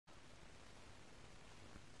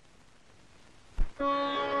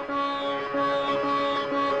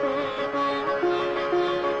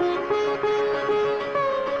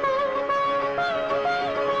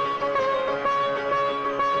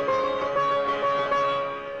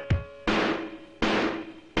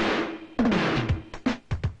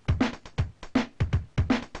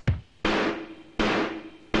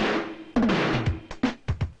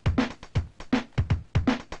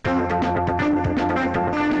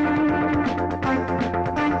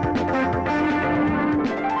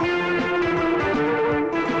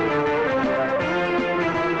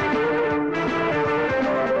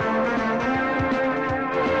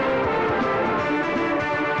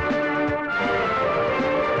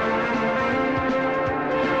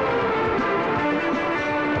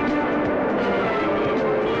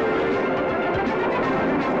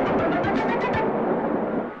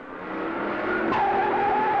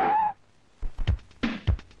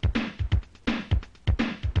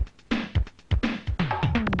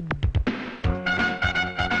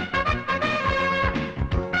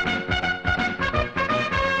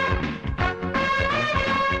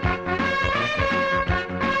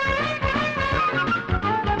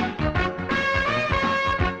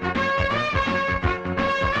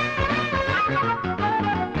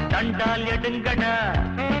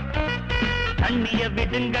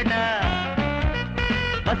விடுங்கடா,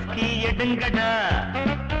 பஸ்கி எடுங்கடா,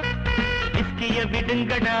 விஸ்கிய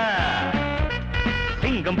விடுங்கடா.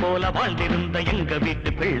 சிங்கம் போல வாழ்ந்திருந்த எங்க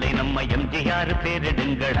வீட்டு பிள்ளை நம்ம எம்ஜிஆர்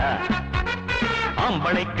பேரெடுங்கடா.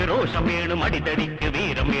 ஆம்பளைக்கு ரோஷம் வேணும், அடிதடிக்கு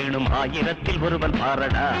வீரம் வேணும், ஆயிரத்தில் ஒருவன்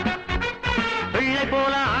பாரடா. பிள்ளை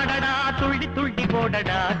போல ஆடடா, துள்ளி துள்ளி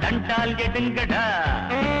போடடா, தண்டால் எடுங்கடா,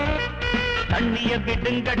 தண்ணிய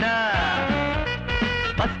விடுங்கடா,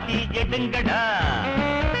 பஸ்கி எடுங்கடா,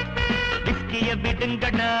 விஸ்கிய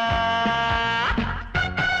விடுங்கடா.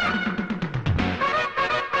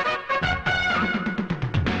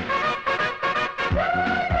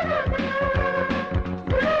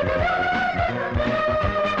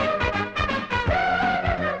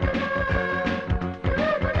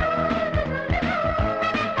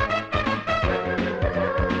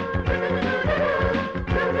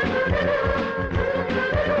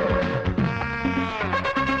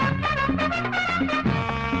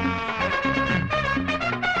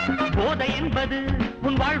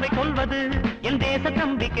 உன் வாழ்வை கொள்வது என் தேச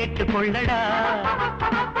தம்பி கேட்டுக் கொள்ளடா.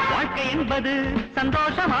 வாழ்க்கை என்பது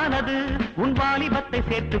சந்தோஷமானது, உன் வாலிபத்தை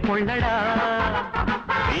சேர்த்துக் கொள்ளடா.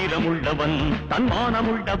 வீரமுள்ளவன்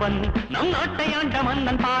தன்மானமுள்ளவன் நம் நாட்டை ஆண்ட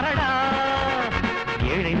மன்னன் பாரடா.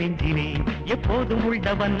 ஏழை நெஞ்சிலே எப்போதும்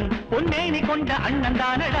உள்ளவன் பொன்னேனி கொண்ட அண்ணன்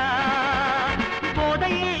தானடா.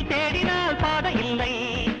 போதையில் தேடினால் பாதை இல்லை,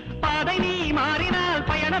 பாதை நீ மாறினால்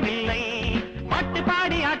பயணமில்லை. பாட்டு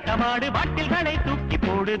பாடி ஆட்டமாடு, பாட்டில்களை தூக்கி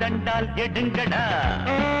போடு, தண்டால் எடுங்கடா,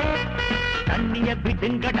 தண்ணிய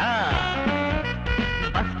விடுங்கடா,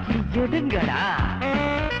 பஸ்கி எடுங்கடா,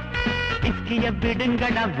 விஸ்கிய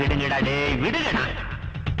விடுங்கடா. விடுங்கடா டே விடுங்கடா.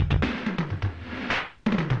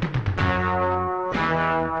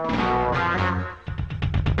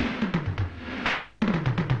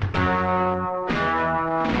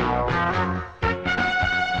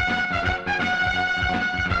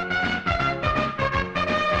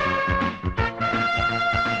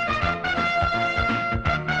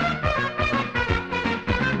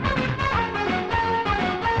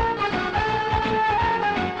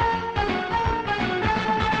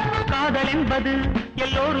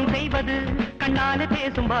 எல்லோரும் செய்வது கண்ணால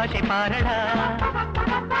பேசும் பாஷை பாரடா.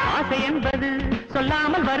 ஆசை என்பது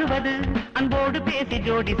சொல்லாமல் வருவது, அன்போடு பேசி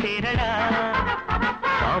ஜோடி சேரடா.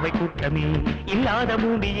 பாவை கூட்டமே இல்லாத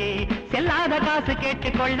பூமியே, செல்லாத காசு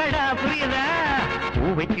கேட்டுக் கொள்ளடா. புரியுதா?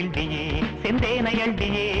 பூவை கிள்டியே செந்தேனை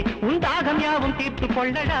அள்ளியே, உன் தாகம் யாவும் தீர்த்துக்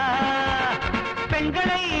கொள்ளடா.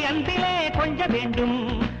 பெண்களை அன்பிலே கொஞ்ச வேண்டும்,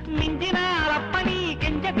 மிஞ்சினால் அப்பனி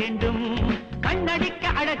கெஞ்ச வேண்டும். கண்ணடிக்க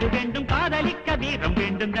அழகு வேண்டும், காதலிக்க வீரம்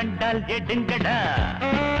வேண்டும், கண்டால் எடுங்கடா,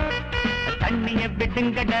 தண்ணிய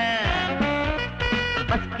விடுங்கடா,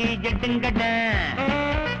 பஸ்கி எடுங்கடா,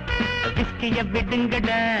 விஸ்கிய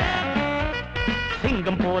விடுங்கடா.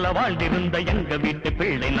 சிங்கம் போல வாழ்ந்திருந்த எங்க வீட்டு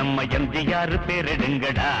பிள்ளை நம்ம எம்ஜிஆர்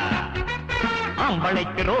பேரெடுங்கடா.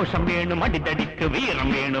 ஆம்பளைக்கு ரோஷம் வேணும், அடிதடிக்கு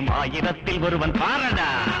வீரம் வேணும், ஆயிரத்தில் ஒருவன் பாரடா.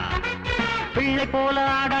 பிள்ளை போல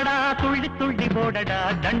ஆடடா, துள்ளி துள்ளி போடடா,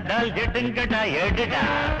 தண்டால் எடுங்கடா, எடுடா,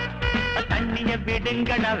 தண்ணிய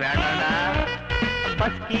விடுங்கடா, வேடடா,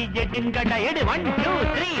 பஸ்கி எடுங்கடா, எடு. 1 2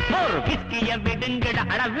 3 4 விஸ்கிய விடுங்கடா.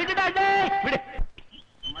 அட விடுடா டே விடு.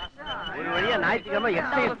 ஒரு வழியா ஞாயிற்றுக்கிழமை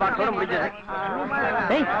எக்ஸசைஸ் ஸ்பாட்டோட முடிஞ்சது.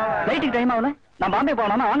 டேய் லைட்டுக்கு டைம் ஆகல, நான் பாம்பே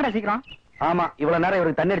போகணும்னா வாங்கடா சீக்கிரம். ஆமா, இவ்வளவு நேரம்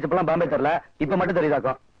இவருக்கு தண்ணி அடிச்சப்பெல்லாம் பாம்பே தெரியல, இப்ப மட்டும்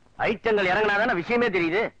தெரியுதாக்கும். ஐட்டங்கள் இறங்கினாதான விஷயமே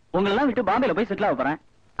தெரியுது. உங்களெல்லாம் விட்டு பாம்பேல போய் செட்டில் ஆக போறேன்,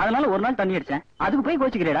 அதனால ஒரு நாள் தண்ணி அடிச்சேன், அதுக்கு போய்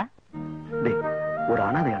கோச்சுக்கிறேடா. டேய், ஒரு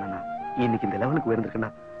அனாதையானா இன்னைக்கு இந்த லெவலுக்கு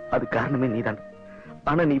உயர்ந்திருக்குன்னா அது காரணமே நீதான்.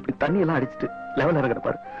 ஆனா நீ இப்படி தண்ணி எல்லாம் அடிச்சுட்டு லெவல் இறங்குற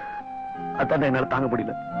பாரு, அதான் என்னால தாங்க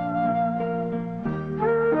முடியல.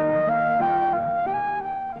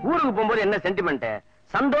 ஊருக்கு போகும்போது என்ன சென்டிமெண்ட்,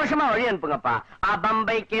 சந்தோஷமா வழி அனுப்புங்கப்பா.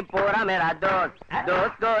 பம்பைக்கு போற மேரா தோஸ்த்,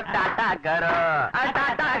 தோஸ்த் கோ டாடா கரோ,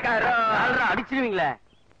 டாடா கரோ. அடிச்சிருவீங்களே.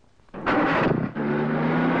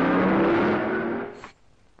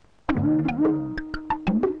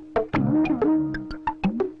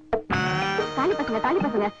 தாலி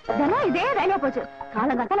பசங்க தினம் இதே வேலையா போச்சு.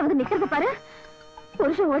 காலங்காத்தால வந்து நிக்கிறது பாரு.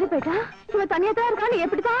 புருஷன் ஓடி போயிட்டா, இவன் தனியா தான் இருக்கான்னு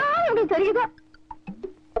எப்படிதான் உங்களுக்கு தெரியுதோ.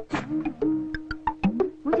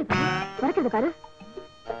 மூஞ்சி வரைக்கிறது பாரு.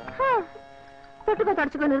 தொட்டுக்க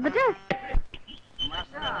தொடச்சுக்கொண்டு இருந்துட்டு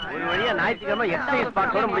ஒரு வழியா ஞாயிற்றுக்கிழமை எக்ஸசைஸ்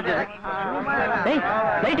ஸ்பாட்டோட முடிஞ்சது. டேய்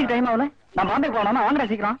லைட்டுக்கு டைம் ஆகல, நான் பாம்பே போகணும்னா வாங்கடா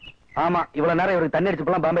சீக்கிரம். ஆமா, இவ்வளவு நேரம் இவருக்கு தண்ணி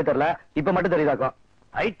அடிச்சப்பெல்லாம் பாம்பே தெரியல, இப்ப மட்டும் தெரியுதாக்கும்.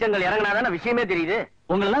 ஐட்டங்கள் இறங்கினாதான விஷயமே தெரியுது.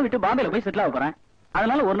 உங்களெல்லாம் விட்டு பாம்பேல போய் செட்டில் ஆக போறேன்,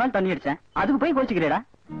 அதனால ஒரு நாள் தண்ணி அடிச்சேன், அதுக்கு போய் கோச்சுக்கிறேடா.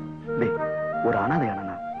 டேய், ஒரு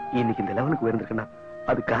அனாதையானா இன்னைக்கு இந்த லெவலுக்கு உயர்ந்திருக்குன்னா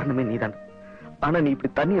அது காரணமே நீதான். ஆனா நீ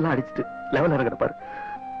இப்படி தண்ணி எல்லாம் அடிச்சுட்டு லெவல் இறங்குற பாரு,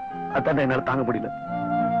 அதான் என்னால தாங்க முடியல.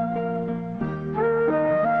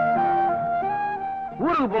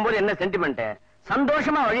 ஊருக்கு போகும்போது என்ன சென்டிமெண்ட்?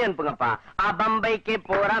 சந்தோஷமா வழி அனுப்புங்கப்பா. பம்பைக்கு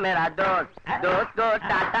போறா மேரா தோஸ்த், தோஸ்த் கோ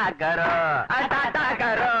டாடா கரோ, டாடா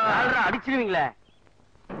கரோ. அடிச்சிருவீங்களே.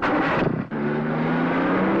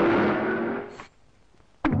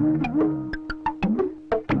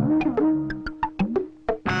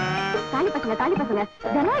 தாலி பசங்க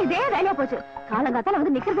தினம் இதே வேலையா போச்சு. காலங்காத்தால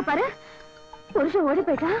வந்து நிக்கிறது பாரு. புருஷன் ஓடி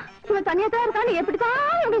போயிட்டா இவன் தனியா தான் இருக்கான்னு எப்படிதான்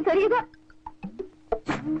எனக்கு தெரியுது.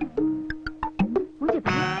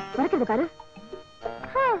 மறக்கிறது பாரு.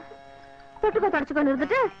 தொட்டுக்கோ தொடச்சுக்கோ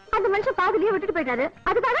இருந்துட்டு அந்த மனுஷன் பாதிலேயே விட்டுட்டு போயிட்டாரு.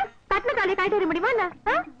 அதுக்காக கட்டின காலையை காய்ட்டு முடியுமா என்ன?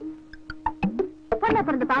 பொண்ணா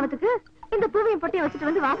பிறந்த பாவத்துக்கு இந்த பூவையும் பொட்டையும் வச்சுட்டு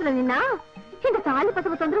வந்து வாசல நின்னா இந்த தாலி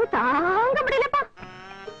பசங்க தொந்தரவு தாங்க முடியலப்பா.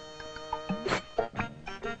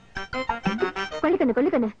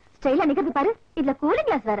 கொல்லிக்கண்ணு ஸ்டைலா நிக்கிறது பாரு. இதுல கூலிங்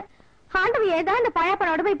கிளாஸ் வேற. ஆண்டவ ஏதா இந்த பழப்பட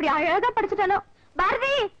உடம்பு இப்படி அழகா படிச்சுட்டானோ.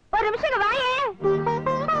 பாரதி ஒரு நிமிஷம் வாயே.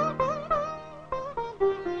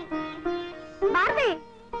 பாரதி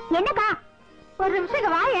என்னக்கா? ஒரு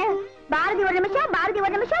நிமிஷம் வாயே. பாரதி ஒரு நிமிஷம், பாரதி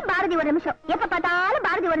ஒரு நிமிஷம், பாரதி ஒரு நிமிஷம். எப்ப பார்த்தாலும்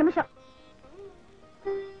பாரதி ஒரு நிமிஷம்.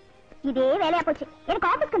 இதே வேலையா போச்சு. எனக்கு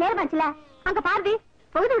ஆபீஸ்க்கு நேரம் ஆச்சுல. அங்க பாரதி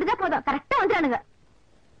பொழுது விடுதா போதும் கரெக்டா வந்துறானுங்க.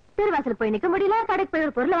 திருவாசல் போய் நிக்க முடியல, கடைக்கு போய்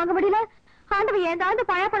ஒரு பொருள் வாங்க முடியல. ஆண்டவ ஏதாவது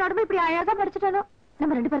பழப்பட உடம்பு இப்படி அழகா படிச்சுட்டானோ.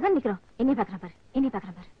 நம்ம 2 பேர் தான் நிக்கிறோம். என்னைய பாக்குறேன் பாரு.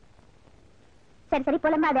 சரி சரி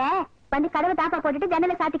புலம்பாத. வந்து கதவை தாப்பா போட்டுட்டு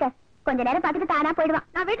ஜன்னலை சாத்திக்க. கொஞ்ச நேரம் பார்த்துட்டு தானா போயிடுவான்.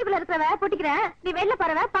 நான் வீட்டுக்குள்ள இருக்கிறவ பொட்டிக்கிறேன். நீ வெளில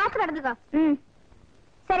போறவ பார்த்து நடந்துக்கோ.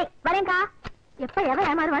 சரி வரேன்க்கா. எப்ப எவ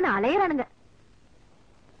ஏமாறுவான்னு அலையறானுங்க.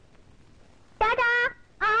 டாடா.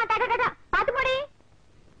 டாடா பாத்து போடி.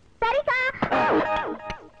 சரிக்கா.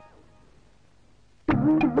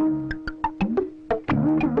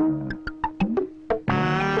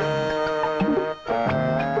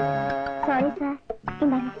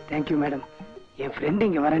 Thank you madam. என் ஃப்ரெண்ட்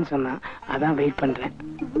இங்க வரேன்னு சொன்னா அதான் வெயிட் பண்றேன்.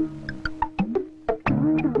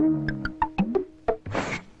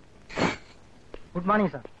 Good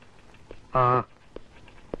morning sir.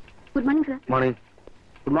 Good morning sir. Morning.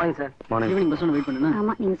 Good morning sir. Morning. Evening bus wait பண்ணுனா?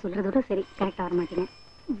 ஆமா நீங்க சொல்றதோட சரி கரெக்டா வர மாட்டீங்க.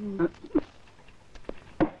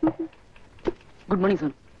 Good morning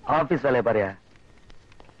sir. ஆபீஸ் வேலையை பாரியா?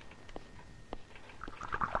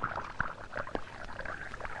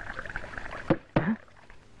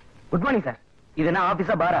 Good morning sir. இது என்ன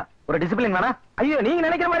ஆபீஸா பாரா? ஒரு டிசிப்ளின் வேணா? ஐயோ நீங்க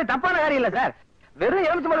நினைக்கிற மாதிரி தப்பான காரியம் இல்ல சார். வெறும்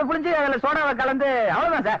எலுமிச்சை பழம் புளிஞ்சு அதுல சோடாவை கலந்து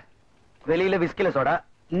அவ்வளவுதான் சார். வெளியில விஸ்கில சோடா,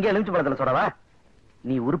 இங்க எலுமிச்சை பழத்துல சோடாவா?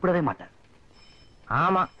 நீ உருப்படவே மாட்ட.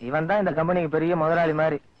 ஆமா இவன் தான் இந்த கம்பெனிக்கு பெரிய முதலாளி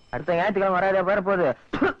மாதிரி. அடுத்த ஞாயிற்றுக்கிழமை வராதே வர போகுது.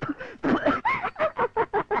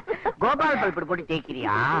 கோபால் பல்படி போட்டு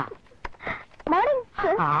தேய்க்கிறியா? Morning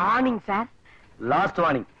sir. Morning sir. Last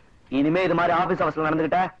warning. இனிமே இது மாதிரி ஆபீஸ் அவசரம்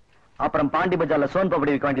நடந்துகிட்ட அப்புறம் பாண்டி பஜார்ல சோன்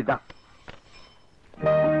பப்படி விற்க வேண்டியதுதான்.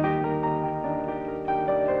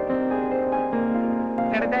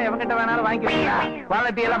 கிடைச்சா எவங்கிட்ட வேணாலும் வாங்கிக்கிறீங்களா?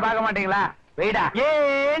 குவாலிட்டி எல்லாம் பார்க்க மாட்டீங்களா? வெயிடா.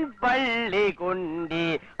 ஏன் பள்ளி குண்டி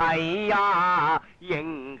ஐயா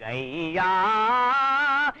எங்கையா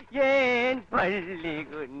ஏன் பள்ளி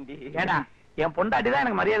குண்டி. ஏடா என் பொண்டாட்டி தான்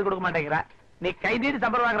எனக்கு மரியாதை கொடுக்க மாட்டேங்கிறா. நீ கை நீட்டு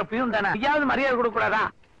சம்பளம் வாங்குற பியூன் தானே, ஐயாவது மரியாதை கொடுக்க கூடாதா?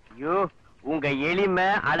 ஐயோ உங்க எளிமை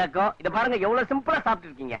அடக்கம் இத பாருங்க எவ்வளவு சிம்பிளா சாப்பிட்டு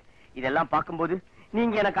இருக்கீங்க. இதெல்லாம் பார்க்கும்போது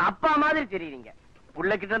நீங்க எனக்கு அப்பா மாதிரி தெரியுறீங்க.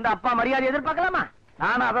 புள்ள கிட்ட இருந்து அப்பா மரியாதை எதிர்பார்க்கலாமா?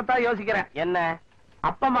 நானும் அதைத்தான் யோசிக்கிறேன். என்ன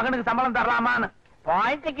அப்பா மகனுக்கு சம்பளம் தரலாமான்னு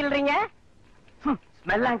பாயிண்ட் கிள்றீங்க.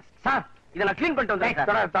 சார் இத நான் கிளீன் பண்ணிட்டு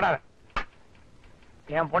வந்தேன். தொடாத.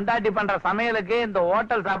 என் பொண்டாட்டி பண்ற சமையலுக்கு இந்த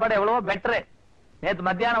ஹோட்டல் சாப்பாடு எவ்வளவோ பெட்டரு. நேத்து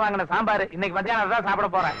மத்தியானம் வாங்கின சாம்பார் இன்னைக்கு மத்தியானம் தான் சாப்பிட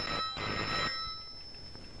போறேன்.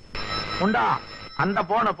 உண்டா அந்த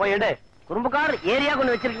போன போய் எடு. குறும்புக்கார் ஏரியா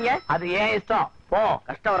கொண்டு வச்சிருக்கீங்க. அது ஏன் இஷ்டம். போ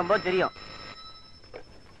கஷ்டம் வரும்போது தெரியும்.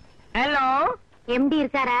 ஹலோ எம்டி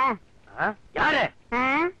இருக்காரா? யாரு?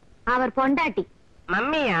 அவர் பொண்டாட்டி.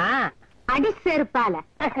 மம்மியா? அடி செருப்பால.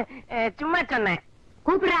 சும்மா சொன்னேன்.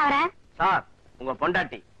 கூப்பிடுற அவர. சார் உங்க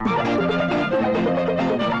பொண்டாட்டி.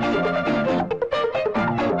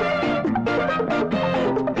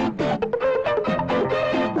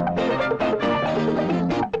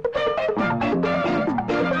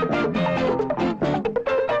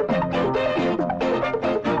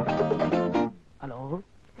 ஹலோ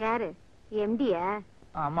யாரு? எம்டியா?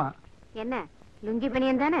 ஆமா. என்ன லுங்கி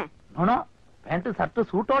பனியன் தானே? நோ பேண்ட் சர்ட்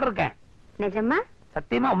சூட்டோட இருக்கேன். நிஜமா?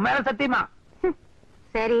 சத்தியமா உண்மையில சத்தியமா.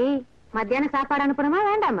 சரி மத்தியானம் சாப்பாடு அனுப்பணுமா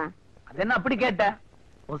வேண்டாமா? அது என்ன அப்படி கேட்ட?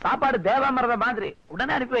 உன் சாப்பாடு தேவா மரத மாதிரி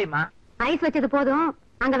உடனே அனுப்பி வைமா. ஐஸ் வச்சது போதும்.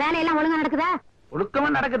 அங்க வேலையெல்லாம் ஒழுங்கா நடக்குதா? ஒழுக்கமா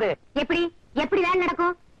நடக்குது. எப்படி எப்படி வேலை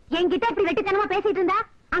நடக்கும்? என்கிட்ட இப்படி வெட்டித்தனமா பேசிட்டு இருந்தா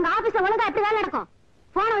அங்க ஆபீஸ்ல ஒழுங்கா எப்படி வேலை நடக்கும்?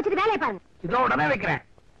 போன வச்சுட்டு வேலையை பாருங்க. இதோ உடனே வைக்கிறேன்.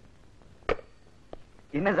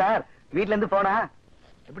 என்ன சார் வீட்ல இருந்து போனா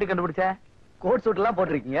எப்படி கண்டுபிடிச்ச? கோட் சூட் எல்லாம்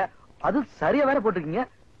போட்டிருக்கீங்க, அது சரியா வேற போட்டிருக்கீங்க.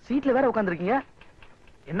 சீட்ல வேற உட்கார்ந்திருக்கீங்க.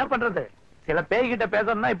 என்ன பண்றது, சில பேய்கிட்ட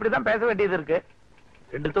பேசணும்னா இப்படிதான் பேச வேண்டியது இருக்கு.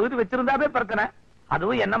 2 தொகுதி வச்சிருந்தாவே பிரச்சனை.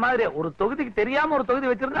 அதுவும் என்ன மாதிரி ஒரு தொகுதிக்கு தெரியாம ஒரு தொகுதி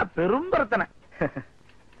வச்சிருந்தா பெரும் பிரச்சனை.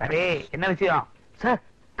 சரி, என்ன விஷயம் சார்?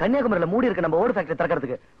 கன்னியாகுமரியில மூடி இருக்க நம்ம ஓடு ஃபேக்டரி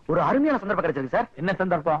திறக்கிறதுக்கு ஒரு அருமையான சந்தர்ப்பம் கிடைச்சிருக்கு சார். என்ன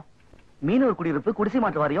சந்தர்ப்பம்? மீனவர் குடியிருப்பு, குடிசை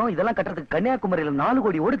மாற்று வாரியம் இதெல்லாம் கட்டுறதுக்கு கன்னியாகுமரியில 4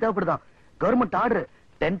 கோடி ஓடு தேவைப்படுதான். கவர்மெண்ட் ஆர்டர்,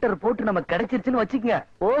 டெண்டர் போட்டு நம்ம கிடைச்சிருச்சுன்னு வச்சுக்கங்க.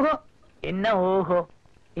 ஓஹோ. என்ன ஓஹோ?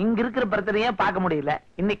 இங்க இருக்கிற பிரச்சனையே பார்க்க முடியல,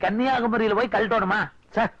 இன்னைக்கு கன்னியாகுமரியில போய் கழட்டணுமா?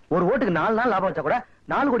 சார், ஒரு ஓட்டுக்கு 4 நாள் லாபம் வச்சா கூட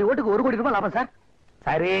 4 கோடி ஓட்டுக்கு 1 கோடி ரூபாய் லாபம் சார்.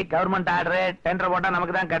 சரி, கவர்மெண்ட் ஆர்டர், டெண்டர் போட்டா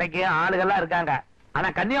நமக்கு தான் கிடைக்கும், ஆளுகள்லாம் இருக்காங்க. ஆனா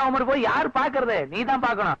கன்னியாகுமரி போய் யாரு பாக்குறது? நீ தான்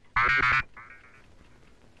பாக்கணும்.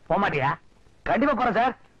 போமாட்டியா? கண்டிப்பா போறேன்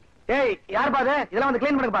சார். ஏய், யார் பாது இதெல்லாம் வந்து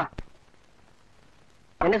கிளீன் பண்ணுங்கப்பா.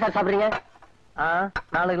 என்ன சார் சாப்பிடுறீங்க?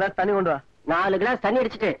 4 கிளாஸ் தண்ணி கொண்டு வா. 4 கிளாஸ் தண்ணி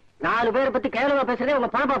அடிச்சுட்டு 4 பேரை பத்தி கேவலமா பேசுறதே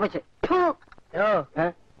உங்க பழப்பா போச்சு.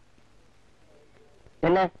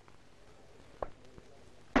 என்ன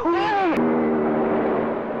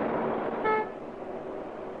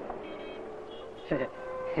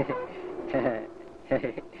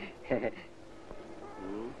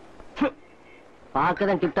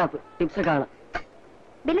பாக்கதான் டிப் டாப், டிப்ஸ் காணும்.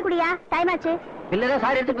 பில்லு குடியா, டைம் ஆச்சு. பில்லதான்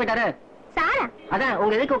சார் எடுத்துட்டு போயிட்டாரு. சாரா? அதான்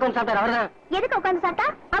உங்க எதுக்கு உட்காந்து சாப்பிட்டாரு அவர்தான். எதுக்கு உட்காந்து சாப்பிட்டா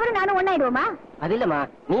அவரும் நானும் ஒண்ணாயிடுவோமா? அது இல்லம்மா,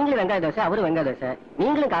 நீங்களும் வெங்காய தோசை அவரும் வெங்காய தோசை,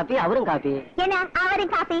 நீங்களும் காப்பி அவரும் காப்பி. என்ன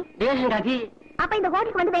அவரும் காபி ரேஷன் காப்பி. அப்ப இந்த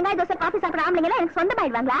ஹோட்டலுக்கு வந்து வெங்காய தோசை காபி சாப்பிட ஆம்பளைங்க எனக்கு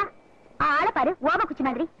சொந்தமாயிடுவாங்களா? ஆளை பாரு, ஓம குச்சி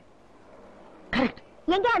மாதிரி. கரெக்ட்.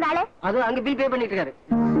 எங்க அந்த ஆளு? அது அங்க பில் பே பண்ணிட்டு இருக்காரு.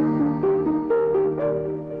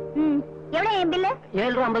 எவ்வளவு என் பில்லு?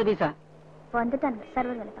 7 ரூபா 50 பைசா. வந்துட்டாங்க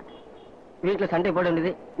சர்வர் வேலை பார்க்க. வீட்டுல சண்டை போட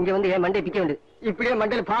வேண்டியது, இங்க வந்து என் மண்டை பிக்க வேண்டியது. இப்படியே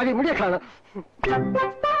மண்டையில பாதி முடிய காணும்.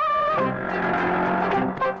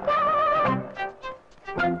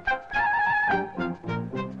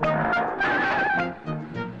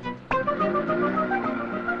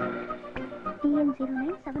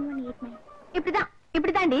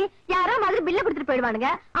 இப்படிதாண்டி யாரோ மாதிரி பில்ல கொடுத்துட்டு போயிடுவானுங்க.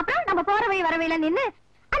 அப்புறம் நம்ம போற வழி வர வழியில நின்னு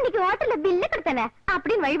அன்னைக்கு ஹோட்டல்ல பில்லு கொடுத்தன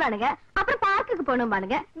அப்படின்னு வழிவானுங்க. அப்புறம் பார்க்குக்கு போகணும்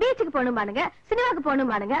பானுங்க, பீச்சுக்கு போகணும் பானுங்க, சினிமாக்கு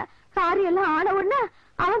போகணும் பானுங்க. காரி எல்லாம் ஆன உடனே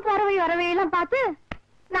அவன் போற வழி வர வழியெல்லாம் பார்த்து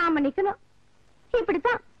நாம நிக்கணும்.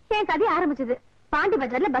 இப்படித்தான் என் கதை ஆரம்பிச்சது. பாண்டி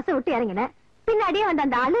பஜார்ல பஸ் விட்டு இறங்கினேன். பின்னாடியே வந்த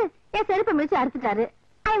அந்த ஆளு என் செருப்பை மிதிச்சு அறுத்துட்டாரு.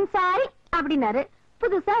 ஐ எம் சாரி அப்படின்னாரு.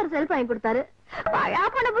 புதுசா ஒரு செருப்பு வாங்கி கொடுத்தாரு.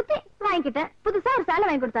 போன புத்தி வாங்கிக்கிட்டேன். புதுசா ஒரு சேலை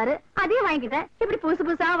வாங்கி கொடுத்தாரு, அதையும் வாங்கிக்கிட்டேன். இப்படி புதுசு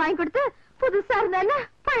புதுசா வாங்கி கொடுத்து புதுசா இருந்தா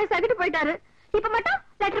பழசாக்கிட்டு போயிட்டாரு. இப்ப மட்டும்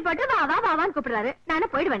லெட்டர் போட்டு வா வா வாவான்னு கூப்பிடுறாரு.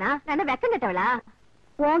 நானும் போயிடுவேனா? நானும் வெக்கம் கட்டவளா?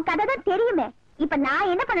 உன் கதை தான் தெரியுமே. இப்ப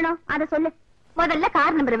நான் என்ன பண்ணணும் அத சொல்லு. முதல்ல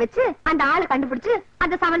கார் நம்பரை வச்சு அந்த ஆளை கண்டுபிடிச்சு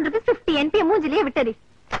அந்த 750 NP மூஞ்சிலேயே விட்டது.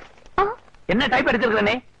 என்ன டைப்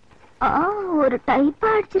அடிச்சிருக்கே? ஒரு டைப்பா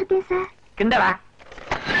அடிச்சிருக்கேன் சார். கிண்டலா?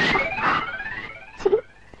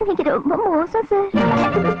 நீங்க ரொம்ப மோசம் சார்.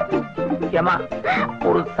 ஏமா,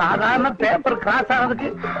 ஒரு சாதாரண பேப்பர் கிராஸ் ஆனதுக்கு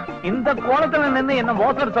இந்த கோலத்துல நின்னு என்ன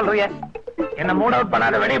மோசம் சொல்றீங்க? என்ன மூட் அவுட்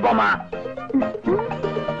பண்ணாத, வெளியே போமா.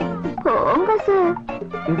 போங்க சார்.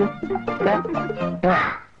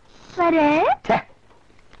 வரேன்.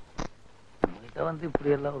 வந்து இப்படி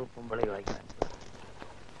எல்லாம் ஒரு பொம்பளை வாய்க்கிறாங்க.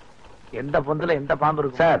 எந்த பொந்துல எந்த பாம்பு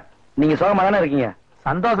இருக்கு? சார், நீங்க சோகமா தானே இருக்கீங்க?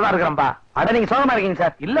 சந்தோஷமா இருக்கிறேன்பா. அட, நீங்க சோகமா இருக்கீங்க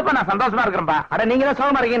சார். இல்லப்பா, நான் சந்தோஷமா இருக்கிறேன்பா. அட, நீங்க தான்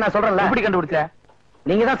சோகமா இருக்கீங்க நான் சொல்றேன்ல. எப்படி கண்டுபிடிச்ச?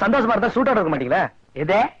 நீங்க தான் சந்தோஷமா இருந்தா சூட்டோட இருக்க மாட்டீங்களா?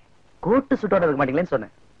 எதே கோட்டு சூட்டோட இருக்க மாட்டீங்களேன்னு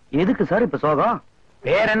சொன்னேன். எதுக்கு சார் இப்ப சோகம்?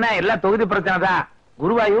 வேற என்ன, எல்லா தொகுதி பிரச்சனை தான்.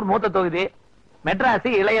 குருவாயூர் மூத்த தொகுதி, மெட்ராஸ்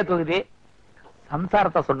இளைய தொகுதி.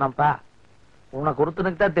 சம்சாரத்தை சொன்னப்பா, உனக்கு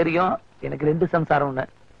ஒருத்தனுக்கு தான் தெரியும். எனக்கு 2 சம்சாரம்னு.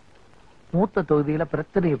 மூத்த தொகுதியில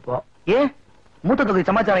பிரச்சனை. இப்போ ஏன் மூத்த தொகுதி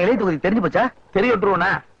சமாச்சாரம் இளைய தொகுதி தெரிஞ்சு போச்சா? தெரிய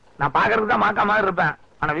விட்டுருவோனா? நான் பாக்குறதுக்கு தான் மாக்கா மாதிரி இருப்பேன்,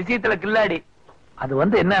 ஆனா விஷயத்துல கில்லாடி. அது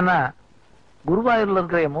வந்து என்னன்னா, குருவாயூர்ல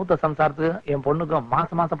இருக்கிற என் மூத்த சம்சாரத்துக்கு என் பொண்ணுக்கும்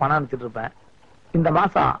மாசம் மாசம் பணம் அனுப்பிச்சிட்டு இருப்பேன். இந்த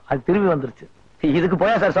மாசம் அது திரும்பி வந்துருச்சு. இதுக்கு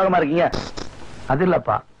போயா சார் சோகமா இருக்கீங்க? அது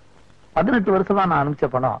இல்லப்பா, 18 வருஷமா நான் அனுப்பிச்ச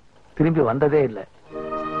பணம் திரும்பி வந்ததே இல்லை.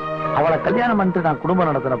 அவளை கல்யாணம் பண்ணிட்டு நான் குடும்பம்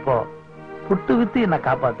நடத்தினப்போ புட்டு வித்து என்ன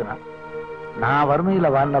காப்பாத்தினான். நான் வறுமையில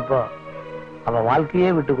வாழ்ந்தப்போ அவ வாழ்க்கையே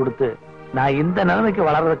விட்டு கொடுத்து நான் இந்த நிலைமைக்கு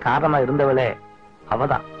வளர்றதுக்கு காரணமா இருந்தவளே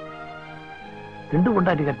அவதான். 2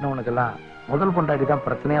 பொண்டாட்டி கட்டினவனுக்கெல்லாம் முதல் பொண்டாட்டி தான்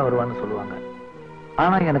பிரச்சனையா வருவான்னு சொல்லுவாங்க.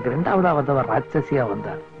 ஆனா எனக்கு 2ஆவதா வந்தவ ராட்சசியா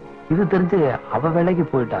வந்தா. இது தெரிஞ்சு அவ வேலைக்கு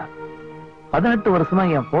போயிட்டா. 18 வருஷமா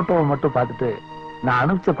என் போட்டோவை மட்டும் பார்த்துட்டு நான்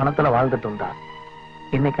அனுப்பிச்ச பணத்துல வாழ்ந்துட்டு இருந்தா.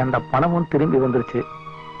 இன்னைக்கு அந்த பணமும் திரும்பி வந்துருச்சு.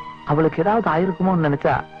 அவளுக்கு ஏதாவது ஆயிருக்குமோன்னு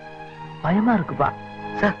நினைச்சா பயமா இருக்குப்பா.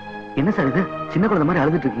 சார், என்ன சார் இது? சின்ன குழந்தை மாதிரி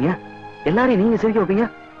அழுதுட்டு இருக்கீங்க. எல்லாரையும் நீங்க சிரிக்க வைப்பீங்க,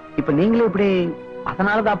 இப்ப நீங்களே இப்படி?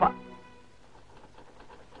 அதனாலதான்ப்பா.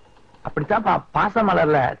 அப்படித்தான்ப்பா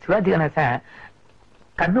பாசமலர்ல சிவாஜி கணேசன்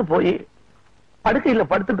கண்ணு போய் படுக்கையில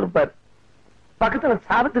படுத்துட்டு இருப்பார். பக்கத்துல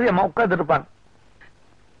சாவித்திரி அம்மா உட்கார்ந்து இருப்பாங்க.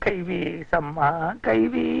 கைவீசம்மா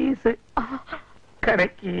கைவீசு,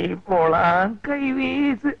 கடைக்கு போலாம்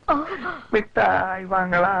கைவீசு, மிட்டாய்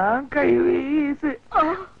வாங்கலாம் கைவீசு,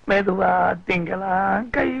 மெதுவா திங்கலாம்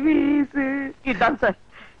கைவீசு. இதுதான் சார்,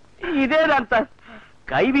 இதேதான் சார்.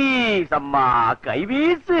 கைவீசம்மா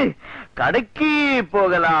கைவீசு, கடைக்கு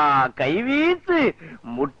போகலாம் கைவீசு,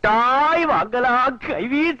 முட்டாய் வாங்கலாம்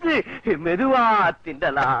கைவீசு, மெதுவா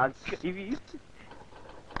திண்டலாம் கைவீசு.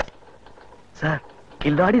 சார்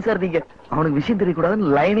கில்லாடி சார், நீங்க அவனுக்கு விஷயம்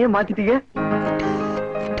தெரியக்கூடாதுன்னு லைனே மாத்திட்டீங்க.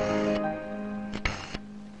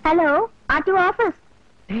 Hello, RTO office.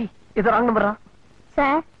 இது ராங் நம்பரா?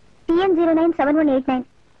 Sir, TN097189.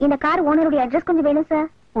 இந்த கார் ஓனருடைய அட்ரஸ் கொஞ்சம் வேணும் சார்.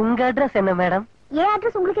 உங்க அட்ரஸ் என்ன மேடம்? ஏன்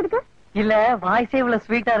அட்ரஸ் உங்களுக்கு எதுக்கு? இல்ல வாய்ஸே இவ்வளவு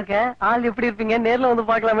ஸ்வீட்டா இருக்க, ஆள் எப்படி இருப்பீங்க, நேர்ல வந்து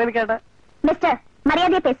பாக்கலாமேன்னு கேட்டேன். மிஸ்டர்,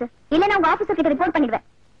 மரியாதையா பேசு, இல்ல உங்க ஆபீசர் கிட்ட ரிப்போர்ட் பண்ணிடுவேன்.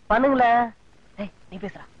 பண்ணுங்களேன். நீ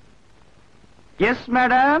பேசுறா. Yes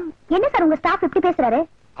madam. என்ன சார் உங்க ஸ்டாஃப் இப்படி பேசுறாரு?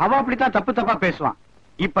 அவ அப்படித்தான் தப்பு தப்பா பேசுவான்.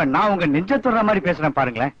 இப்ப நான் உங்க நெஞ்ச தொடுற மாதிரி பேசுறேன்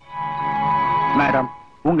பாருங்களேன். மேடம்,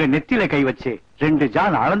 உங்க நெத்தியில கை வச்சு 2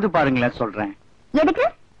 ஜான் அளந்து பாருங்களேன் சொல்றேன். எதுக்கு?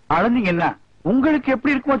 அளந்தீங்கன்னா உங்களுக்கு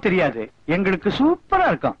எப்படி இருக்குமோ தெரியாது, எங்களுக்கு சூப்பரா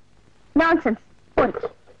இருக்கும். நான்சென்ஸ்.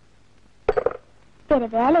 வேற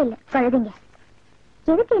வேலை இல்ல, பழுதுங்க.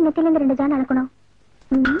 எதுக்கு நெத்தில இருந்து 2 ஜான் அளக்கணும்?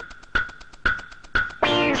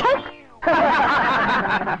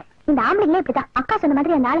 இந்த ஆம்பளைங்களே இப்படிதான். அக்கா சொன்ன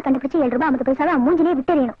மாதிரி அந்த ஆளை கண்டுபிடிச்சு 7 ரூபாய் 50 பைசா தான் மூஞ்சிலே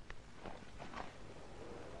விட்டுறணும்.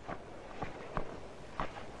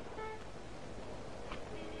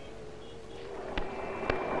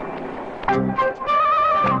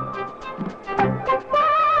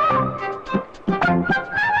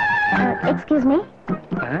 எக்ஸ்கியூஸ் மீ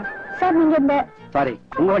சார், நீங்க இந்த சாரி,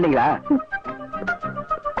 உங்க வந்தீங்களா?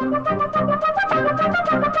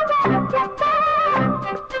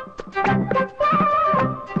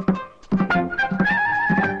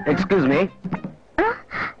 Excuse me.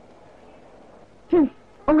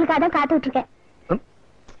 உங்களுக்கு அதான் காத்துட்டு இருக்கேன்.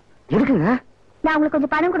 இருக்குங்க. நான் உங்களுக்கு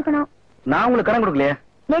கொஞ்சம் பணம் கொடுக்கணும். நான் உங்களுக்கு கடன் கொடுக்கலையே.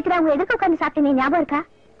 நேற்று அவங்க எதுக்கு உட்கார்ந்து சாப்பிட்டீங்க, ஞாபகம் இருக்கா?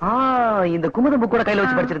 இந்த குமுதம் புக் கூட கையில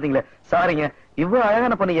வச்சு படிச்சிருந்தீங்களே. சாரிங்க, இவ்வளவு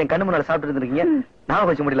அழகான பண்ணி என் கண்ணு முன்னால சாப்பிட்டு இருந்திருக்கீங்க. நான்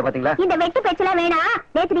வச்சு முடியல பாத்தீங்களா? இந்த வெட்டு பேச்செல்லாம் வேணாம்.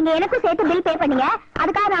 நேற்று நீங்க எனக்கும் சேர்த்து பில் பே பண்ணீங்க.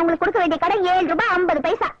 அதுக்காக நான் உங்களுக்கு கொடுக்க வேண்டிய கடன் 7 ரூபாய் 50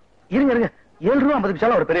 பைசா. இருங்க இருங்க, 7 ரூபாய் 50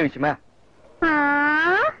 பைசா ஒரு பெரிய விஷயமா?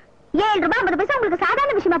 7 ரூபாய் 50 பைசா உங்களுக்கு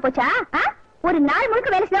சாதாரண விஷயமா போச்சா? ஒரு நாள் முழுக்க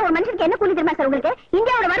வேலை செய்ய ஒரு மனுஷனுக்கு என்ன கூலி தெரியுமா சார் உங்களுக்கு?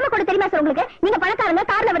 இந்தியாவோட வறுமை கூட தெரியுமா சார் உங்களுக்கு? நீங்க பணக்காரங்க,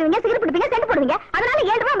 கார்ல வருவீங்க, சிகரெட் பிடிப்பீங்க, சென்ட் போடுவீங்க. அதனால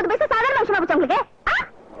 7 ரூபாய் 50 பைசா சாதாரண விஷயமா போச்சு உங்களுக்கு?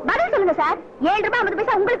 பதில் சொல்லுங்க சார். 7 ரூபாய் 50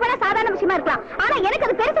 பைசா உங்களுக்கு வேணா சாதாரண விஷயமா இருக்கலாம், ஆனா எனக்கு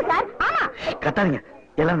அது பெருசு சார். ஆமா, கத்தாதீங்க,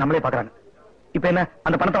 எல்லாரும் நம்மளே பாக்குறாங்க. இப்ப என்ன,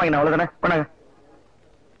 அந்த பணத்தை வாங்கின அவ்வளவுதானே? பண்ணாங்க.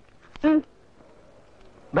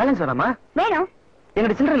 பேலன்ஸ் வேணாமா? வேணும்.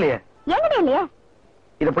 எங்கிட்ட சில்லற இல்லையே. எங்கடே இல்லையே.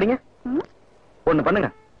 இத பிடிங்க. ஒண்ணு பண்ணுங்க,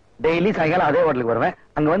 டெய்லி சாயங்காலம் அதே ஹோட்டலுக்கு வருவேன்,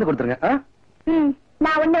 அங்க வந்து கொடுத்துருங்க.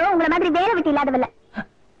 நான் ஒண்ணு உங்களை மாதிரி வேலை விட்டு இல்லாதவல்ல.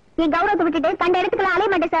 என் கௌரவத்தை விட்டுட்டு கண்ட இடத்துக்குலாம் அலைய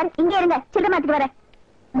மாட்டேன் சார். இங்கே இருங்க, சில்லறை மாத்திட்டு வரேன்.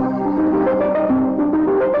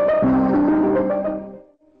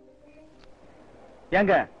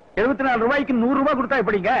 ஏங்க, 74 ரூபாய்க்கு 100 ரூபாய் கொடுத்தா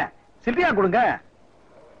எப்படிங்க? சில்லறையா கொடுங்க.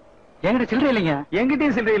 என்கிட்ட சில்லறை இல்லைங்க.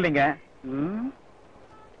 என்கிட்டயும் சில்லறை இல்லைங்க.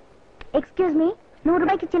 எக்ஸ்கியூஸ் மீ, 100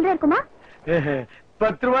 ரூபாய்க்கு சில்லறை இருக்குமா?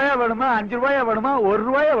 10 ரூபாயா வேணுமா, 5 ரூபாயா வேணுமா, 1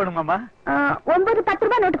 ரூபாயா வேணுமாமா? 9 10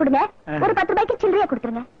 ரூபாய் நோட்டு கொடுங்க. ஒரு 10 ரூபாய்க்கு சில்லறையா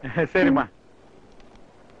கொடுத்துருங்க. சரிம்மா.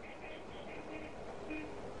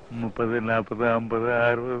 30 40 50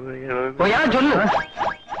 60 70. சொல்லு.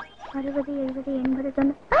 60 70 80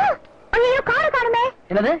 90. ஐயோ, கார காணுமே.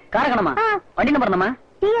 என்னது காரக்கணமா? வண்டி நம்பர் என்னமா?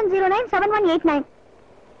 TN097189.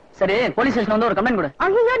 சரி, போலீஸ் ஸ்டேஷன் வந்து ஒரு கம்ப்ளைண்ட் கொடு.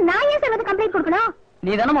 ஐயோ, நான் ஏன் சார் வந்து கம்ப்ளைண்ட் கொடுக்கணும்?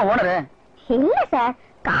 நீ தானமா ஓனரு? இல்ல சார்,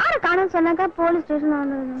 கார காணோம்னு சொன்னாக்கா போலீஸ்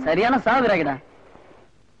ஸ்டேஷன். சரியான சாவுகிறாக்கிடா.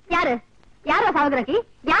 யாரு யாரா சாவுகிறாக்கி?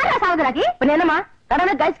 யாரா சாவுகிறாக்கி? இப்ப என்னமா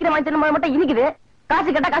கடனுக்கு ஐஸ்கிரீம் வாங்கி தரணும் மட்டும் இனிக்குது. காசு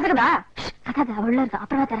கேட்டா காசுக்குதா? கதாது அவள இருக்கு,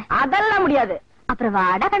 அப்புறம் தரேன். அதெல்லாம் முடியாது. அப்புறம்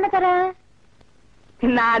வாடா கண்ண தரேன்.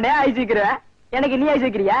 நானே ஐஸ் வைக்கிறேன், எனக்கு நீ ஐஸ்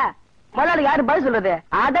வைக்கிறியா? முதலாளி யாரு பதில் சொல்றது?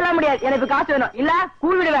 அதெல்லாம் முடியாது. எனக்கு காசு வேணும், இல்ல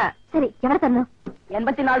கூழ் விடுவேன். சரி, எவ்வளவு தரணும்?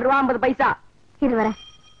 84 ரூபாய் 50 பைசா. இது வரேன்.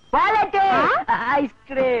 Wallet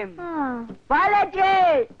ice cream, wallet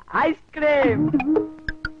ice cream.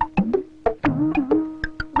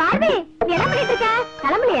 பார்வி, நீ என்ன பண்ணிட்டு இருக்க?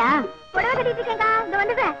 கிளம்பலையா? புடவை கட்டிட்டு இருக்கேங்க, இங்க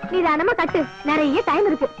வந்துடுறேன். நீ தானமா கட்டு, நிறைய டைம்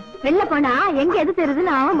இருக்கு. வெளில போனா எங்க எது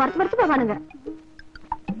தெரியுதுன்னு மறைச்சு போவானுங்க.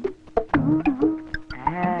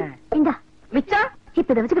 இந்தா மிச்சம்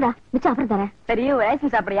இப்ப இதை வச்சுக்கடா, மிச்சம் அப்புறம் தரேன். சரி, ஒரு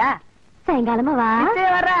ஐஸ்கிரீம் சாப்பிடுறியா? சாயங்காலமா வா.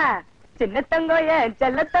 வர சின்ன தங்கம், ஏன்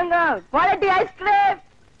செல்ல தங்கம், குவாலிட்டி ஐஸ்கிரீம்.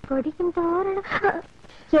 கொடிக்கும் தோரணம்.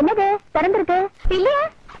 என்னது திறந்திருக்கு? இல்லையா?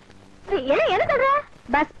 என்ன சொல்ற?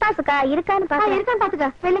 பஸ் பாஸுக்கா இருக்கான்னு பாத்து இருக்கான்னு பாத்துக்க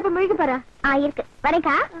வெளில போய் முழுகி பாரு இருக்கு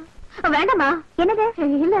வரேன்க்கா வேண்டாமா என்னது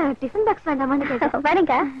இல்ல டிஃபன் பாக்ஸ் வேண்டாமான்னு கேட்டேன்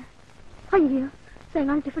வரேன்க்கா ஐயோ சரி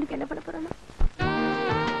நாள் டிஃபனுக்கு என்ன பண்ண போறேன்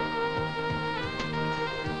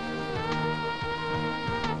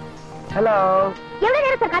ஹலோ எவ்வளவு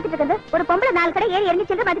நேரம் சார் காத்துட்டு இருக்குது ஒரு பொம்பளை 4 கடை ஏறி இறங்கி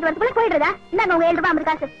சில்லறை பாத்துட்டு வரதுக்குள்ள போயிடுறதா இந்தாங்க உங்க 7 ரூபாய் 50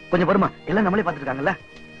 காசு கொஞ்சம் பொறுமா எல்லாம் நம்மளே பாத்துட்டு இருக்காங்கல்ல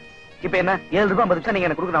இப்ப என்ன 7 ரூபாய் 50 பைசா நீங்க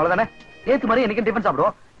எனக்கு கொடுக்கணும் அவ்வளவுதானே நேத்து மாதிரி இன்னைக்கு டிஃபன்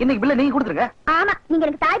சாப்பிடுவோம் இன்னைக்கு பில்ல நீங்க கொடுத்துருங்க ஆமா நீங்க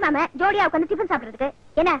எனக்கு தாய் மாம ஜோடியா உட்காந்து டிஃபன் சாப்பிடுறதுக்கு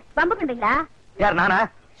என்ன வம்பு பண்றீங்களா யார் நானா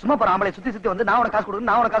சும்மா போற ஆம்பளை சுத்தி சுத்தி வந்து நான் உனக்கு காசு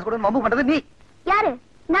கொடுக்கணும் நான் உனக்கு காசு கொடுக்கணும் வம்பு பண்றது நீ யாரு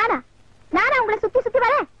நானா நானா உங்களை சுத்தி சுத்தி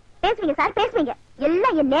வரேன் பேசுவீங்க சார் பேசுவீங்க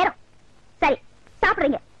எல்லாம் என் நேரம் சரி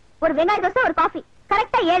சாப்பிடுறீங்க ஒரு வெங்காய தோசை ஒரு காஃபி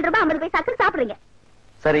கரெக்டா 7 ரூபாய் 50 பைசாக்கு சாப்பிடுறீங்க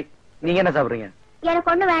சரி நீங்க என்ன சாப்பிடுறீங்க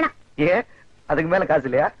எனக்கு ஒண்ணு வேணாம் ஏன் அதுக்கு மேல காசு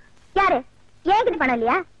இல்லையா யாரு ஏங்கிட்டு பணம்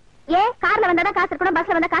இல்லையா ஏன் கார்ல வந்தாதான் காசு இருக்கணும்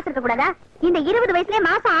பஸ்ல வந்தா காசு இருக்க கூடாதா இந்த 20 வயசுலயே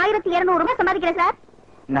மாசம் 1200 ரூபாய் சம்பாதிக்கிறேன் சார்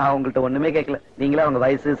நான் உங்கள்ட்ட ஒண்ணுமே கேட்கல நீங்களா உங்க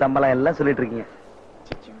வயசு சம்பளம் எல்லாம் சொல்லிட்டு இருக்கீங்க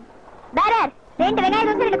வேற 2 வெங்காய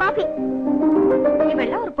தோசை 2 காஃபி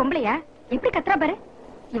இவெல்லாம் ஒரு பொம்பளையா எப்படி கத்துறா பாரு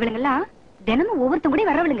இவளுங்க எல்லாம் தினமும் ஒவ்வொருத்தங்க கூட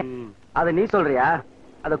வரவளுங்க அத நீ சொல்றியா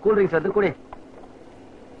அத கூல் ட்ரிங்க்ஸ் எடுத்து குடி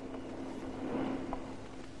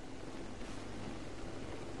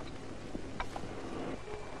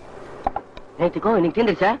நேத்துக்கோ இன்னைக்கு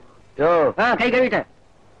தீந்துருச்சா யோ கை கழுவிட்டேன்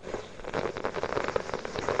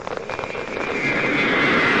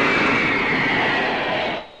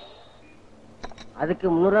அதுக்கு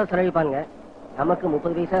 300 ரூபாய் செலவிப்பாங்க நமக்கு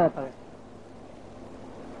 30 பைசா வைப்பாங்க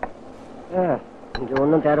இங்க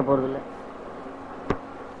ஒன்னும் தேர போறது இல்ல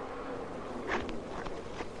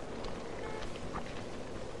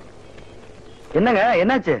என்னங்க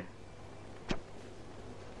என்னாச்சு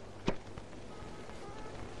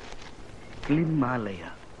கிளிமாலயா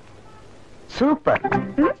சூப்பர்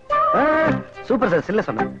சூப்பர் சார் சில்ல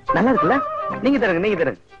சொன்ன நல்லா இருக்குல்ல நீங்க தருங்க நீங்க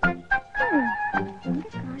தருங்க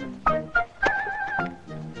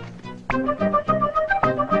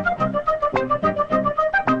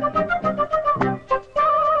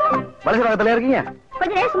வலசரகத்துல இருக்கீங்க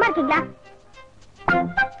கொஞ்ச நேரம் சும்மா இருக்கீங்களா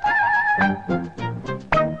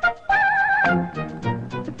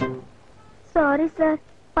சாரி சார்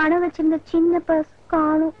பணம் வச்சிருந்த சின்ன பர்ஸ்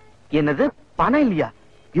காணும் என்னது பணம் இல்லையா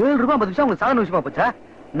 7 ரூபாய் 50 பைசா உங்களுக்கு சாதாரண விஷயமா போச்சா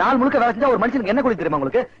நாள் முழுக்க வேலை செஞ்சா ஒரு மனுஷனுக்கு என்ன கொடுத்து தெரியுமா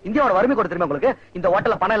உங்களுக்கு இந்தியாவோட வறுமை கொடுத்து தெரியுமா உங்களுக்கு இந்த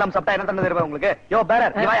ஹோட்டல்ல பணம் இல்லாம சாப்பிட்டா என்ன தண்ணி தெரியுமா உங்களுக்கு யோ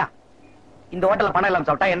பேரர் நீ வாயா இந்த ஹோட்டல்ல பணம் இல்லாம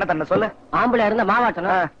சாப்பிட்டா என்ன தண்ணி சொல்லு ஆம்பளை இருந்தா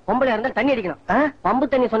மாவாட்டணும் பொம்பளை இருந்தா தண்ணி அடிக்கணும்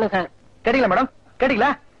பம்பு தண்ணி சொன்னேன் சார் கேட்டீங்களா மேடம்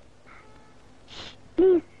கேட்டீங்களா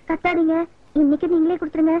ப்ளீஸ் கத்தாதீங்க இன்னைக்கு நீங்களே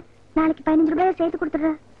கொடுத்துருங்க நாளைக்கு 15 ரூபாய் சேர்த்து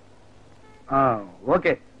கொடுத்துறேன்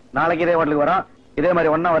ஓகே நாளைக்கு இதே ஹோட்டலுக்கு வரோம் இதே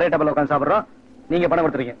மாதிரி ஒண்ணா ஒரே டேபிள்ல உட்கார்ந்து சாப்பிடுறோம் நீங்க பணம்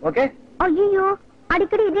கொடுத்துறீங்க ஓகே ஐயோ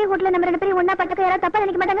அடிக்கடி இதே ஹோட்டல்ல நம்ம 2 பேரும் ஒண்ணா பட்டக்க யாரா தப்பா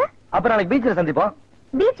நினைக்க மாட்டாங்க அப்ப நாளைக்கு பீச்ல சந்திப்போம்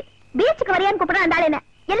பீச்சுக்கு வரையான்னு கூப்பிடுற அந்த ஆளு என்ன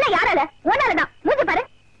எல்லாம் யாரால ஒன்னாலதான் மூஞ்சி பாரு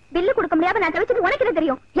பில்லு கொடுக்க முடியாம நான் தவிச்சது உனக்கு என்ன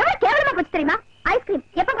தெரியும் எவ்வளவு கேவலமா போச்சு தெரியுமா ஐஸ்கிரீம்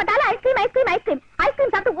எப்ப பார்த்தாலும் ஐஸ்கிரீம் ஐஸ்கிரீம் ஐஸ்கிரீம்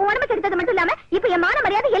ஐஸ்கிரீம் சாப்பிட்டு உன் உடம்பு கெடுத்தது மட்டும் இல்லாம இப்ப என் மான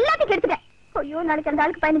மரியாதை எல்லாத்தையும் கெடுத்துட்டேன் ஐயோ நாளைக்கு அந்த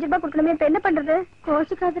ஆளுக்கு 15 ரூபாய் கொடுக்கணுமே இப்ப என்ன பண்றது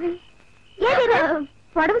கோச்சுக்காதரி ஏன்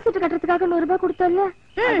புடவை சீட்டு கட்டுறதுக்காக 100 ரூபாய் கொடுத்தல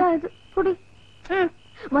குடி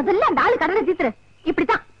முதல்ல அந்த ஆளு கடனை தீத்துரு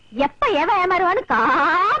இப்படித்தான் எப்ப எவ ஏமாறுவான்னு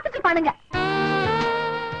காத்துட்டு பானுங்க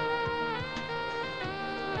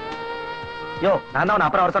யோ நான் தான்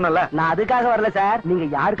அப்புறம் வர சொன்னல நான் அதுக்காக வரல சார் நீங்க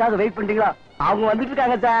யாருக்காக வெயிட் பண்றீங்களோ அவங்க வந்துட்டு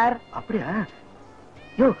இருக்காங்க சார் அப்படியா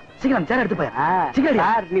யோ சீக்கிரம் சேர் எடுத்து போயா சீக்கிரம்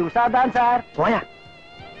சார் நீ உஷார்தான் சார் போயா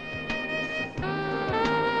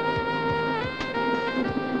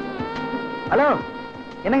ஹலோ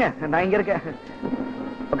என்னங்க நான் இங்க இருக்கேன்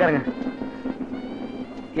உட்காருங்க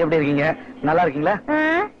எப்படி இருக்கீங்க நல்லா இருக்கீங்களா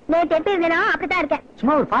நேற்று எப்படி இருந்தேனோ அப்படித்தான் இருக்கேன்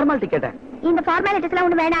சும்மா ஒரு ஃபார்மாலிட்டி கேட்டேன் இந்த ஃபார்மாலிட்டிஸ் எல்லாம்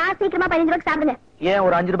ஒண்ணு வேணாம் சீக்கிரமா 15 ரூபாய்க்கு சாப்பிடுங்க ஏன்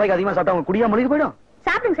ஒரு 5 ரூபாய்க்கு அதிகமா சாப்பிட்டா உங்க குடியா முழுகி போயிடும்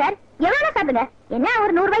சாப்பிடுங்க சார் எவ்வளவு சாப்பிடுங்க என்ன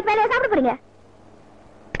ஒரு 100 ரூபாய்க்கு மேலே சாப்பிட போறீங்க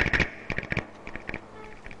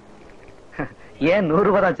ஏன் 100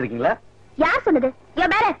 ரூபாய் தான் வச்சிருக்கீங்களா யார் சொன்னது யோ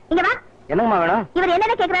பேர இங்க வா என்னங்கம்மா வேணும் இவர்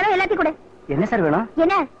என்னென்ன கேக்குறாரோ எல்லாத்தையும் கொடு என்ன சார் வேணும்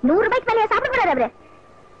என்ன 100 ரூபாய்க்கு மேலே சாப்பிட கூடாது அவரு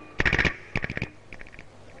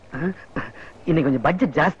இன்னைக்கு கொஞ்சம்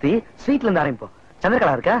பட்ஜெட் ஜாஸ்தி ஸ்வீட்ல இருந்து ஆரம்பிப்போம்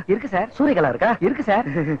சந்திரகலா இருக்கா இருக்கு சார் சூரியகலா இருக்கா இருக்கு சார்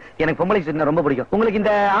எனக்கு பொம்பளை ஸ்வீட் ரொம்ப பிடிக்கும் உங்களுக்கு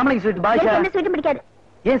இந்த ஆம்பளை ஸ்வீட் பாய்ச்சா எனக்கு எந்த ஸ்வீட்டும் பிடிக்காது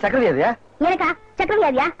ஏன் சக்கரை வியாதியா எனக்கா சக்கரை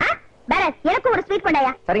வியாதியா பேர எனக்கு ஒரு ஸ்வீட்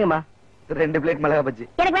பண்ணாயா சரிங்கம்மா 2 பிளேட் மிளகா பஜ்ஜி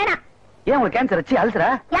எனக்கு வேணாம் ஏன் உங்களுக்கு கேன்சர் வச்சு அல்சரா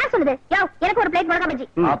யார் சொன்னது யோ எனக்கு ஒரு பிளேட் மிளகா பஜ்ஜி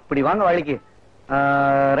அப்படி வாங்க வழிக்கு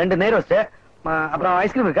 2 நெய் ரோஸ்ட் அப்புறம்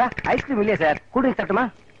ஐஸ்கிரீம் இருக்கா ஐஸ்கிரீம் இல்லையா sir cool drinks சாப்பிட்டுமா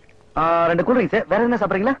 2 cool drinks வேற என்ன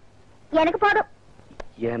சாப்பிடுறீங்களா எனக்கு போதும்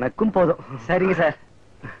எனக்கும் போதும் சரிங்க சார்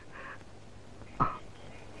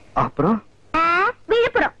அப்புறம்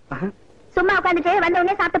விழுப்புரம் சும்மா உட்காந்துட்டு வந்த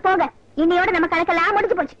உடனே சாப்பிட்டு போங்க இன்னையோட நம்ம கணக்கெல்லாம்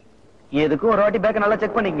முடிஞ்சு போச்சு எதுக்கும் ஒரு வாட்டி பேக்க நல்லா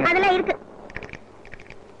செக் பண்ணிக்கங்க. அதெல்லாம் இருக்கு.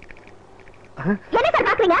 என்ன சார்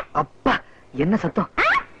பாக்குறீங்க? அப்பா என்ன சத்தம்?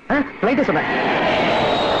 லைட்ட சொன்னேன்.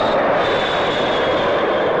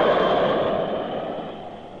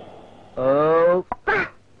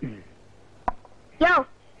 யோ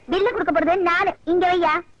பில்லு கொடுக்க போறது நானு. இங்க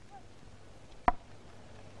வையா.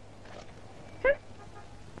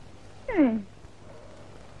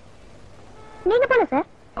 நீங்க போல சார்.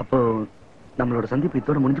 அப்போ நம்மளோட சந்திப்பு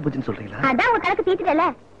இதோட முடிஞ்சு போச்சுன்னு சொல்றீங்களா? அதான் உங்க கணக்கு தீட்டுட்டல.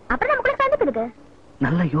 அப்புறம் நமக்குள்ள சந்திப்பு இருக்கு.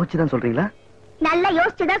 நல்லா யோசிச்சுதான் சொல்றீங்களா? நல்லா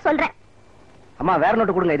யோசிச்சுதான் சொல்றேன். அம்மா வேற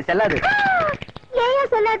நோட்டு கொடுங்க, இது செல்லாது.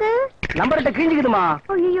 ஏன் சொல்லாது? நம்பர்கிட்ட கிழிஞ்சுக்குதுமா.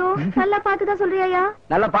 ஐயோ நல்லா பாத்துதான் சொல்றியா?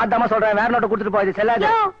 நல்லா பார்த்தாம சொல்றேன், வேற நோட்டு கொடுத்துட்டு போ, இது செல்லாது.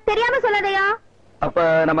 தெரியாம சொல்லாதயா? அப்ப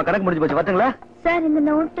நம்ம கணக்கு முடிஞ்சு போச்சு. பாத்தீங்களா சார்? இந்த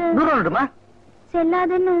நோட்டு 100 நோட்டுமா?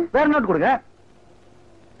 செல்லாதுன்னு. வேற நோட்டு கொடுங்க.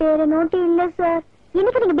 வேற நோட்டு இல்ல சார்.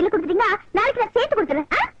 இன்னைக்கு நீங்க பில் கொடுத்துட்டீங்கன்னா நாளைக்கு நான் சேர்த்து கொடுத்துறேன்.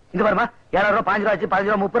 இங்க பாருமா, 7 ரூபா 5 ரூபா ஆச்சு,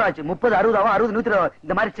 15 ரூபா 30 ஆச்சு, 30 60 ஆகும், 60 120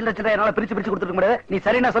 இந்த மாதிரி சில்லற சில்லற என்னால பிரிச்சு பிரிச்சு கொடுத்துக்க முடியாது. நீ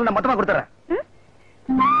சரின்னா சொல்லு, நான் மொத்தமா கொடுத்துறேன்.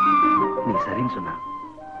 நீ சரின்னு சொன்னா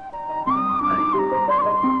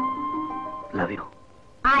love you.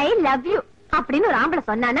 I love you அப்படின்னு ஒரு ஆம்பளை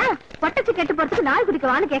சொன்னானா பொட்டச்சு கெட்டு போறதுக்கு நாள்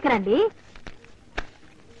குடிக்கவான்னு கேக்குறாண்டி.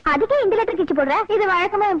 அதுக்கே இந்த லெட்டர் கிச்சு போடுற. இது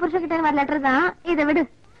வழக்கமா என் புருஷ கிட்ட வர லெட்டர் தான். இதை விடு.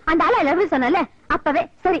 அந்த ஆளை லவ் யூ சொன்னால அப்பவே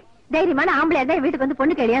சரி தைரியமான ஆம்பளையா தான் வீட்டுக்கு வந்து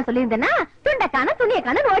பொண்ணு கேளியா சொல்லியிருந்தேன்னா துண்டக்கான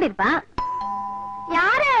துணியக்கான ஓடி இருப்பான்.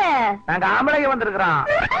 யாரு? நாங்க ஆம்பளைங்க வந்திருக்கிறோம்.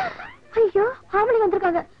 ஐயோ ஆம்பளை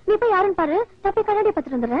வந்திருக்காங்க. நீ போய் யாருன்னு பாரு. நான் போய் கண்ணாடியை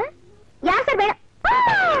பார்த்துட்டு வந்துடுறேன். யார் சார் வேணும்?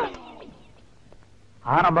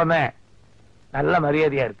 ஆரம்பமே நல்ல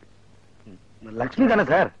மரியாதையா இருக்கு. லட்சுமி தானே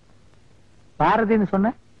சார்? பாரதின்னு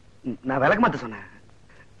சொன்ன? நான் விளக்க மாத்த சொன்னேன்.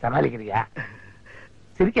 சமாளிக்கிறியா?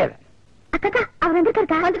 சிரிக்காத. அக்கா அவர்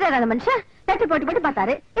வந்திருக்கா? வந்துட்டாரா அந்த மனுஷன்? தட்டி போட்டு போட்டு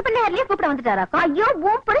பார்த்தாரு. இப்ப நேர்லயே கூப்பிட வந்துட்டாராக்கா? ஐயோ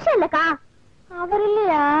உன் புருஷன் இல்லக்கா. அவர்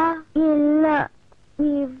இல்லையா? இல்ல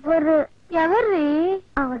இவரு. எவரு?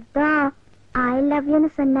 அவர்தான் ஐ லவ் யூன்னு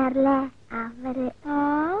சொன்னார்ல அவரு.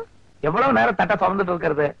 எவ்வளவு நேரம் தட்ட திறந்துட்டு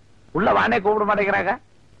இருக்கிறது? உள்ள வானே கூப்பிட மாட்டேங்கிறாங்க.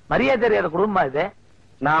 மரியாதை தெரியாத குடும்பமா இது.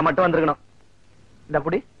 நான் மட்டும் வந்திருக்கணும். இந்த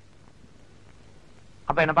புடி.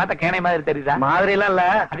 அப்ப என்ன பார்த்தா கேனை மாதிரி தெரியுதா? மாதிரி எல்லாம் இல்ல.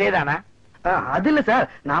 அதேதானே? அது இல்ல சார்,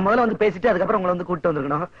 நான் முதல்ல வந்து பேசிட்டு அதுக்கப்புறம் உங்களை வந்து கூப்பிட்டு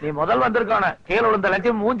வந்திருக்கணும். நீ முதல் வந்திருக்கணும். கீழே விழுந்த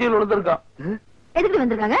லட்சியம் மூஞ்சியில் விழுந்திருக்கோம். எதுக்கு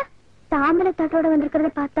வந்திருக்காங்க? தாம்பளை தட்டோட வந்திருக்கிறத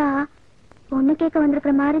பார்த்தா பொண்ணு கேட்க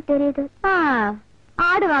வந்திருக்கிற மாதிரி தெரியுது.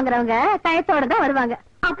 ஆடு வாங்குறவங்க டயத்தோட தான் வருவாங்க.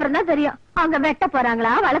 அப்புறம் தான் தெரியும் அவங்க வெட்ட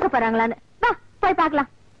போறாங்களா வளர்க்க போறாங்களான்னு. போய் பார்க்கலாம்.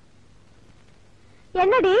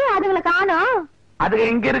 என்னடி அதுங்களை காணோம்? அதுக்கு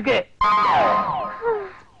இங்க இருக்கு.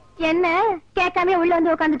 என்ன கேட்காம உள்ள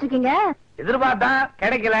வந்து உட்காந்துட்டு இருக்கீங்க? எதிர்பார்த்தா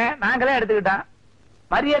கிடைக்கல, நாங்களே எடுத்துக்கிட்டோம்.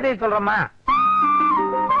 மரியாதை சொல்றோமா?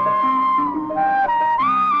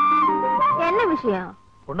 என்ன விஷயம்?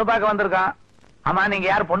 பொண்ணு பார்க்க வந்திருக்கோம். ஆமா நீங்க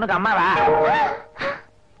யாரு? பொண்ணுக்கு அம்மாவா?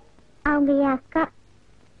 அவங்க என் அக்கா.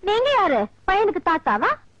 நீங்க யாரு? பையனுக்கு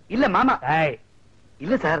தாத்தாவா? இல்ல மாமா. ஏய்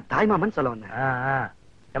இல்ல சார், தாய் மாமன் சொல்ல வந்தேன்.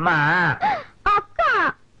 அம்மா அக்கா.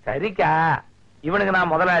 சரிக்கா, இவனுக்கு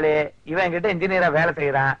நான் முதலாளி. இவன் கிட்ட இன்ஜினியரா வேலை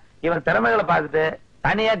செய்யறான். இவன் திறமைகளை பார்த்துட்டு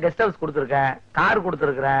தனியா கெஸ்ட் ஹவுஸ் கொடுத்துருக்கேன், கார்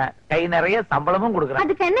கொடுத்துருக்கேன், கை நிறைய சம்பளமும் கொடுக்குறேன்.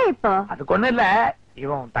 அதுக்கு என்ன இப்போ? அதுக்கு ஒண்ணு இல்ல,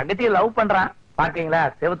 இவன் தங்கச்சியை லவ் பண்றான். பாக்கீங்களா,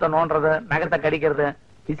 செவுத்த நோண்டுறது, நகத்தை கடிக்கிறது.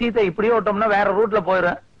 விஷயத்தை இப்படியே விட்டோம்னா வேற ரூட்ல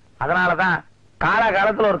போயிரும். அதனாலதான்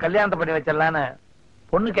காலகாலத்துல ஒரு கல்யாணத்தை பண்ணி வச்சிடலான்னு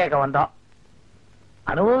பொண்ணு கேட்க வந்தோம்.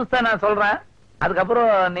 அனுபவத்தை நான் சொல்றேன், அதுக்கப்புறம்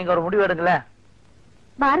நீங்க ஒரு முடிவு எடுக்கல.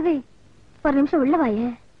 பாரதி ஒரு நிமிஷம் உள்ள வாயே.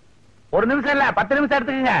 ஒரு நிமிஷம் இல்ல, 10 நிமிஷம்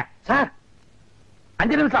எடுத்துக்கங்க சார்.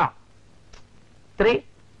 5 நிமிஷம். 3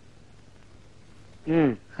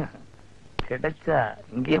 கிடைச்சா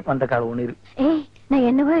இங்கேயே பந்த கால ஒண்ணு. ஏய் நான்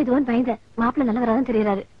என்னவோ இதுவும் பயந்தேன். மாப்பிள்ள நல்லவராதான்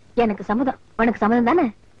தெரியறாரு. எனக்கு சம்மதம். உனக்கு சம்மதம் தானே?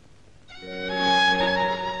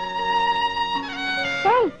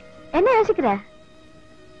 ஏய் என்ன யோசிக்கிற?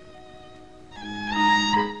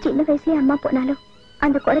 சின்ன வயசுலயே அம்மா போனாலும்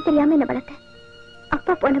அந்த குறை தெரியாம என்ன வளர்த்த.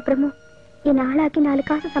 அப்பா போன அப்புறமும் என் ஆளாக்கி 4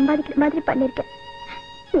 காசு சம்பாதிக்கிற மாதிரி பண்ணிருக்கேன்.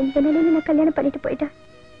 இந்த நிலையில நான் கல்யாணம் பண்ணிட்டு போயிட்டா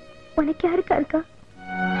உனக்கு யாருக்கா இருக்கா?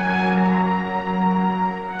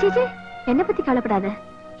 சேச்சே என்ன பத்தி கவலைப்படாத.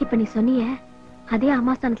 இப்ப நீ சொன்னிய அதே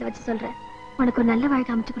அம்மா ஸ்தானத்துல வச்சு சொல்ற. உனக்கு ஒரு நல்ல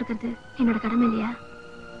வாழ்க்கை அமைச்சு கொடுக்கறது என்னோட கடமை இல்லையா?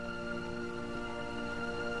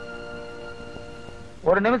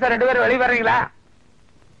 ஒரு நிமிஷம் 2 பேரும் வெளியே வர்றீங்களா?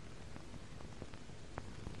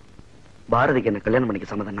 பாரதிக்கு என்ன கல்யாணம் பண்ணிக்க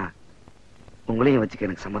சம்மதம்னா உங்களையும் வச்சுக்க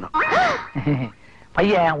எனக்கு சம்மதம்.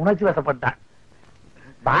 பையன் உணர்ச்சி வசப்பட்டான்.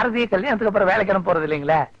 பாரதிய கல்யாணத்துக்கு அப்புறம் வேலைக்கு அனுப்ப போறது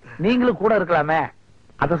இல்லைங்களே, நீங்களும் கூட இருக்கலாமே,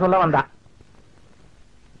 அத சொல்ல வந்தான்.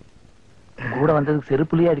 கூட வந்ததுக்கு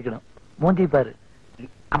செருப்புலயே அடிக்கணும். மூஞ்சி பாரு.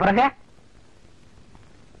 அப்புறங்க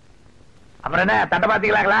அப்புறம் என்ன தட்டை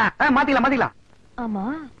மாத்திக்கலாங்களா? மாத்திக்கலாம் மாத்திக்கலாம். ஆமா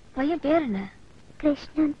பையன் பேர் என்ன?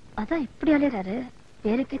 கிருஷ்ணன். அதான் இப்படி அலையறாரு.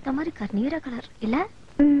 பேருக்கு ஏத்த மாதிரி கண்ணீர கலர் இல்ல?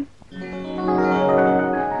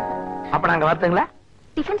 அப்ப நாங்க வரட்டுங்களா?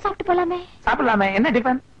 டிஃபன் சாப்பிட்டு போலாமே. சாப்பிடலாமே. என்ன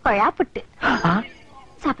டிஃபன்? கொழாப்புட்டு.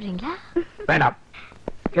 சாப்பிடுறீங்களா? வேண்டாம்.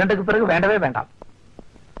 2க்கு பிறகு வேண்டவே வேண்டாம்.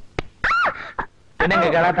 என்னங்க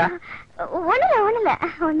கலாட்டா? ஒண்ணுல.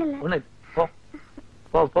 ஒண்ணு. போ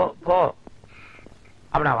போ போ போ.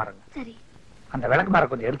 அப்ப நான் வரேங்க. சரி. அந்த விளக்கு மாற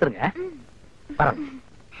கொஞ்சம் எடுத்துருங்க. வரேன்.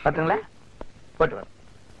 பாத்துங்களா? போட்டு வரேன்.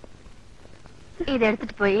 இதை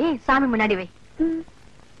எடுத்துட்டு போய் சாமி முன்னாடி வை.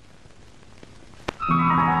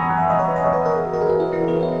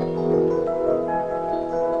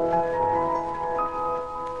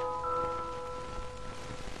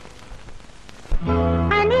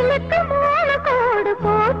 அணிலுக்கு 3 கோடு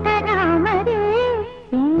போட்ட ராமரே,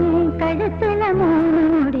 கழுத்துல 3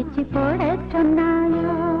 முடிச்சு போட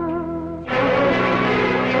சொன்னாயோ.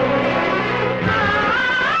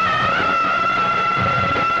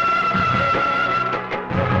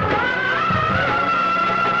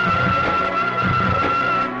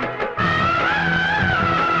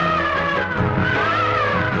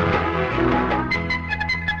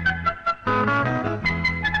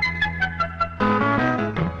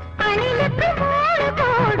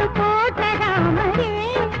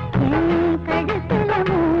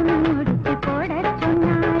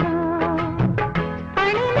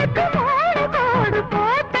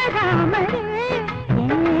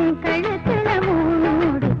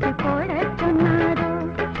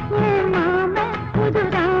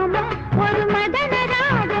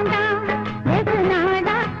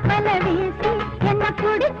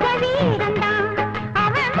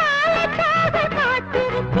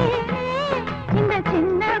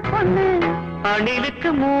 அணிலுக்கு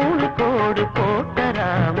 3 கோடு போட்ட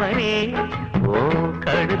ராமரே, ஓ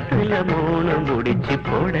கழுத்துல 3 முடிச்சு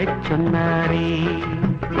போட சொன்னாரே.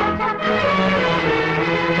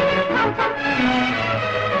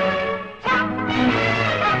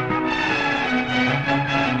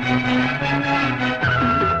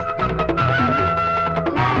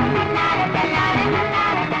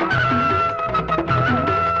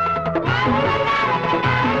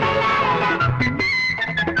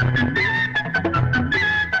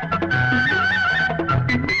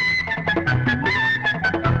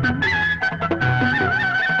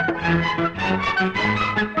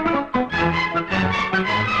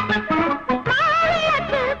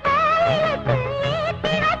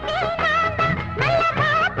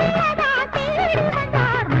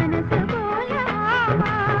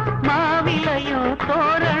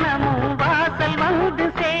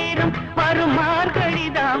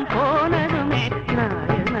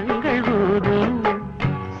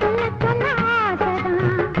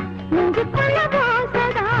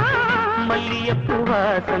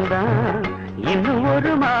 இன்னும்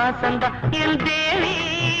ஒரு மாசந்தா என் தேவி.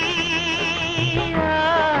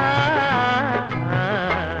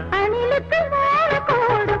 அணிலுக்கு 3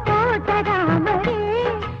 கோடு போட்ட ராமரே,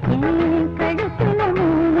 கழுத்துல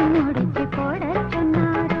 3 முடிச்சு போட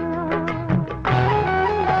சொன்னாரோ.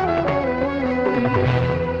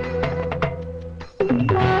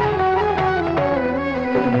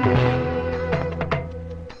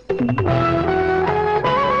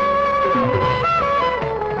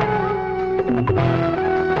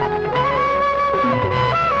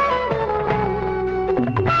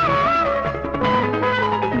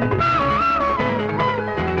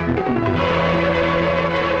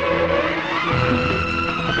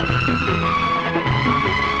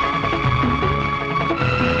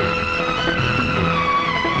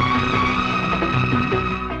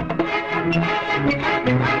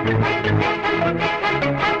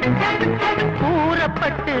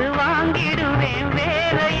 கூறப்பட்டு வாங்கிடுவேன்,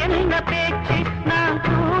 வேற என்ன பேச்சு? நான்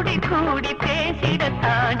கூடி கூடி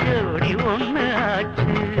பேசிடத்தான் ஜோடி ஒண்ணு ஆச்சு.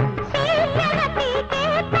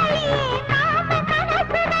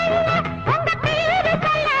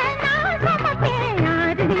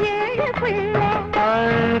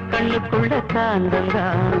 கண்ணுக்குள்ள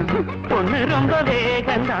காந்தந்தான், பொண்ணு ரொம்ப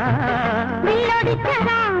வேகந்தான்.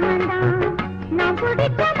 நான்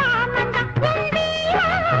பிடிச்ச மாமந்தான்.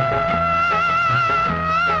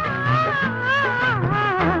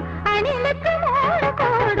 அணிலுக்கு 3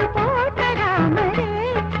 கோடு போட்ட ராமரே,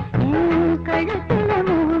 கழுத்துல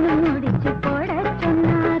 3 முடிச்சு போட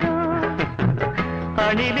சொன்னாரோ.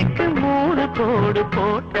 அணிலுக்கு 3 கோடு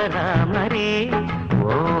போட்ட ராமரே,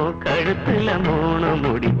 ஓ கழுத்துல 3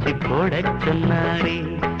 முடிச்சு போட சொன்னாரே.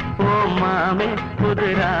 ஓ மாமே புது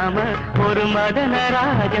ராம ஒரு மதன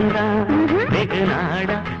ராஜந்தான், வெகு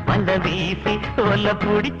நாடா வந்த வீசி சொல்ல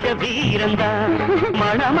பிடிச்ச வீரந்தான்.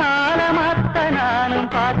 மணமால மத்த நானும்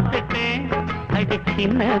பார்த்துட்டேன், அடி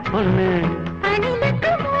சின்ன பொண்ணு.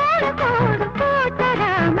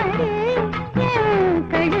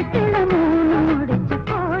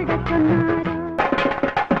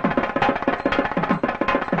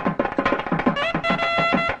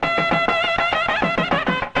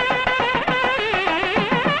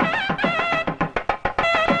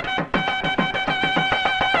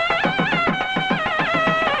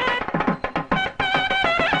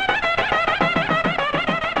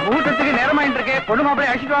 பொண்ணு மாப்பிள்ளை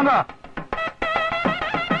அழைச்சிட்டு வாங்க.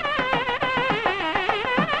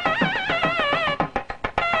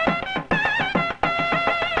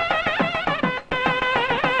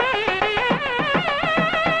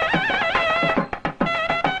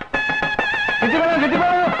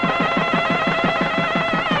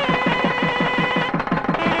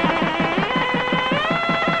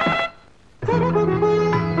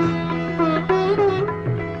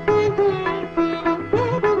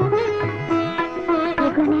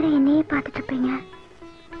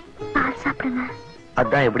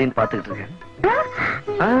 அதான் எப்படின்னு பாத்துக்கிட்டு இருக்கேன்.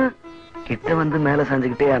 கிட்ட வந்து மேல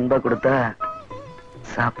சாஞ்சுக்கிட்டே அன்பா கொடுத்தா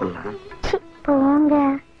சாப்பிடலாம். போங்க.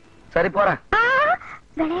 சரி போறேன்.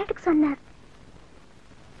 விளையாட்டுக்கு சொன்னார்.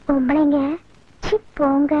 பொம்பளைங்க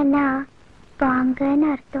போங்கன்னா வாங்கன்னு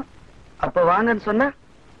அர்த்தம். அப்ப வாங்கன்னு சொன்ன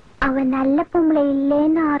அவ நல்ல பொம்பளை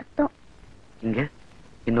இல்லைன்னு அர்த்தம். இங்க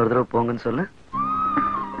இன்னொரு தடவை போங்கன்னு சொல்லு.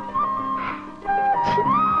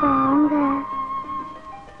 போங்க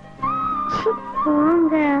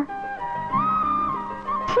போங்க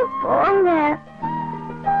போங்க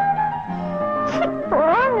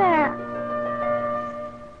போங்க.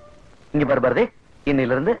 இங்க பாரு பாரதி,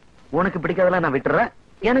 இன்னையில இருந்து உனக்கு பிடிக்காதெல்லாம் நான் விட்டுறேன்,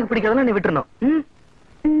 எனக்கு பிடிக்காதெல்லாம் நீ விட்டுறணும்.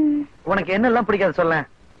 உனக்கு என்னெல்லாம் பிடிக்காது சொல்ல.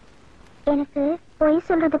 எனக்கு பொய்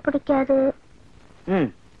சொல்றது பிடிக்காது.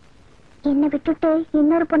 என்ன விட்டுட்டு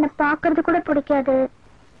இன்னொரு பொண்ணை பாக்குறது கூட பிடிக்காது.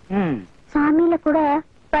 சாமியில கூட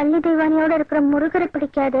பள்ளி தெய்வானியோட இருக்கிற முருகரை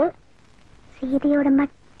பிடிக்காது. சீதையோட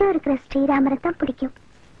மட்டும் இருக்கிற ஸ்ரீராமரை தான் பிடிக்கும்.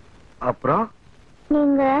 அப்புறம்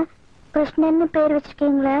நீங்க கிருஷ்ணன்னு பேர்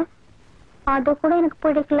வச்சிருக்கீங்களே, அது கூட எனக்கு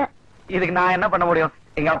பிடிக்கல. இதுக்கு நான் என்ன பண்ண முடியும்?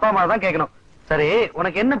 எங்க அப்பா அம்மா தான் கேட்கணும். சரி,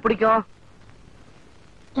 உனக்கு என்ன பிடிக்கும்?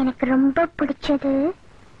 எனக்கு ரொம்ப பிடிச்சது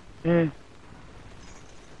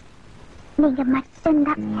நீங்க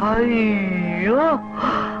மட்டும்தான். ஐயோ,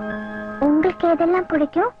 உங்களுக்கு எதெல்லாம்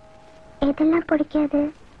பிடிக்கும், எதெல்லாம் பிடிக்காது?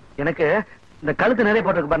 எனக்கு இந்த கழுத்து நிறைய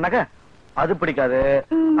போட்டிருக்கு பாருனாக்க அது பிடிக்காது.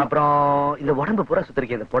 அப்புறம் இந்த உடம்பு பூரா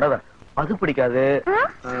சுத்திருக்கேன் இந்த புடவை, அது பிடிக்காது.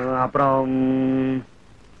 அப்புறம்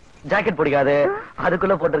ஜாக்கெட் பிடிக்காது,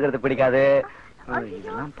 அதுக்குள்ள போட்டிருக்கிறது பிடிக்காது.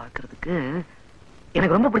 இதெல்லாம் பாக்குறதுக்கு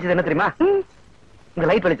எனக்கு ரொம்ப பிடிச்சது என்ன தெரியுமா? இந்த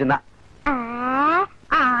லைட் வெளிச்சம் தான்.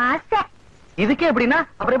 இதுக்கே எப்படின்னா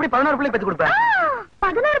அப்புறம் எப்படி 16 பிள்ளை பெற்று கொடுப்பேன்?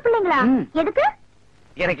 16 பிள்ளைங்களா? எதுக்கு?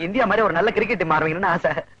 எனக்கு இந்தியா மாதிரி ஒரு நல்ல கிரிக்கெட் டீம் ஆரம்பிக்கணும்னு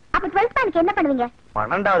ஆசை. அப்ப 12th மேனுக்கு என்ன பண்ணுவீங்க?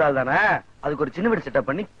 12வது ஆள் தானே, அதுக்கு ஒரு சின்ன வீடு செட்டப்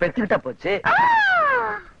பண்ணி பெத்துக்கிட்டா போச்சு.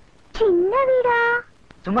 சின்ன வீடா?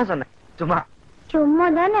 சும்மா சொன்னேன், சும்மா சும்மா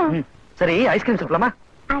தானே. சரி, ஐஸ்கிரீம் சாப்பிடலாமா?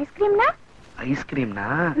 ஐஸ்கிரீம்னா? ஐஸ்கிரீம்னா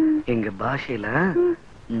எங்க பாஷையில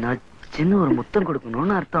நச்சுன்னு ஒரு முத்தம்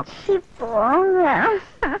கொடுக்கணும்னு அர்த்தம். போங்க.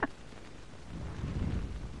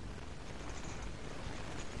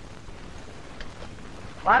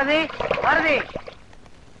 பாரதி, பாரதி,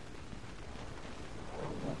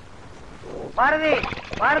 பாரதி,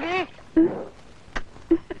 பாரதி,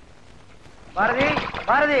 பாரதி,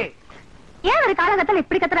 பாரதி. ஏன் ஒரு காலகட்டத்தில்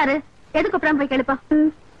இப்படி கத்துறாரு? எதுக்கு அப்புறம் போய் கேளுப்பா.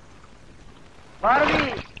 பாரதி,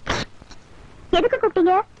 எதுக்கு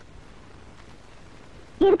கூப்பிட்டீங்க?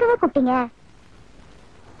 எதுக்குங்க கூப்பிட்டீங்க?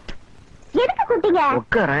 எதுக்கு கூப்பிட்டீங்க?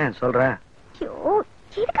 உட்காரேன் சொல்றேன்.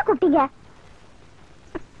 எதுக்கு கூப்பிட்டீங்க?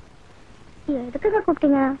 எதுக்குங்க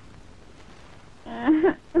கூப்பிட்டீங்க?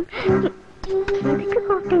 எதுக்கு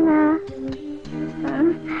கூப்பிட்டீங்க?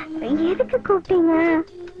 எதுக்கு கூப்பிட்டீங்க?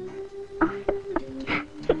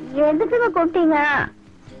 எதுக்குங்க கூப்பிட்டீங்க?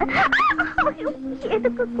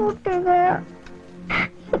 எதுக்கு கூப்பிட்டீங்க?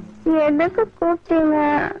 எதுக்கு கூப்பிட்டீங்க?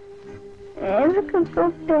 எதுக்கு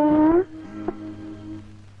கூப்பிட்டீங்க?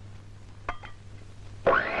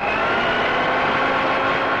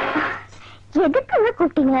 எதுக்குங்க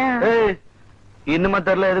கூப்பிட்டீங்க? இன்னுமா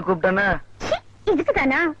தெரியல எது கூப்பிட்டேன்னு? இதுக்கு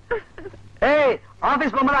தானா? ஏய்,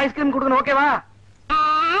 ஆபீஸ் போகும்போது ஐஸ்கிரீம் கொடுக்கணும், ஓகேவா?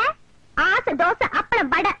 ஆசை தோசை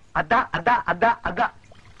அப்பளம் வடை. அதான் அதான் அதான் அதான்.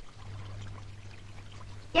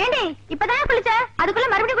 ஏண்டி இப்பதான் குளிச்ச, அதுக்குள்ள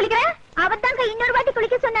மறுபடியும் குளிக்கிறேன்? அவர்தாங்க இன்னொரு வாட்டி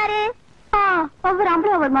குளிக்க சொன்னாரு. ஒவ்வொரு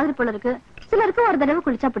ஆம்பளும் ஒவ்வொரு மாதிரி போல இருக்கு. சிலருக்கு ஒரு தடவை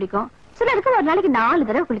குளிச்சா பிடிக்கும், சிலருக்கு ஒரு நாளைக்கு 4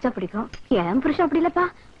 தடவை குளிச்சா பிடிக்கும். ஏன் புருஷன் அப்படி இல்லப்பா,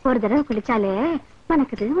 ஒரு தடவை குளிச்சாலே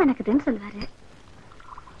மணக்குது மணக்குதுன்னு சொல்லுவாரு.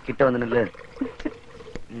 கிட்ட வந்து நில்லு.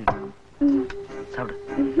 சாப்பிடு.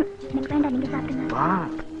 எனக்கு வேண்டாம், நீங்க சாப்பிடுங்க. வா.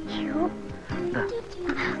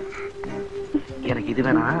 எனக்கு இது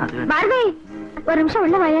வேணா அது வேணா. பாரதி ஒரு நிமிஷம்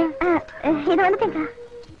உள்ள வாய. இது வந்துட்டேங்க.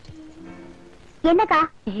 என்னக்கா?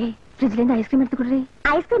 ஃப்ரிட்ஜ்ல இருந்து ஐஸ்கிரீம் எடுத்து குடுறி.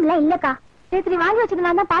 ஐஸ்கிரீம்லாம் இல்லக்கா. நேத்து நீ வாங்கி வச்சது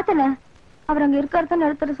நான் தான் பார்த்தேன். அவர் அங்க இருக்காருன்னு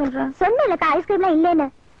எடுத்துட்டு சொல்றேன். சொன்னேன்லக்கா ஐஸ்கிரீம்லாம் இல்லைன்னு.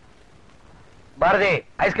 பாரதி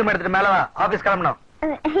ஐஸ்கிரீம் எடுத்துட்டு மேல வா, ஆபீஸ் கிளம்பணும்.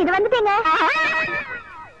 இது வந்துட்டேங்க.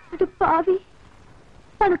 அது பாவி,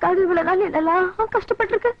 அதுக்காக இவ்வளவு நாள் என்னெல்லாம்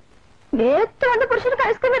கஷ்டப்பட்டிருக்கு. நேத்து வந்து புருஷனுக்கு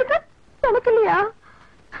ஐஸ்கிரீம் இருக்கு, எனக்கு இல்லையா?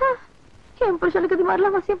 என் புருஷனுக்கு இது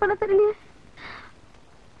மாதிரிலாம் வசியம் பண்ண தெரியலையே.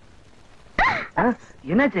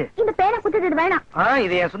 என்னாச்சு? இந்த பேரை குடுத்தது வேணாம்.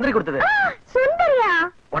 இது என் சுந்தரி கொடுத்தது. சுந்தரியா?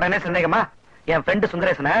 உடனே சந்தேகமா? என் ஃப்ரெண்டு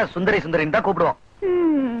சுந்தரேசனை சுந்தரி சுந்தரின்னு தான் கூப்பிடுவோம்.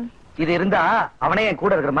 இது இருந்தா அவனே என்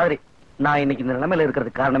கூட இருக்கிற மாதிரி. நான் இன்னைக்கு இந்த நிலைமையில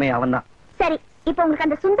இருக்கிறதுக்கு காரணமே அவன் தான். சரி, இப்ப உங்களுக்கு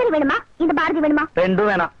அந்த சுந்தரி வேணுமா இந்த பாரதி வேணுமா? ரெண்டும்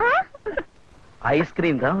வேணாம்,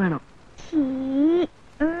 ஐஸ்கிரீம் தான் வேணும்.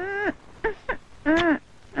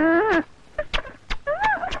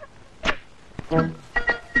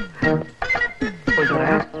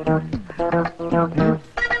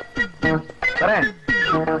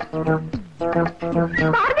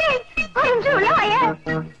 பாரதி ஒரு நிமிஷம் உள்ள வாயே.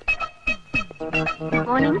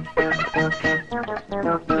 Morning.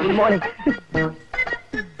 Good morning.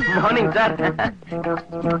 Morning sir.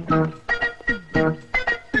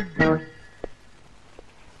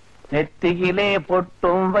 நெத்தியிலே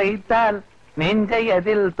பொட்டும் வைத்தால் நெஞ்சை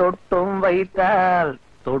அதில் தொட்டும் வைத்தால்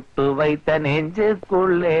தொட்டு வைத்த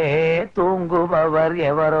நெஞ்சுக்குள்ளே தூங்குபவர்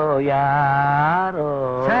எவரோ யாரோ.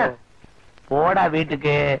 சார் போடா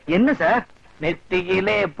வீட்டுக்கு. என்ன சார்?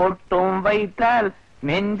 நெத்தியிலே பொட்டும் வைத்தால்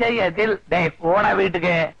நெஞ்சை அதில். போடா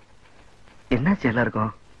வீட்டுக்கு. என்னாச்சு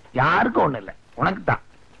எல்லாருக்கும்? யாருக்கும் ஒண்ணு இல்ல, உனக்கு தான்.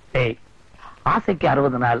 டேய், ஆசைக்கு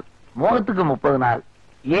 60 நாள், மோகத்துக்கு 30 நாள்,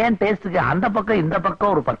 ஏன் டேஸ்டுக்கு அந்த பக்கம் இந்த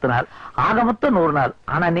பக்கம் ஒரு 10 நாள், ஆக மொத்தம் 100 நாள்.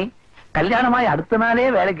 ஆனா நீ கல்யாணமாய் அடுத்த நாளே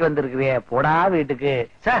வேலைக்கு வந்திருக்கிறியே, போடா வீட்டுக்கு.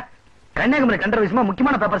 சார் கன்னியாகுமரி டெண்டர் விஷயமா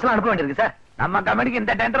முக்கியமான பேப்பர்ஸ் எல்லாம் அனுப்ப வேண்டியிருக்கு சார். நம்ம கம்பெனிக்கு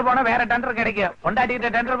இந்த டெண்டர் போனா வேற டெண்டர் கிடைக்கும்,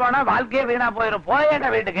 பொண்டாட்டிக்கிட்ட டெண்டர் போனா வாழ்க்கையே வீணா போயிடும். போயேடா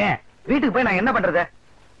வீட்டுக்கு. வீட்டுக்கு போய் நான் என்ன பண்றது?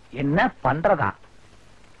 என்ன பண்றதா?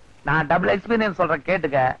 நான் டபுள் எக்ஸ்பீரியன்ஸ் சொல்றேன்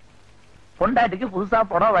கேட்டுக்க. பொண்டாட்டிக்கு புதுசா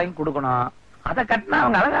புடவை வாங்கி கொடுக்கணும். அதை கட்டினா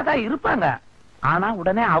அவங்க அழகா தான் இருப்பாங்க, ஆனா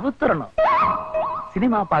உடனே அவுத்துறணும்.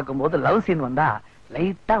 சினிமா பார்க்கும்போது லவ் சீன் வந்தா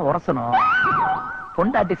லைட்டா உரசணும்.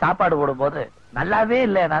 பொண்டாட்டி சாப்பாடு போடும் போது நல்லாவே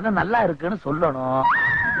இல்லைனாலும் நல்லா இருக்குன்னு சொல்லணும்.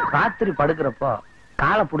 ராத்திரி படுக்கிறப்போ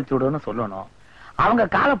காலை புடிச்சு விடுன்னு சொல்லணும். அவங்க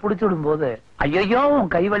காலை புடிச்சு விடும் போது ஐயோ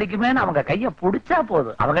உன் கை வலிக்குமேன்னு அவங்க கைய புடிச்சா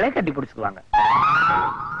போதும், அவங்களே கட்டி புடிச்சுக்குவாங்க.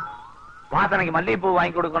 வாசனைக்கு மல்லிகைப்பூ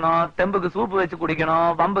வாங்கி கொடுக்கணும், தெம்புக்கு சூப்பு வச்சு குடிக்கணும்,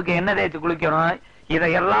 பம்புக்கு எண்ணெய் தேய்ச்சி குளிக்கணும்.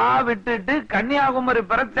 இதையெல்லாம் விட்டுட்டு கன்னியாகுமரி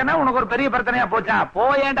பிரச்சனை உனக்கு ஒரு பெரிய பிரச்சனையா போச்சா?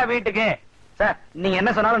 போயேண்டா வீட்டுக்கு. சார் நீங்க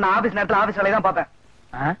என்ன சொன்னாலும் நான் ஆபீஸ் நேரத்துல ஆபீஸ் வேலையை தான் பார்ப்பேன்.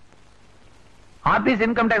 ஆபீஸ்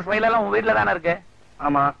இன்கம் டேக்ஸ் ஃபைல் எல்லாம் உன் வீட்டுல தானே இருக்கு?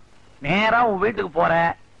 ஆமா. நேரா உன் வீட்டுக்கு போற,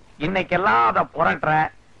 இன்னைக்கெல்லாம் அதை புரட்டுற,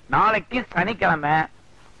 நாளைக்கு சனிக்கிழமை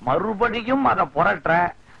மறுபடியும் அதை புரட்டுற,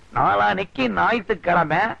 நாளானைக்கு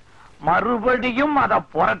ஞாயிற்றுக்கிழமை மறுபடியும் அதை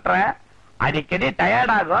புரட்டுற. அடிக்கடி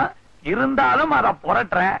டயர்ட் ஆகும், இருந்தாலும் அதை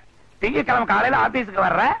புரட்டுற. திங்கக்கிழமை காலையில ஆபீஸுக்கு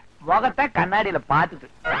வர்ற, முகத்தை கண்ணாடியில பாத்துட்டு.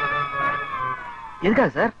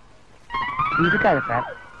 எதுக்காக சார்? இதுக்காக சார்.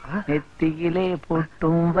 நெத்தியிலே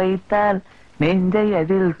பொட்டும் வைத்தால் நெஞ்சை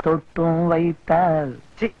அதில் தொட்டும் வைத்தால்.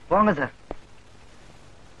 போங்க சார்.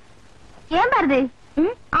 ஏன் பாரதி,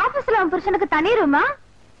 ஆபீஸ்ல அவன் புருஷனுக்கு தனி ரூமா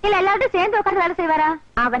இல்ல எல்லாரும் சேர்ந்து உட்கார்ந்து வேலை செய்வாரா?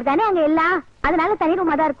 அவர் தானே அங்க எல்லாம், அதனால தனி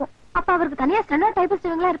ரூமா தான் இருக்கும். அப்ப அவருக்கு தனியா ஸ்டெனோ டைபிஸ்ட்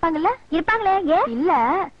இவங்களா இருப்பாங்கல்ல? இருப்பாங்களே. ஏன் இல்ல,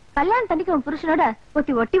 கல்யாணம் தண்ணிக்கு அவன் புருஷனோட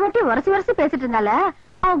ஒட்டி ஒட்டி ஒட்டி உரசி உரசி பேசிட்டு இருந்தால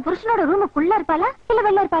அவன் புருஷனோட ரூமுக்குள்ள இருப்பாளா இல்ல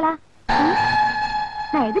வெளில இருப்பாளா?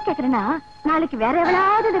 நான் எது கேக்குறேன்னா, நாளைக்கு வேற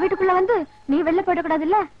எவ்வளவு இந்த வீட்டுக்குள்ள வந்து நீ வெளில போயிடக்கூடாது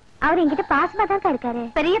இல்ல? அவர் என்கிட்ட பாசமா தான் இருக்காரு.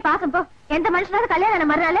 பெரிய பாசம் போ. எந்த மனுஷனாவது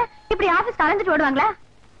கல்யாணம் மறுநாள் இப்படி ஆபீஸ் கலந்துட்டு ஓடுவாங்களா?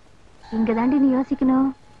 இங்க தாண்டி நீ யோசிக்கணும்.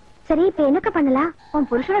 சரி, இப்ப என்னக்க பண்ணலாம்? உன்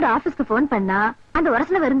புருஷனோட ஆபீஸ்க்கு போன் பண்ணா அந்த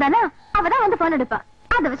உரசன இருந்தானா அவதான் வந்து போன் எடுப்பா.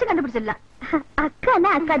 அதை வச்சு கண்டுபிடிச்சிடலாம். அக்கானா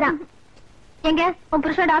அக்காதான். எங்க உன்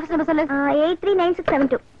புருஷனோட ஆபீஸ் நம்பர் சொல்லு.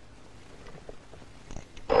 839672.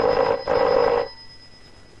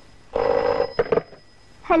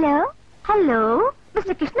 ஹலோ ஹலோ,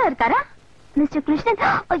 மிஸ்டர் கிருஷ்ணா இருக்காரா? மிஸ்டர் கிருஷ்ணன்.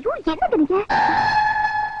 ஐயோ என்னங்க நீங்க,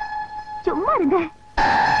 சும்மா இருங்க.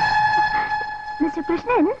 மிஸ்டர்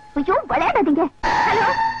கிருஷ்ணன், ஐயோ விளையாடாதீங்க. ஹலோ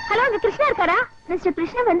ஹலோ, இங்க கிருஷ்ணா இருக்காரா? மிஸ்டர்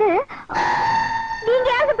கிருஷ்ணன் வந்து நீங்க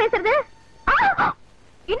யாரு பேசுறது?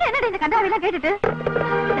 இன்னும் என்னடா இந்த கண்டாவெல்லாம் கேட்டுட்டு?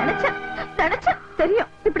 நினைச்சேன்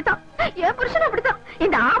தெரியும். இப்படித்தான் என் புருஷன், அப்படித்தான்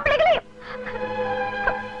இந்த ஆம்பளைகளையும்.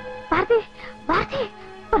 பாரதி பாரதி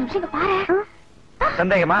ஒரு நிமிஷம் பாரு.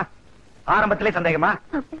 சந்தேகமா? ஆரம்பத்திலே சந்தேகமா?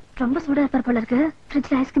 ரொம்ப சூடா இருப்பார் போல இருக்கு.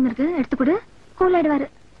 ஃப்ரிட்ஜ்ல ஐஸ்கிரீம் இருக்கு, எடுத்து கொடு, கூல் ஆயிடுவாரு.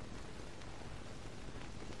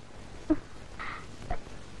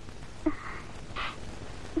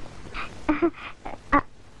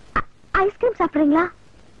 ஐஸ்கிரீம் சாப்பிடுறீங்களா?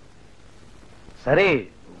 சரி,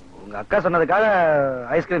 உங்க அக்கா சொன்னதுக்காக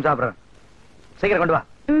ஐஸ்கிரீம் சாப்பிடுறேன். சீக்கிரம் கொண்டு வா.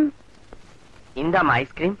 இந்தாமா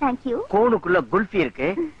ஐஸ்கிரீம். தேங்க்யூ. கோனுக்குள்ள குல்ஃபி இருக்கு,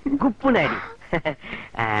 குப்பு நாடி.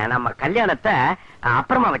 நம்ம கல்யாணத்தை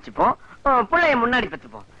அப்புறமா வச்சுப்போம், பிள்ளைய முன்னாடி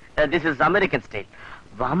பத்துப்போம். This is American style.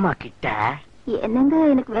 வாமா கிட்ட. என்னங்க,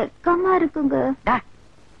 எனக்கு வெக்கமா இருக்குங்க.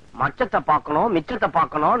 மச்சத்தை பாக்கணும், மிச்சத்தை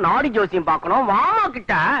பாக்கணும், நாடி ஜோசியம் பாக்கணும். வாமா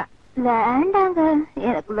கிட்ட. வேண்டாங்க,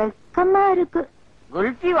 எனக்கு வெக்கமா இருக்கு.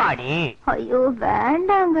 குல்ஃபி வாடி. ஐயோ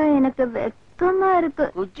வேண்டாங்க, எனக்கு வெக்கமா இருக்கு.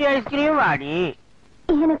 குச்சி ஐஸ்கிரீம் வாடி.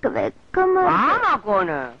 எனக்கு வெக்கமா இருக்கு. வாமா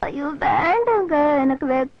கோனு. ஐயோ வேண்டாங்க, எனக்கு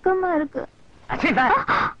வெக்கமா இருக்கு.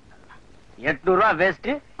 800 ரூபாய் வேஸ்ட்.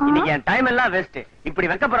 இன்னைக்கு என் டைம் எல்லாம் வேஸ்ட். இப்படி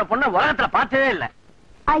வெக்கப்படுற பொண்ண உலகத்துல பார்த்ததே இல்ல.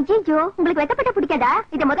 ஐயோ, உங்களுக்கு வெக்கப்பட்ட பிடிக்காதா?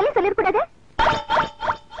 இத முதல்ல சொல்லிருக்கூடாது.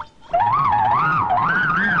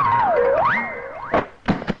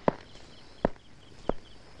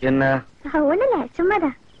 என்ன? ஒண்ணு இல்ல,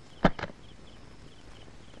 சும்மாதான்.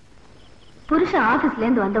 புருஷன் ஆபீஸ்ல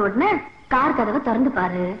இருந்து வந்த உடனே கார் கதவை திறந்து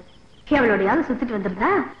பாரு. எவ்வளோடையாவது சுத்திட்டு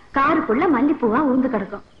வந்திருந்தா காருக்குள்ள மல்லிப்பூவா உருந்து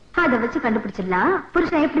கிடக்கும். அதை வச்சு கண்டுபிடிச்சிடலாம்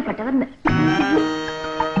புருஷன் எப்படிப்பட்டவர்னு.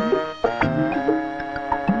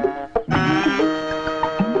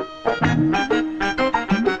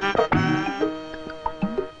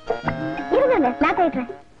 இருங்க, நான்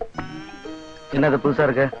கட்டுறேன். என்னது புதுசா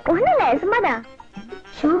இருக்கு? ஒண்ணு இல்ல, சும்மாதான்.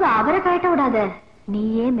 ஷூவை அவரை கட்ட விடாத,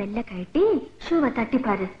 நீயே மெல்ல கட்டி ஷூவை தட்டி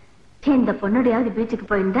பாரு. இந்த பொண்ணுடையாவது பீச்சுக்கு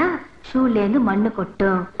போயிருந்தா ஷூல இருந்து மண்ணு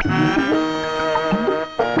கொட்டும்.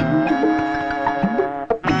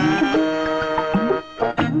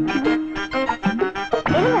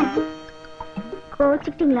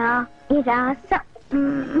 கோச்சுக்கிட்டீங்களா?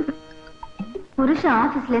 புருஷன்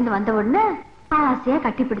ஆபீஸ்ல இருந்து வந்த உடனே ஆசையா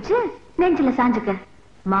கட்டி பிடிச்சு நெஞ்சில சாஞ்சுக்க.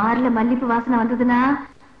 மார்ல மல்லிப்பூ வாசனை வந்ததுன்னா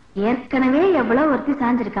ஏற்கனவே எவ்வளவு ஒருத்தி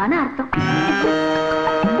சாஞ்சிருக்கான்னு அர்த்தம்.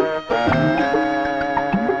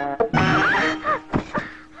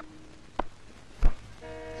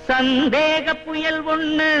 சந்தேக புயல்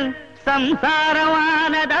ஒண்ணு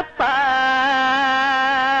சம்சாரமானதப்பா,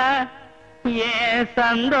 ஏன்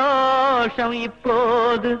சந்தோஷம்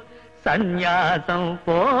இப்போது சந்நியாசம்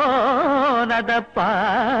போனதப்பா.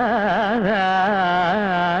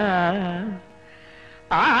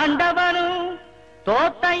 ஆண்டவனும்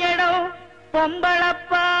தோத்த இடம்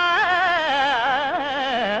பொம்பளப்பா,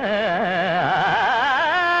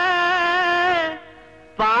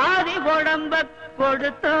 பாதி உடம்ப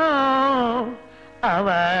கொடுத்தோம் அவ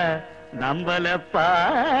நம்பலப்பா.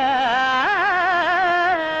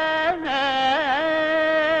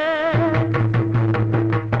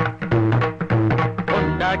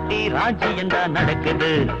 பொண்டாட்டி ராஜ்யம் தான்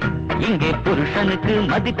நடக்குது, இங்கே புருஷனுக்கு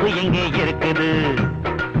மதிப்பு எங்கே இருக்குது.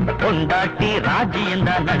 பொண்டாட்டி ராஜ்யம்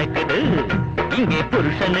தான் நடக்குது, இங்கே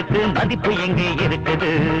புருஷனுக்கு மதிப்பு எங்கே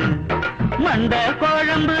இருக்குது. மண்ட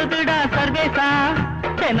குழம்புதுடா சர்வேசா,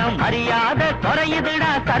 தினம் மரியாதை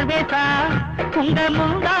குறையுதுடா சர்வேசா. உங்க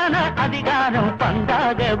முந்தான அதிகாரம்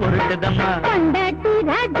பந்தாக உருட்டுதம்மா. பொண்டாட்டி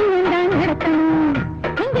ராஜ்யம் தான் நடக்கணும்,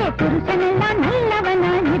 இங்கே புருஷன் எல்லாம்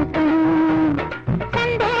நல்லவனா இருக்கணும்.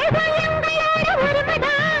 சந்தேகம் எங்களோட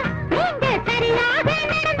உரிமைதான், நீங்க சரியாக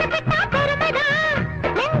நடந்துகிட்டா பெருமைதான்.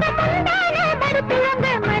 எங்க முந்தான மறுத்து உங்க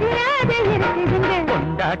மரியாதை இருக்குதுங்க.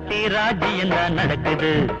 பொண்டாட்டி ராஜ்யம் தான்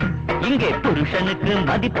நடக்குது, இங்கே புருஷனுக்கு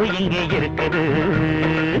மதிப்பு எங்கே இருக்குது.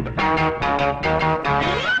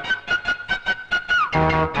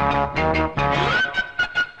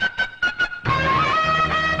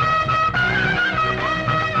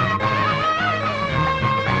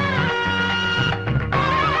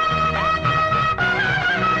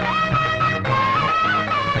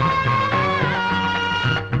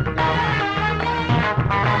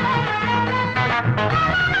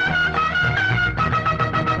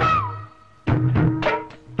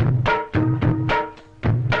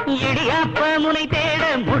 இடியாப்ப முனை தேட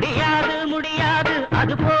முடியாது முடியாது,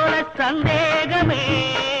 அது போல சந்தேகமே.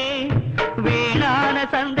 வீணான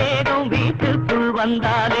சந்தேகம் வீட்டுக்குள்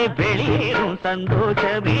வந்தாலே வெளியேறும்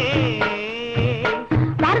சந்தோஷமே.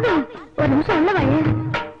 பாரதி, ஒரு நிமிஷம் உள்ள வாங்க.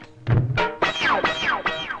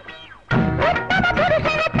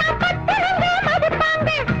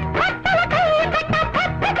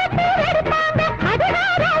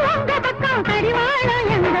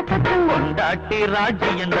 பொண்டாட்டி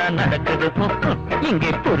ராஜ்யம் தான் நடக்குது,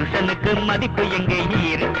 இங்கே புருஷனுக்கு மதிப்பு எங்கே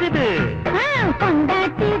இருக்குது.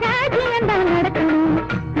 பொண்டாட்டி ராஜ்யம் தான் நடக்கணும்,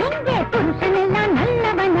 இங்கே புருஷன் எல்லாம்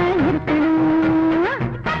நல்லவனா இருக்கணும்.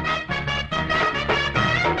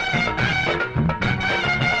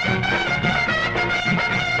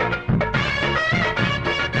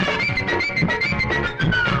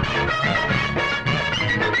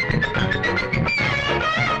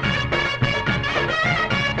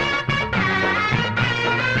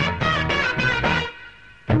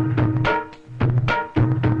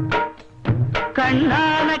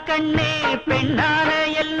 கண்ணான கண்ணே பெண்ணான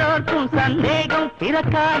எல்லோருக்கும் சந்தேகம்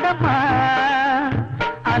பிறக்காதம்மா.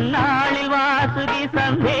 அந்நாளில் வாசுகி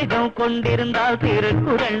சந்தேகம் கொண்டிருந்தால்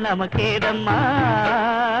திருக்குறள் நமக்கேதம்மா.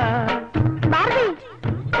 பாரதி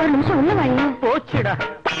ஒரு நிமிஷம் உள்ள வாங்க. போச்சுடா.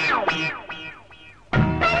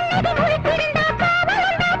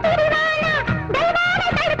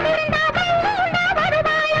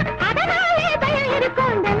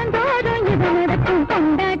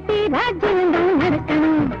 பொண்டாட்டி ராஜ்யம் தான்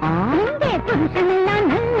நடக்கணும். இங்கே புருஷன் எல்லாம்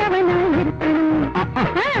நல்லவனாய்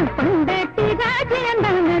இருக்கணும். பொண்டாட்டி ராஜ்யம்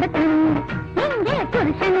தான் நடக்கணும். இங்கே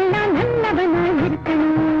புருஷன் எல்லாம் நல்லவனாய்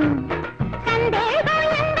இருக்கணும். சந்தேகம்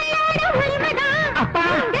எங்களோட உரிமைதான்.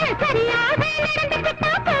 இங்கே சரியாக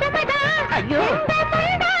நடந்துக்கிட்டா பெருமைதான். எங்க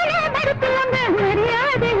பொண்டாட மறுத்துவங்க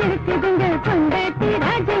மரியாதை இருக்குதுங்க. பொண்டாட்டி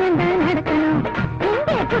ராஜ்யம் தான் நடக்கணும்.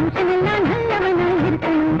 இங்கே புருஷன் எல்லாம் நல்லவனாய்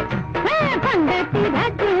இருக்கணும். பொண்டாட்டி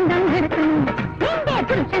ராஜ்யம் தான் நடக்கணும். இங்கே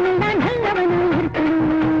புருஷன் எல்லாம் நல்லவனாய் இருக்கணும்.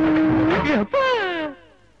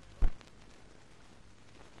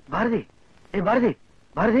 பாரதி, ஏய் பாரதி,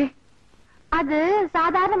 பாரதி. அது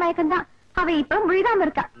சாதாரண மயக்கம் தான். அவ இப்ப முழுகாம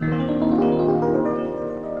இருக்கா.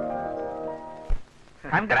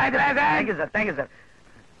 Thank you sir, thank you sir.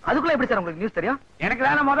 அதுக்குள்ள எப்படி சார் உங்களுக்கு நியூஸ் தெரியும்? எனக்கு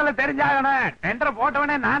தானே முதல்ல தெரிஞ்சாகணும். டெண்டர்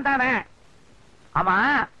போட்டவனே நான் தானே. ஆமா,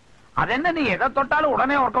 அது என்ன நீ எதை தொட்டாலும்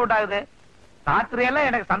உடனே ஒர்க் அவுட் ஆகுது? ராத்திரி எல்லாம்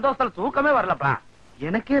எனக்கு சந்தோஷத்துல தூக்கமே வரலப்பா.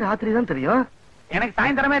 எனக்கே ராத்திரி தான் தெரியும். எனக்கு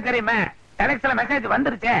சாயந்தரமே தெரியுமே. டெலக்ஸ்ல மெசேஜ்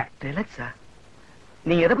வந்துருச்சே. டெலக்ஸா?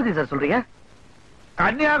 நீங்க எதை பத்தி சார் சொல்றீங்க?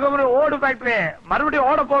 கன்னியாகுமரி ஓடு ஃபேக்டரி மறுபடியும்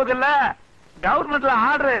ஓட போகுது இல்ல? கவர்மெண்ட்ல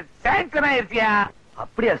ஆர்டர் சாங்ஷன் ஆயிருச்சியா?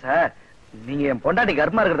 அப்படியா சார்? நீங்க என் பொண்டாட்டி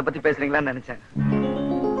கர்மா இருக்கிறத பத்தி பேசுறீங்களான்னு நினைச்சேன்.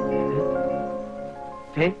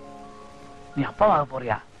 நீ அப்பாவாக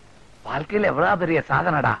போறியா? வாழ்க்கையில எவ்வளவு பெரிய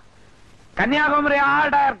சாதனைடா. Kanyakumari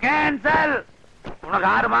order cancel. உனக்கு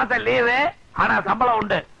 6 மாசம் லீவு, ஆனா சம்பளம்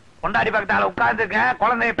உண்டு. பொண்டாடி பக்கத்தால உட்கார்ந்துக்க,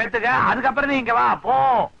 குழந்தைய பெத்துக்க, அதுக்கப்புறம் நீ இங்க வா போ.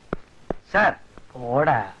 சார் போட.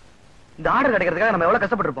 இந்த ஆர்டர் கிடைக்கிறதுக்காக நம்ம எவ்வளவு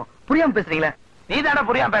கஷ்டப்பட்டிருப்போம். புரியாம பேசுறீங்களே. நீ தானே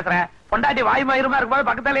புரியாம பேசுற. பொண்டாட்டி வாய் மயிருமா இருக்கும்போது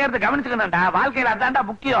பக்கத்துல இருந்து கவனிச்சுக்கணும்டா. வாழ்க்கையில அதான்டா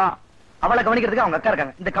முக்கியம். அவளை கவனிக்கிறதுக்கு அவங்க அக்கா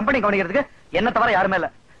இருக்காங்க. இந்த கம்பெனி கவனிக்கிறதுக்கு என்ன தவிர யாருமே இல்ல.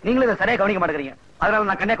 நீங்களும் இதை சரியா கவனிக்க மாட்டேங்கிறீங்க. அதனால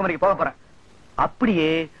நான் கன்னியாகுமரிக்கு போக போறேன்.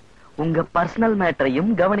 அப்படியே உங்க பர்சனல்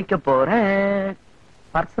மேட்டரையும் கவனிக்க போறேன்.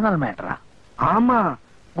 பர்சனல் மேட்டரா? ஆமா,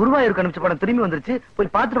 குருவாயூருக்கு அனுப்பிச்ச படம் திரும்பி வந்துருச்சு.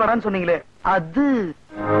 போய் பாத்துட்டு வரான்னு சொன்னீங்களே, அது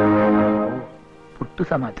புட்டு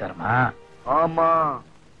சமாச்சாரமா? ஆமா,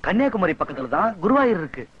 கன்னியாகுமரி பக்கத்துல தான் குருவாயூர்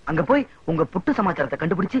இருக்கு. அங்க போய் உங்க புட்டு சமாச்சாரத்தை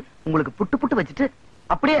கண்டுபிடிச்சு உங்களுக்கு புட்டு புட்டு வச்சுட்டு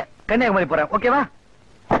அப்படியே கன்னியாகுமரி போறேன். ஓகேவா?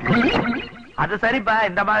 அது சரிப்பா.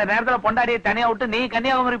 இந்த மாதிரி நேரத்துல பொண்டாடியை தனியா விட்டு நீ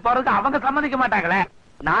கன்னியாகுமரி போறதுக்கு அவங்க சம்மதிக்க மாட்டாங்களே.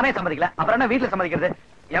 நானே சம்மதிக்கல, அப்புறம் என்ன வீட்டுல சம்மதிக்கிறது?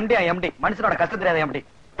 எம்டி எம்டி மனுஷனோட கஷ்டம் தெரியாத எம்டி.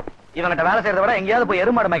 இவங்கிட்ட வேலை செய்யறத விட எங்கேயாவது போய்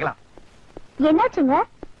எருமாடு மேய்க்கலாம். என்னாச்சுங்க?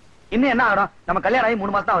 இன்னும் என்ன ஆகணும்? நம்ம கல்யாணம் ஆகி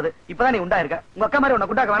 3 மாசம் தான் ஆகுது. இப்பதான் நீ உண்டா இருக்க. உங்க அக்கா மாதிரி உன்னை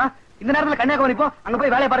குண்டாக்க வேணாம். இந்த நேரத்துல கன்னியாகுமரி போ, அங்க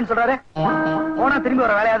போய் வேலையை பாருன்னு சொல்றாரு. போனா திரும்பி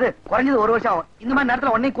வர வேலையாது குறைஞ்சது 1 வருஷம் ஆகும். இந்த மாதிரி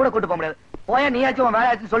நேரத்துல உன்னையும் கூட கூட்டு போக முடியாது. போயா நீயாச்சும் உன்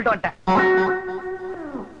வேலையாச்சுன்னு சொல்லிட்டு வந்துட்டேன்.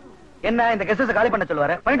 என்ன இந்த கெஸ்ட் காலி பண்ண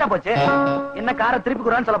சொல்லுவாரு, பண்ணிட்டா போச்சு. என்ன காரை திருப்பி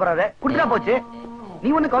குறான்னு சொல்ல போறாரு, குடுத்துட்டா போச்சு. நீ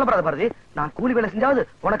ஒண்ணு கவலைப்படாத பாரதி. நான் கூலி வேலை செஞ்சாவது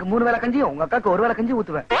உனக்கு 3 வேலை கஞ்சியும் உங்க அக்காக்கு 1 வேலை கஞ்சி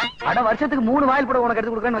ஊத்துவேன். அட வருஷத்துக்கு 3 வாயில் படம் உனக்கு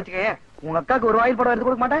எடுத்து கொடுக்கன்னு வச்சுக்கேன். உங்க அக்காக்கு 1 வாயில் படம் எடுத்து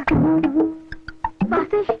கொடுக்க மாட்டேன்.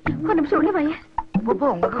 ஒரு நிமிஷம் உள்ள வாங்க. போ,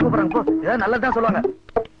 உங்க அக்கா கூப்பிடுறாங்க போ. ஏதாவது நல்லதுதான் சொல்லுவாங்க.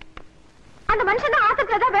 அந்த மனுஷன் தான்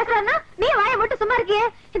ஆத்திரத்துலதான் பேசுறான்னா நீ வாயை மட்டும் சும்மா இருக்கியே.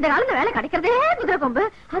 இந்த காலத்துல வேலை கிடைக்கிறதே குதிரை கொம்பு.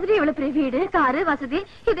 அதுலயும் இவ்வளவு பெரிய வீடு, காரு, வசதி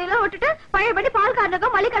இதெல்லாம் விட்டுட்டு பழையபடி பால்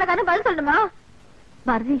காரனுக்கும் மல்லிக்கடைக்காரனும் பதில் சொல்லணுமா?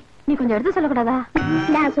 பாரதி, நீ கொஞ்சம் எடுத்து சொல்லக்கூடாதா?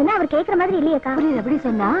 நான் சொன்னா அவர் கேக்குற மாதிரி இல்லையக்கா. புரியுது. எப்படி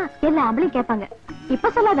சொன்னா எல்லா ஆம்பளையும் கேட்பாங்க.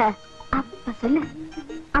 இப்ப சொல்லாத, அப்ப சொல்லு.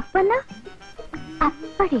 அப்பன்னா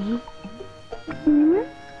அப்படி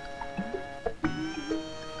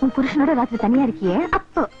உன் புருஷனோட ராத்திரி தனியா இருக்கியே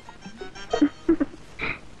அப்போ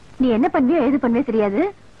நீ என்ன பண்ணியோ எது பண்ணவே தெரியாது.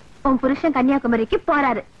 உன் புருஷன் கன்னியாகுமரிக்கு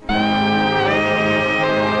போறாரு.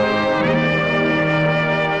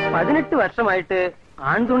 18 வருஷமாயிட்டு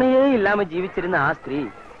ஆண் துணையே இல்லாம ജീവിച്ചിരുന്ന ആ സ്ത്രീ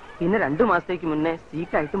പിന്നെ 2 മാസത്തേക്ക് മുന്നേ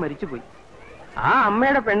സീക്കായിട്ട് മരിച്ചു പോയി. ആ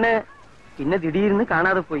അമ്മയുടെ പെണ്ണ് പിന്നെ ദിടീർന്ന്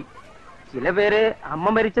കാണാതെ പോയി. ചില പേര്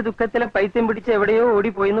അമ്മ മരിച്ച ദുഃഖത്തിലെ പൈത്യം പിടിച്ച് എവിടെയോ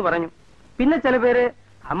ഓടിപ്പോയെന്ന് പറഞ്ഞു. പിന്നെ ചില പേര്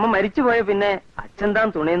അമ്മ മരിച്ചുപോയ പിന്നെ അച്ഛൻ താൻ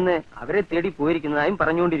തുണയെന്ന് അവരെ തേടി പോയിരിക്കുന്നതായും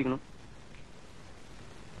പറഞ്ഞുകൊണ്ടിരിക്കുന്നു.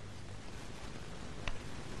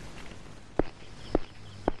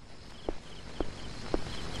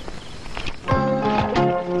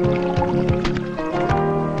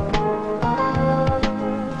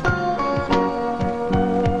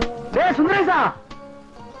 சுந்தரேசா,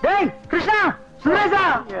 டேய் கிருஷ்ணா, சுந்தரேசா.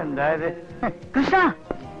 എന്താ ഇത്? கிருஷ்ணா,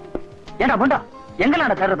 ஏண்டா பொண்டா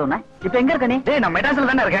எங்களாட தேடுறது உன்ன? இப்ப எங்க இருக்க நீ? டேய் நான் மெட்ராஸ்ல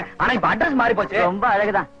தானே இருக்கேன். ஆனா இப்ப அட்ரஸ் மாறி போச்சு. ரொம்ப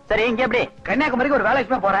அழகுதான். சரி இங்க எப்படி? கன்னியாகுமரிக்கு ஒரு வேலை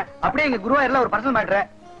விஷயமா போறேன். அப்படியே இங்க குருவாயூர்ல ஒரு பர்சனல் மேட்டர்.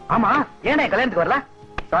 ஆமா ஏன்னா கல்யாணத்துக்கு வரல?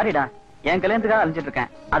 சாரிடா, என் கல்யாணத்துக்காக அழிஞ்சிட்டு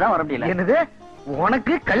இருக்கேன், அதான் வர முடியல. என்னது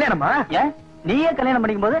உனக்கு கல்யாணமா? ஏன் நீயே கல்யாணம்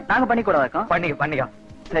பண்ணிக்கும் போது நாங்க பண்ணி கூட இருக்கோம். பண்ணிக்க.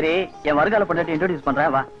 சரி என் வருகால பொண்டாட்டி இன்ட்ரோடியூஸ்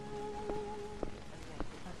பண்றேன் வா.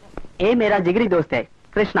 ஏ மேரா ஜிகிரி தோஸ்த் है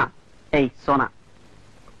கிருஷ்ணா. ஏய் சோனா.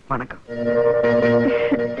 வணக்கம்.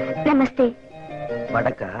 நமஸ்தே.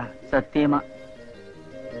 வடக்கா? சத்தியமா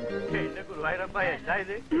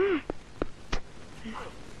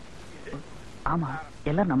ஆமா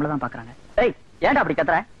எல்லாரும் நம்மளதான் பாக்குறாங்க. ஏய் ஏன்டா அப்படி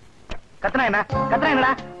கத்துற? கத்துனா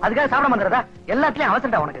என்னடா? அதுக்காக சாப்பிட வந்துறதா? எல்லாத்துலயும்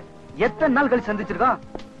அவசரடா உனக்கு. எத்தனை நாள் கழிச்சு சந்திச்சிருக்கோம்.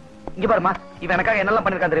 இங்க பாருமா, இவன் எனக்காக என்னெல்லாம்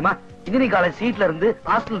பண்ணிருக்கான் தெரியுமா? இன்ஜினியரிங் காலேஜ் சீட்ல இருந்து,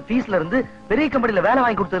 ஹாஸ்டல் ஃபீஸ்ல இருந்து, பெரிய கம்பெனில வேலை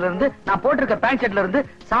வாங்கி கொடுத்ததுல இருந்து, நான் போட்டிருக்க பேண்ட் ஷர்ட்ல இருந்து,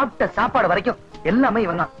 சாப்பிட்ட சாப்பாடு வரைக்கும் எல்லாமே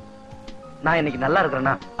இவன் தான். நான் இன்னைக்கு நல்லா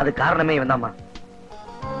இருக்கிறேன்னா அது காரணமே இவன் தான்மா.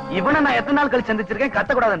 இவனை நான் எத்தனை நாள் கழிச்சு சந்திச்சிருக்கேன்.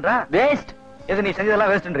 கத்தக்கூடாதுன்றா? வேஸ்ட். எது நீ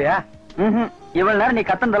செஞ்சதெல்லாம் வேஸ்ட்ன்றியா? இவ்வளவு நேரம் நீ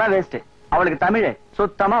கத்தனதெல்லாம் வேஸ்ட். அவளுக்கு தமிழ்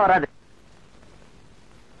சுத்தமா வராது.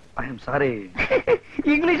 ஐ அம் சாரி.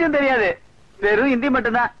 இங்கிலீஷும் தெரியாது, வெறும் ஹிந்தி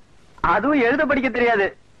மட்டும்தான். அதுவும் எழுத படிக்க தெரியாது,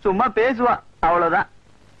 சும்மா பேசுவா, அவ்வளவுதான்.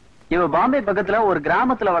 இவ பாம்பே பக்கத்துல ஒரு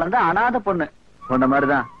கிராமத்துல வளர்ந்த அனாதை பொண்ணு. பொண்ண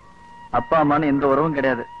மாதிரிதான், அப்பா அம்மான்னு எந்த உறவும்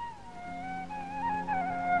கிடையாது.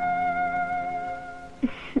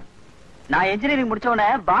 நான் இன்ஜினியரிங் முடிச்ச உடனே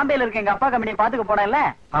பாம்பேல இருக்க எங்க அப்பா கம்பெனி பாத்துக்க போனேன்ல.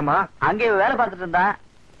 ஆமா. அங்கே வேலை பார்த்துட்டு இருந்தா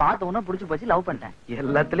பார்த்த உடனே புடிச்சு போச்சு, லவ் பண்ணிட்டேன்.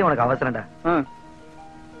 எல்லாத்துலயும் உனக்கு அவசரம்டா.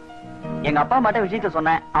 எங்க அப்பா மாட்ட விஷயத்த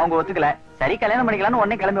சொன்னேன், அவங்க ஒத்துக்கல. சரி கல்யாணம் பண்ணிக்கலாம்னு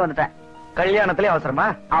உடனே கிளம்பி வந்துட்டேன். கல்யாணத்திலே அவசரமா?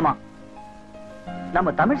 ஆமா. நம்ம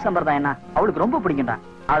தமிழ் சம்பிரதாயம் அவளுக்கு ரொம்ப பிடிக்கும்டா.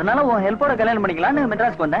 அதனால உன் ஹெல்ப்போட கல்யாணம் பண்ணிக்கலாம்னு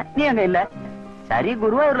மெட்ராஸ்க்கு வந்தேன். நீ அங்க இல்ல. சரி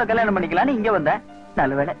குருவாயூர்ல கல்யாணம் பண்ணிக்கலாம்னு இங்க வந்த.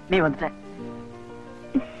 நல்ல வேளை நீ வந்துட்ட.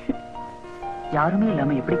 யாருமே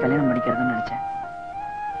இல்லாம எப்படி கல்யாணம் பண்ணிக்கிறதுன்னு நினைச்சேன்.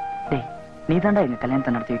 டேய் நீ தாண்டா எங்க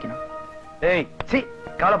கல்யாணத்தை நடத்தி வைக்கணும். ஏய் சி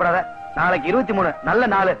கவலைப்படாத. நாளைக்கு 23 நல்ல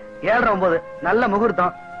நாள், 7:09 நல்ல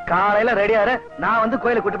முகூர்த்தம். காலையில ரெடியாரு. நான் வந்து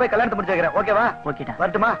கோயிலுக்கு கூட்டி போய் கல்யாணத்தை முடிச்சு வைக்கிறேன். ஓகேவா? ஓகேடா.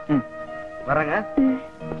 வரட்டுமா? வரேங்க.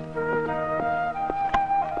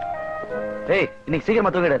 ஏய் இன்னைக்கு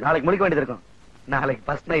சீக்கிரமா தூங்கிடு, நாளைக்கு முடிக்க வேண்டியது இருக்கும். நாளைக்கு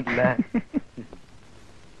ஃபர்ஸ்ட் நைட் இல்ல.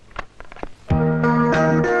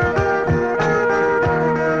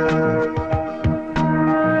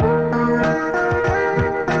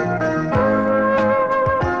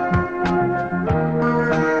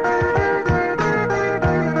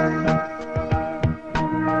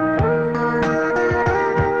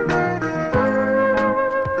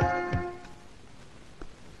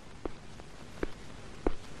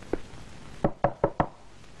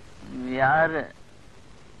 யாரு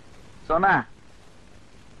சொன்னா?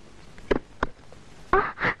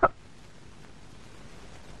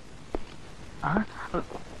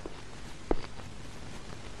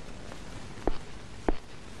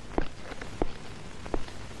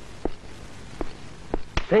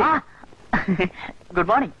 Good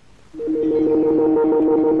morning.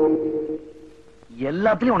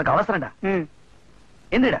 எல்லாத்துலயும் உனக்கு அவசரம்டா.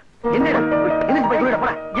 என்னடா என்னடா என்ன போய் குளிடா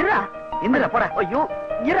போடா. இருடா என்னடா போடா. ஐயோ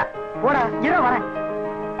இரு போடா, இரு வரேன்.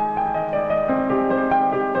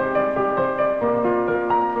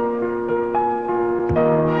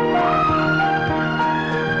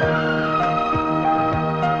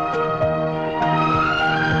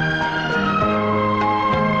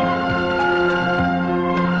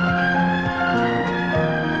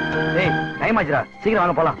 ஏய் டைம் ஆச்சுடா, சீக்கிரம்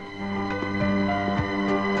வாங்க போலாம்.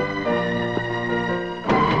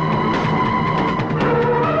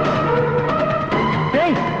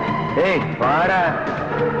 ஏய் வாடா.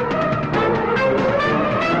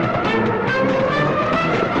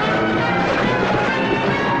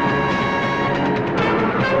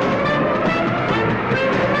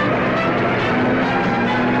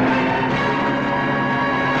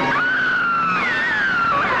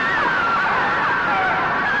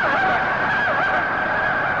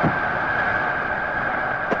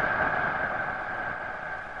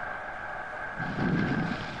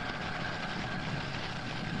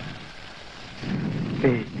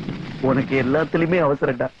 உனக்கு எல்லாத்துலயுமே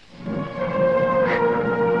அவசரம்டா.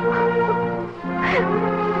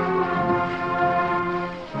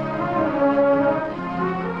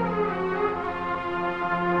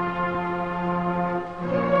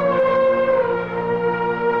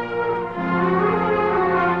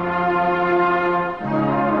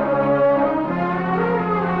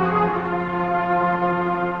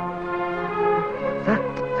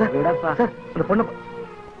 பொண்ணு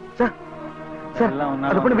சார்,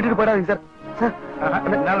 அந்த பொண்ணு விட்டுட்டு போயிடாதீங்க சார். சார்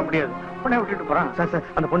என்னால முடியாது. பொண்ணை விட்டுட்டு போறான். சார் சார்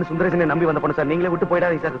அந்த பொண்ணு சுந்தரேசனை நம்பி வந்த பொண்ணு சார், நீங்களே விட்டு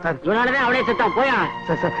போயிடாதீங்க சார். சார் இவனாலதான் அவளே செத்தான். போயா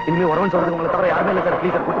சார் சார் இனிமே உறவன் சொல்றது உங்களை தவிர யாருமே இல்லை சார்.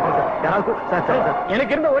 ப்ளீஸ் சார் கூட்டு போங்க சார். யாராவது சார் சார் சார்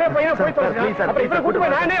எனக்கு இருந்த ஒரே பையன் போய் ப்ளீஸ் சார் அப்புறம் இவரை கூட்டு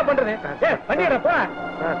போய் நான் என்ன பண்றது? வண்டியற போறேன்.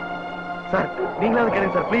 சார் சார் நீங்களாவது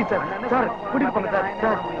கேளுங்க சார். Please sir. சார் கூட்டிட்டு போங்க சார்.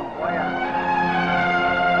 சார்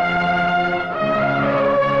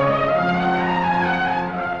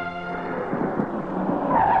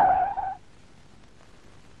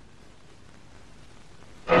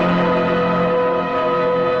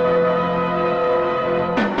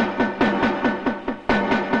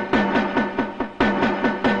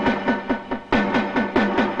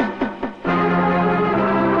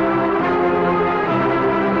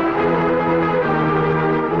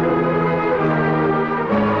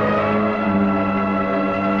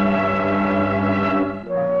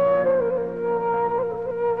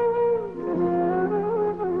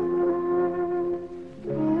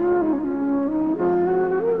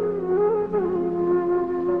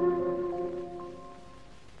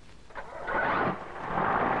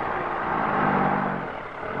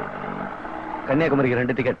கன்னியாகுமரிக்கு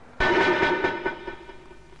 2 டிக்கெட்.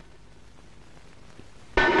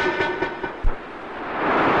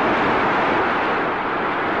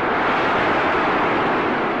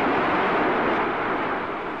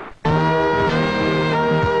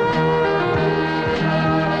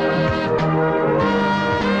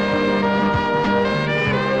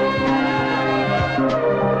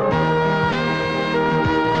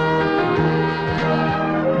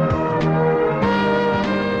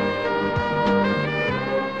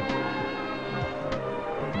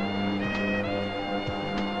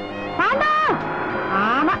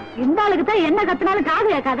 என்ன கத்தினாலும் காது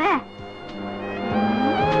கேட்காத.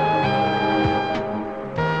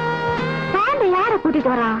 பாண்ட யார கூட்டிட்டு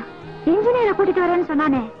வரா? இன்ஜினியரை கூட்டிட்டு வரேன்னு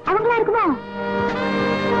சொன்னானே, அவங்களா இருக்குமோ?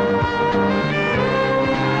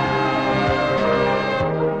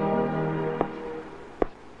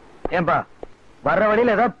 ஏன்பா வர்ற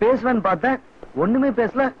வழியில ஏதாவது பேசுவேன்னு பார்த்தேன், ஒண்ணுமே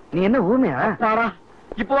பேசல. நீ என்ன ஊமையா?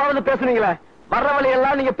 இப்போவாவது பேசுனீங்களே. வர்ற வழி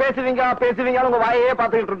எல்லாம் நீங்க பேசுவீங்க பேசுவீங்க உங்க வாயே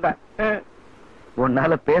பாத்துக்கிட்டு இருந்தேன்.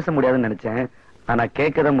 உன்னால பேச முடியாதுன்னு நினைச்சேன், ஆனா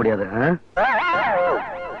கேட்கதான் முடியாது.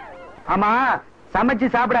 ஆமா சமைச்சு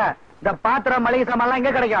சாப்பிட இந்த பாத்திரம் மளிகை சாமான்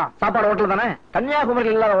எங்க கிடைக்கும்? சாப்பாடு ஹோட்டல் தானே,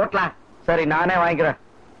 கன்னியாகுமரியில் இல்லாத ஹோட்டலா? சரி நானே வாங்கிக்கிறேன்.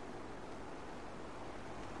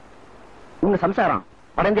 உங்க சம்சாரம்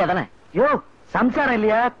வட இந்தியா தானே? யோ சம்சாரம்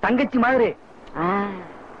இல்லையா, தங்கச்சி மாதிரி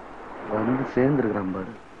வந்து சேர்ந்துருக்கிறான்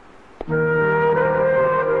பாரு.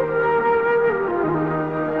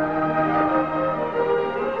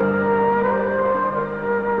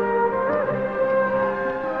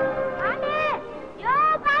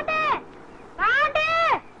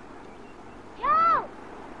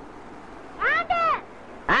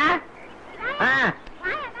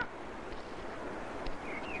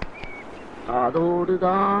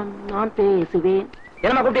 அதோடுதான் நான் பேசுவேன்.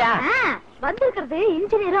 என்னமா கூப்பிட்டியா? வந்திருக்கிறது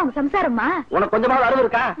இன்ஜினியர் அவங்க சம்சாரம்மா. உனக்கு கொஞ்சமாவது அறிவு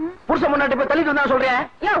இருக்கா? புருஷன் முன்னாடி போய் தள்ளிட்டு வந்தா சொல்றேன்.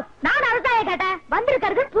 யோ நான் அதுதான் கேட்டேன்,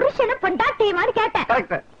 வந்திருக்கிறது புருஷனும் பொண்டாட்டியுமான்னு கேட்டேன்.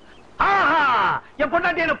 கரெக்ட். ஆஹா என்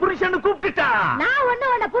பொண்டாட்டி என்ன புருஷன்னு கூப்பிட்டுட்டா. நான்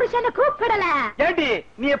ஒண்ணும் உன்னை புருஷன்னு கூப்பிடல. ஏண்டி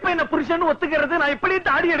நீ எப்ப என்ன புருஷன்னு ஒத்துக்கிறது, நான் எப்படி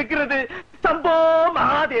தாடி எடுக்கிறது? சம்போ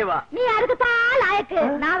மகாதேவா. நீ அதுக்கு தான் லாயக்கு.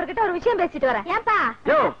 நான் அவர்கிட்ட ஒரு விஷயம் பேசிட்டு வரேன். ஏன்பா?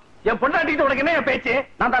 யோ என் பொண்டாட்டிட்டு உனக்கு என்ன பேச்சு?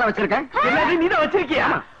 நான் தானே வச்சிருக்கேன். என்னது நீ தான் வச்சிருக்கியா?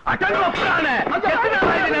 அட்டங்க புராண எத்தனை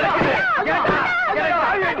நாள் இது நடக்குது? கேட்டா எனக்கு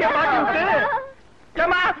காவி வேண்டிய மாட்டி விட்டு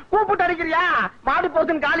ஏமா கூப்பிட்டு அடிக்கிறியா? மாடு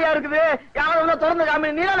போத்துன்னு காலியா இருக்குது, யாரும் திறந்து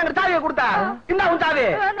காமி. நீ தான் எனக்கு சாவியை கொடுத்தா. இந்த உன் சாவி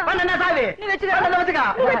என்ன சாவி? நீ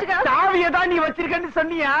வச்சுக்க. சாவியை தான் நீ வச்சிருக்கன்னு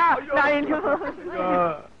சொன்னியா?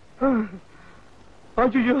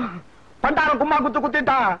 ஐயோ பண்டாரம் கும்மா குத்து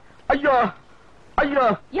குத்திட்டான். ஐயோ ஐயோ.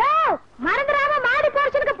 யோ மறந்துடாம மாடி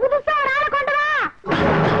போர்ஷனுக்கு புதுசா ஒரு ஆளை கொண்டு வா.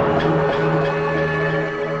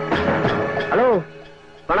 ஹலோ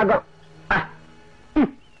வணக்கம்.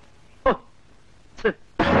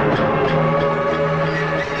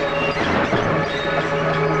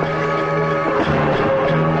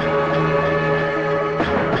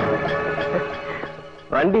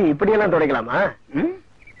 வண்டி இப்படி எல்லாம் துடைக்கலாமா?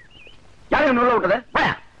 யாரும் உள்ள விட்டது?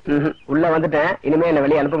 உள்ள வந்துட்டேன், இனிமே என்ன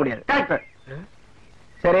வெளியே அனுப்ப முடியாது. கரெக்ட்.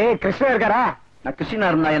 சரி கிருஷ்ணா இருக்காரா? நான் கிறிஸ்டினா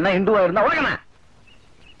இருந்தா என்ன, இந்துவா இருந்தா உலகன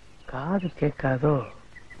காது கேட்காதோ?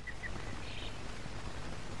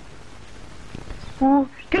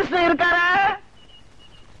 கிருஷ்ணன் இருக்காரா?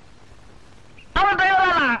 அவன்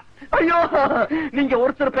டிரைவரா? ஐயோ நீங்க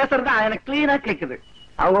ஒருத்தர் பேசுறதா எனக்கு கிளீனா கேக்குது.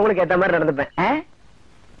 அவங்க உங்களுக்கு ஏத்த மாதிரி நடந்துப்பேன்.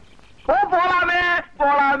 போலாமே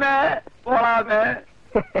போலாமே போலாமே.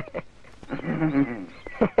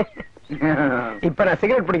 இப்ப நான்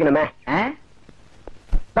சிகரெட் பிடிக்கணுமே.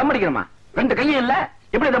 தம் அடிக்கணுமா? 2 கையும் இல்ல,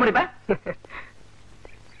 எப்படி தம் அடிப்ப?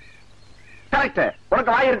 கரெக்ட்.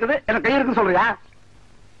 உனக்கு வாய் இருக்குது, எனக்கு கை இருக்குன்னு சொல்றியா?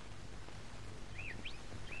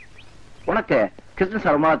 உனக்கு கிருஷ்ண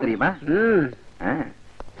சார் ரொம்ப தெரியுமா?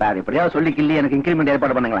 சார் எப்படியாவது சொல்லி கிள்ளி எனக்கு இன்கிரிமெண்ட்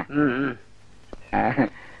ஏற்பாடு பண்ணுங்களேன்.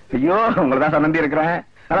 ஐயோ உங்களதான் நம்பி இருக்கிறேன்.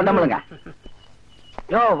 நல்லா தம்பளுங்க.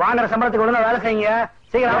 யோ வாங்குற சம்பளத்துக்கு ஒழுங்கா வேலை செய்யுங்க.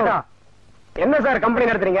 சீக்கிரம். என்ன சார் கம்பெனி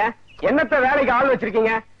நடத்துறீங்க? என்னத்த வேலைக்கு ஆள்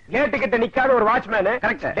வச்சிருக்கீங்க? கேட்டு கிட்ட நிக்காத ஒரு வாட்ச்மேன்,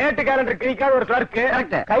 டேட்டு கேலண்டர் நிக்காத ஒரு கிளர்க்,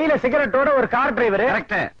 கையில சிகரெட்டோட ஒரு கார் டிரைவர்.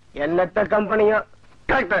 என்னத்த கம்பெனியோ?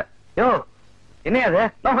 கரெக்ட். யோ என்ன அது?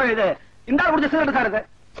 இது இந்த ஆள் குடிச்ச சிகரெட் சார். இது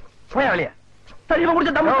போயா வெளியா? சரி இவன்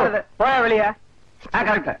குடிச்ச தம்பு. போயா வெளியா?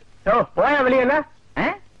 கரெக்ட். யோ போயா வெளியே. என்ன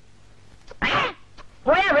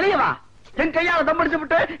போயா வெளியே வா. என் கையால தம்பிடிச்சு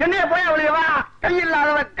விட்டு என்னைய போயா வெளியே வா.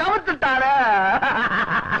 கையில்லாதவ கவுத்துட்டார.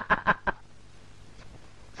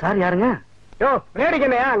 சார் யாருங்க? யோ வேடிக்கை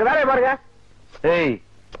என்னையா? அங்க வேலையை பாருங்க. ஏய்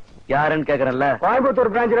யாருன்னு கேக்குறேன்ல.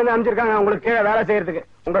 கோயம்புத்தூர் பிரான்ச்ல இருந்து அனுப்பிச்சிருக்காங்க உங்களுக்கு கீழே வேலை செய்யறதுக்கு.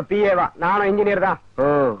 உங்க பிஏவா? நானும் இன்ஜினியர் தான். ஓ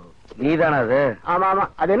நீதானா அது? ஆமா ஆமா.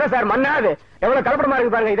 அது என்ன சார் மண்ணா? அது எவ்வளவு கலப்படமா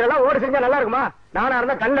இருக்கு பாருங்க. இதெல்லாம் ஓடி செஞ்சா நல்லா இருக்குமா? நானா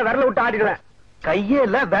இருந்தா கண்ணில் விரல விட்டு ஆட்டிடுவேன். கையே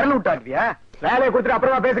இல்ல விரல் விட்டு ஆட்டுவியா? வேலையை கொடுத்துட்டு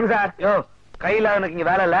அப்புறமா பேசுங்க சார். யோ கையில எனக்கு இங்க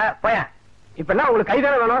வேலை இல்ல. போயா. இப்ப என்ன உங்களுக்கு கை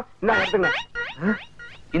தானே வேணும்? என்ன எடுத்துங்க.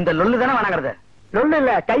 இந்த லொல்லு தானே வேணாங்கிறது? லொல்லு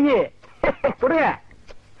இல்ல கையு. கொடுங்க.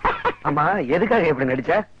 ஆமா எதுக்காக இப்படி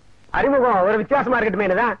நடிச்ச? அறிமுகம் ஒரு வித்தியாசமா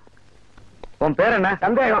இருக்கட்டுமேனுதான். உன் பேர் என்ன?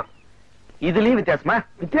 சந்தேகம். இதுலயும் வித்தியாசமா?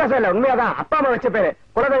 வித்தியாசம் இல்ல, உண்மையாதான். அப்பா அம்மா வச்ச பேரு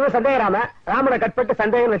குலதெய்வம் சந்தேகராம. ராமனை கட்பட்டு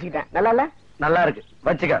சந்தேகம் வச்சுக்கிட்டேன். நல்லா இல்ல? நல்லா இருக்கு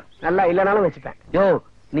வச்சுக்க. நல்லா இல்லனாலும் வச்சுப்பேன். யோ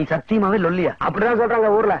நீ சத்தியமாவே லொல்லியா? அப்படிதான் சொல்றாங்க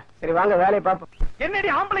ஊர்ல. சரி வாங்க வேலையை பாப்போம். என்னடி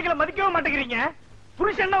ஆம்பளைகளை மதிக்கவே மாட்டேங்கிறீங்க?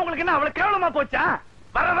 புருஷன்னா உங்களுக்கு என்ன அவ்வளவு கேவலமா போச்சா?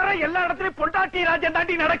 வர வர எல்லா இடத்துலயும் பொண்டாட்டி ராஜ்யம்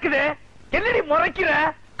தாண்டி நடக்குது. என்னடி முறைக்கிற?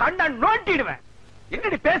 கண்ணா நோட்டிடுவேன்.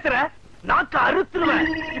 என்னடி பேசுற? நாக்க அறுத்துருவேன்.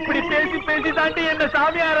 இப்படி பேசி பேசி தாண்டி என்ன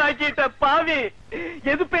சாமியார் ஆக்கிட்ட பாவி.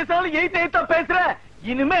 எது பேசாலும் எய்தா பேசுற.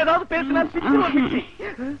 இனிமே ஏதாவது பேசினா பிச்சு.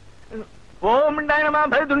 ஓம் நயனமா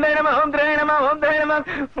துண்டயனமா ஓம் திரயனமா ஓம் திரயனமா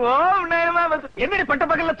ஓம் நயனமா. என்னடி பட்ட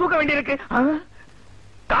பகல்ல தூக்க வேண்டியிருக்கு?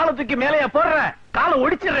 காலை தூக்கி மேலையா போடுற? காலை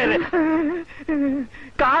ஒடிச்சிடுறாரு.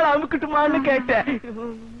 காலை அமுக்கிட்டுமான்னு கேட்டேன்.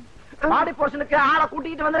 பாடி போர்ஷனுக்கு ஆளை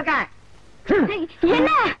கூட்டிட்டு வந்திருக்கேன்.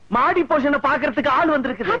 என்ன மாடி போர்ஷனை பாக்குறதுக்கு ஆள்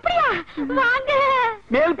வந்திருக்குது. அப்படியா? வாங்க.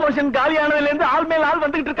 மேல் போர்ஷன் காலியானதுல இருந்து ஆள் மேல் ஆள்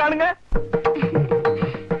வந்துகிட்டு இருக்கானுங்க.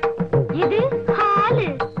 இது ஹால்,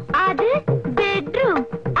 அது பெட்ரூம்,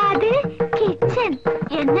 அது கிச்சன்.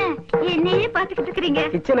 என்ன என்னையே பாத்துக்கிட்டு இருக்கீங்க?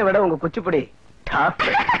 கிச்சனை விட உங்க குச்சிப்புடி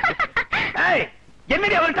ஏய்,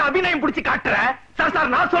 என்னடி அவர்கிட்ட அபிநயம் புடிச்சு காட்டுற? சார்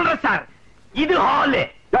சார் நான் சொல்றேன் சார். இது ஹால்.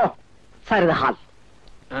 சார் இது ஹால்.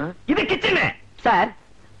 இது கிச்சன் சார்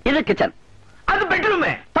இது கிச்சன். அது பெட்ரூம்.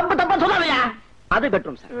 தப்பு தப்பா சொல்லாதயா. அது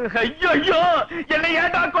பெட்ரூம் சார். ஐயோ ஐயோ என்ன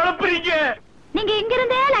ஏன்டா குழப்புறீங்க? நீங்க இங்க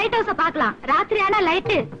இருந்தே லைட் ஹவுஸ பார்க்கலாம். ராத்திரி ஆனா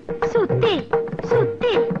லைட் சுத்தி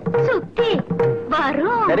சுத்தி சுத்தி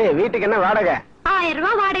வரும். சரி வீட்டுக்கு என்ன வாடகை? 1000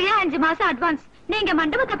 ரூபாய் வாடகை, 5 மாசம் அட்வான்ஸ். நீங்க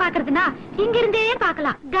மண்டபத்தை பாக்குறதுன்னா இங்க இருந்தே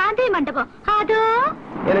பார்க்கலாம். காந்தி மண்டபம். அதோ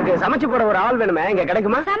எனக்கு சமைச்சு போட ஒரு ஆள் வேணுமே, இங்க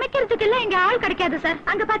கிடைக்குமா? சமைக்கிறதுக்கு இல்ல இங்க ஆள் கிடைக்காது சார்.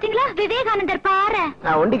 அங்க பாத்தீங்களா விவேகானந்தர் பாறை.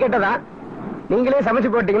 நான் ஒண்டி கேட்டதான். நீங்களே சமைச்சு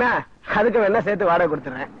போட்டீங்கன்னா அதுக்கு வேணா சேர்த்து வாடகை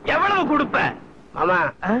கொடுத்துறேன். எவ்வளவு கொடுப்ப? மாமா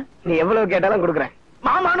நீ எவ்வளவு கேட்டாலும் கொடுக்குறேன்.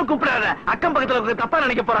 மாமான்னு கூப்பிடாத. அக்கம் பக்கத்துல தப்பா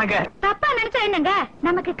நினைக்க போறாங்க. தப்பா நினைச்சா என்னங்க?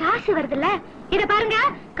 நமக்கு காசு வருதுல்ல. இத பாருங்க,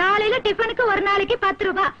 காலையில டிஃபனுக்கு ஒரு நாளைக்கு 10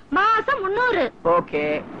 ரூபாய், மாசம் 300. ஓகே.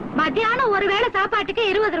 மத்தியானம் ஒரு வேளை சாப்பாட்டுக்கு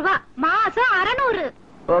 20 ரூபாய், மாசம் 600.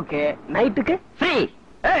 ஓகே. நைட்டுக்கு ஃப்ரீ.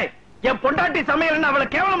 ஏய், என் பொண்டாட்டி சமையல்னு அவளை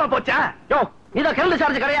கேவலமா போச்சா? யோ நீதான் கரண்ட்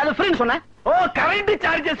சார்ஜ் கிடையாது ஃப்ரீன்னு சொன்ன. ஓ கரண்ட்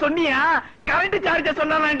சார்ஜ் சொன்னியா? கரண்ட் சார்ஜ்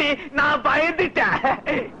சொன்னாண்டி நான் பயந்துட்டேன்.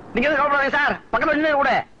 நீங்க எதுவும் கவலைப்படாதீங்க சார். பக்கத்துல நின்று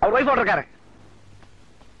கூட அவர் வைஃப் இருக்காரு.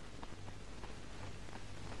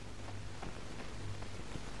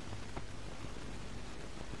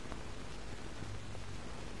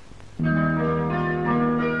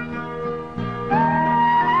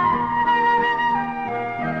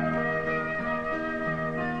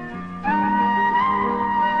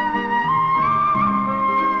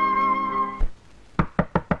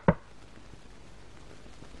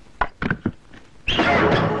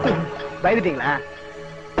 பயந்துட்டீங்களா?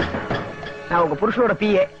 நான் உங்க புருஷனோட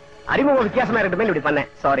பிஏ. அறிமுகம் வித்தியாசமா இருக்கட்டுமே இப்படி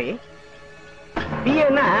பண்ணேன். சாரி.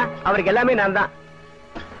 பிஏன்னா அவருக்கு எல்லாமே நான் தான்.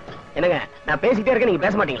 என்னங்க நான் பேசிட்டே இருக்கேன், நீங்க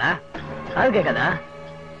பேச மாட்டீங்களா? அது கேட்காதா?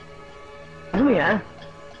 உண்மையா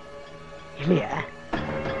இல்லையா?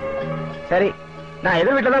 சரி, நான்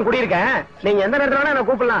எதிர் வீட்டுல தான் குடியிருக்கேன். நீங்க எந்த நேரத்துல வேணா என்ன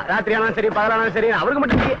கூப்பிடலாம். ராத்திரி ஆனாலும் சரி, பகலானாலும் சரி. அவருக்கு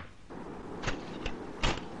மட்டும் பிஏ.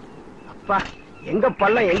 அப்பா எங்க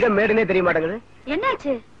பள்ளம் எங்க மேடுனே தெரிய மாட்டேங்குது.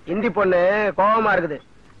 என்னாச்சு? இந்தி பொண்ணு கோபமா இருக்குது.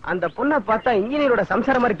 அந்த பொண்ணை பார்த்தா இன்ஜினியரோட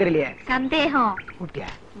சம்சாரம் மாதிரி தெரியலையே. சந்தேகம் கூட்டியா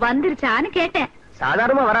வந்துருச்சான்னு கேட்டேன்.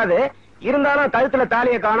 சாதாரணமா வராது. இருந்தாலும் கழுத்துல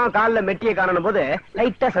தாலியை காணோம், காலில் மெட்டியை காணும் போது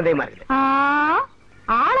லைட்டா சந்தேகமா இருக்குது.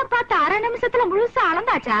 ஆளை பார்த்து அரை நிமிஷத்துல முழுசா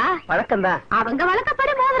அளந்தாச்சா? வழக்கம் தான். அவங்க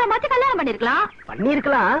வழக்கப்படி மோதிரம் மாத்தி கல்யாணம்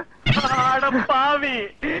பண்ணிருக்கலாம். பாவி,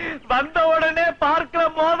 வந்த உடனே பார்க்கல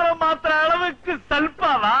மோதிரம் மாத்திர அளவுக்கு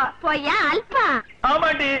சல்பாவா? போய்யா அல்பா?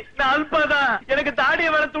 ஆமாண்டி, நான் அல்பாதான். எனக்கு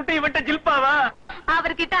தாடிய வர துட்டி விட்ட ஜில்பாவா?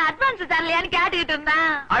 அவர்கிட்ட அட்வான்ஸ் தரலையான்னு கேட்டுக்கிட்டு இருந்தான்.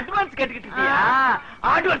 அட்வான்ஸ் கேட்டுக்கிட்டு இருக்கியா?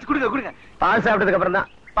 அட்வான்ஸ் கொடுங்க. பால் சாப்பிட்டதுக்கு அப்புறம் தான்.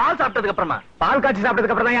 பால் சாப்பிட்டதுக்கு அப்புறமா? பால் காய்ச்சி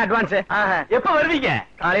சாப்பிட்டதுக்கு அப்புறம் தான் அட்வான்ஸ். எப்ப வருவீங்க?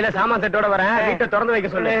 காலையில சாமான் செட்டோட வரேன், வீட்டை திறந்து வைக்க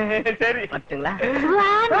சொல்லு. சரி. பட்டுங்களா?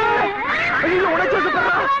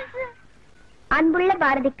 அன்புள்ள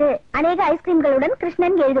பாரதிக்கு அநேக ஐஸ்கிரீம்களுடன்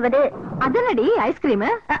கிருஷ்ணன் எழுதுவது. அதனடி ஐஸ்கிரீம்?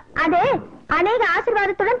 அது அநேக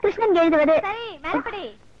ஆசீர்வாதத்துடன் கிருஷ்ணன் எழுதுவது.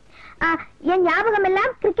 என் ஞாபகம்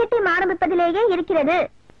எல்லாம் கிரிக்கெட் டீம் ஆரம்பிப்பதிலேயே இருக்கிறது.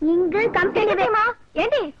 இங்கு கம்பெனி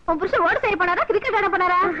ஏண்டி உன் புருஷன் ஓட சரி பண்ணாரா, கிரிக்கெட் ஆட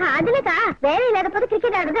போனாரா? அதுலக்கா வேலை இல்லாத போது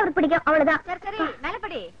கிரிக்கெட் ஆடுறது அவருக்கு பிடிக்கும், அவ்வளவுதான்.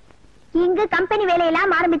 இங்கு கம்பெனி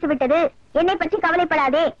வேலையெல்லாம் ஆரம்பித்து விட்டது. என்னை பற்றி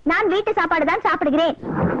கவலைப்படாதே, நான் வீட்டு சாப்பாடு தான் சாப்பிடுகிறேன்.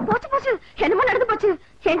 போச்சு என்னமோ நடந்து போச்சு.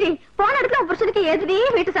 ஏண்டி போன இடத்துல உன் புருஷனுக்கு ஏதுடி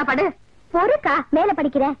வீட்டு சாப்பாடு? பொறுக்கா, மேல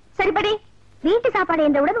படிக்கிறேன். சரி படி. வீட்டு சாப்பாடு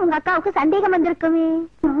என்றவுடன் உங்க அக்காவுக்கு சந்தேகம் வந்திருக்குமே.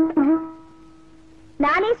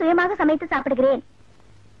 நானே சுயமாக சமைத்து சாப்பிடுகிறேன்.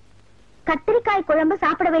 கத்திரிக்காய் குழம்பு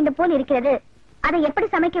சாப்பிட வேண்டும் போல் இருக்கிறது. அதை எப்படி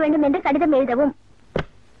சமைக்க வேண்டும் என்று கடிதம் எழுதவும்.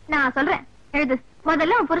 நான் சொல்றேன், எழுது.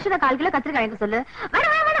 முதல்ல உன் புருஷனை 1/4 கிலோ கத்திரிக்காய் வாங்க சொல்லு.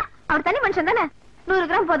 வேணாம், அவர் தனி மனுஷன் தானே, 100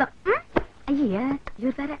 கிராம் போதும். ஐயா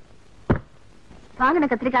இவர் வேற. வாங்கின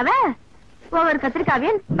கத்திரிக்காவை ஒவ்வொரு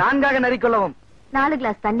கத்திரிக்காவையும் 4 நறுக்கொள்ளவும். 4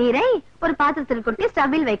 கிளாஸ் தண்ணீரை ஒரு பாத்திரத்தில் கொட்டி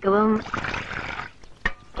ஸ்டவ்வில் வைக்கவும்.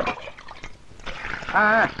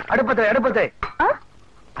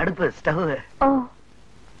 அடுப்பு ஸ்டவ்.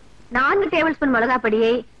 4 டேபிள் ஸ்பூன் மிளகாய்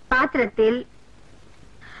பொடியை பாத்திரத்தில்.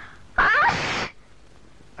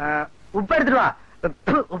 உப்பு எடுத்துட்டு வா.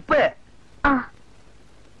 உப்பு.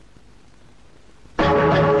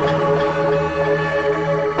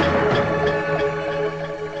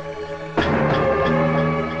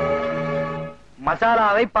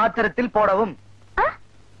 மசாலாவை பாத்திரத்தில் போடவும்.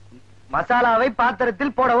 மசாலாவை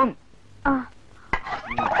பாத்திரத்தில் போடவும்.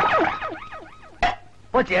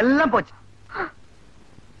 போச்சு, எல்லாம் போச்சு.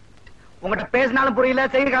 உங்ககிட்ட பேசினாலும் புரியல,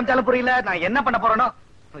 செய்தி காமிச்சாலும் புரியல. நான் என்ன பண்ண போறேனோ.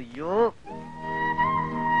 ஐயோ,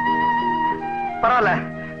 பரவாயில்ல,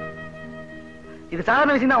 இது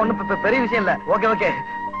சாதாரண விஷயம் தான், ஒண்ணும் பெரிய விஷயம் இல்ல. ஓகே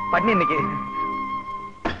பண்ணி இன்னைக்கு.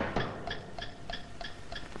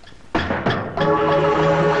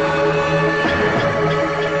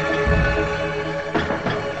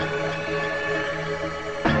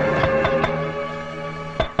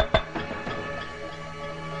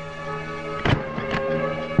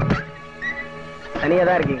 தனியா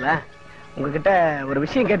தான் இருக்கீங்களா? உங்ககிட்ட ஒரு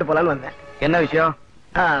விஷயம் கேட்டு போலான்னு வந்தேன். என்ன விஷயம்?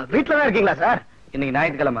 வீட்டுல தான் இருக்கீங்களா சார்? இன்னைக்கு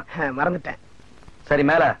ஞாயிற்றுக்கிழமை. மறந்துட்டேன். சரி,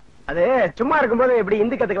 மேல. அது சும்மா இருக்கும்போது எப்படி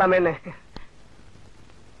இந்தி கத்துக்கலாமேன்னு.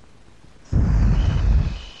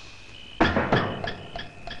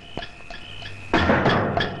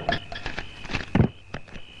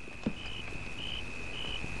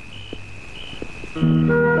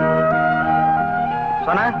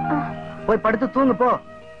 சொன்ன போய் படுத்து தூங்கு போ.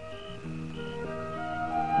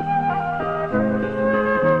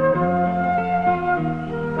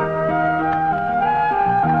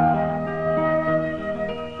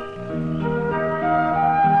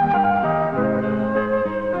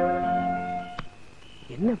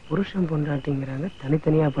 என்ன புருஷன் பொண்டாட்டிங்கிறாங்க,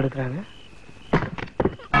 தனித்தனியா படுக்கிறாங்க.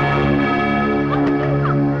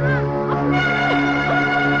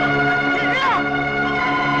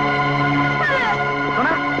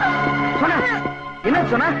 என்ன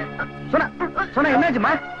சொன்ன?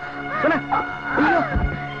 என்னாச்சுமா? சொன்ன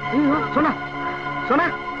சொன்ன சொன்ன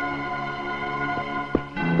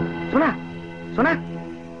சொன்ன சொன்ன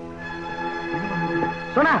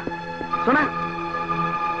சொன்ன சொன்ன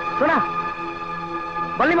சொன்ன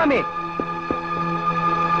வள்ளி மாமி.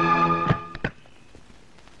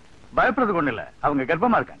 பயப்படுறதுக்கு ஒண்ணு இல்ல, அவங்க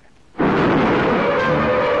கர்ப்பமா இருக்காங்க.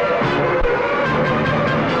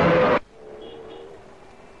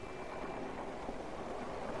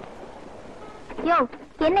 யோ,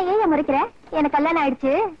 என்ன ஏன் முறைக்கிற? எனக்கு கல்யாணம்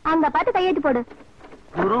ஆயிடுச்சு, அங்க பார்த்து கையெழுத்து போடு.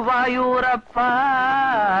 குருவாயூரப்பா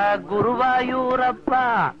குருவாயூரப்பா,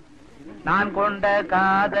 நான் கொண்ட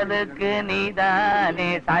காதலுக்கு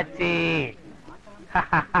நீதானே சாட்சி.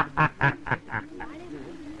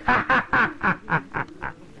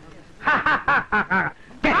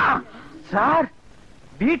 சார்,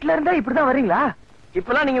 வீட்டுல இருந்தா இப்படிதான் வர்றீங்களா?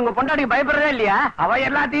 இப்பெல்லாம் நீங்க உங்க பொண்டாட்டி பயப்படுறதே இல்லையா? அவ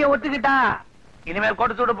எல்லாத்தையும் ஒத்துக்கிட்டா. இனிமேல்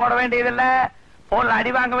கொடு சூடு போட வேண்டியதில்ல, போன்ல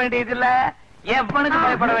அடி வாங்க வேண்டியதில்ல, என் பொண்ணுக்கு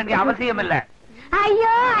பயப்பட வேண்டிய அவசியம் இல்ல.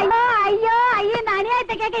 ஐயோ ஐயோ ஐயோ ஐயோ இந்த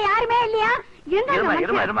அநியாயத்தை கேட்க யாருமே இல்லையா?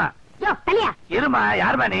 இருமா,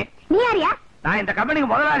 யாருமா நீ? நீ யாரியா? நான் இந்த கம்பெனிக்கு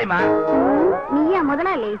முதலாளிமா. நீயா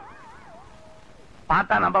முதலாளி?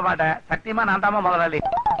 பார்த்தா நம்ப மாட்டேன், சத்தியமா நான் தாமா முதலாளி.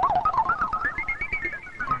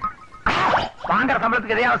 வாங்குற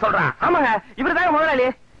சம்பளத்துக்கு எதையா சொல்றான்? ஆமாங்க, இவருதாங்க முதலாளி.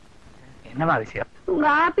 என்னவா விஷயம்? உங்க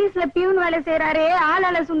ஆபீஸ்ல பியூன் வேலை செய்யறாரே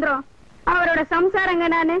ஆளால சுந்தரம், அவரோட சம்சாரங்க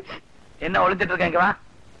நானு. என்ன ஒளிஞ்சிட்டு இருக்கேன்? இங்க வா.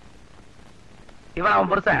 இவன்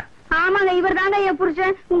அவன் புருஷன்? ஆமாங்க, இவர் தாங்க என்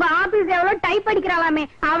புருஷன். உங்க ஆபீஸ் எவ்வளவு டைப் அடிக்கிறாளாமே,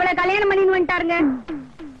 அவளை கல்யாணம் பண்ணின்னு வந்துட்டாருங்க.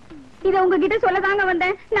 இத உங்ககிட்ட சொல்லதாங்க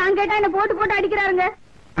வந்தேன். நான் கேட்டா என்ன போட்டு போட்டு அடிக்கிறாருங்க.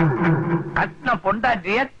 கட்டின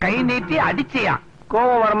பொண்டாட்டிய கை நீட்டி அடிச்சியா?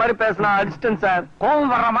 கோவம் வர மாதிரி பேசினா அடிச்சிட்டேன் சார்.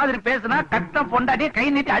 கோவம் வர்ற மாதிரி பேசுனா கட்டின பொண்டாட்டிய கை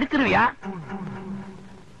நீட்டி அடிச்சிருவியா?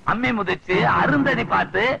 அம்மி முதிச்சு அருந்ததி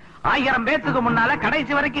பார்த்து 1000 பேத்துக்கு முன்னால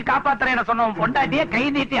கடைசி வரைக்கும் காப்பாத்துறேன்னு சொன்ன பொண்டாட்டிய கை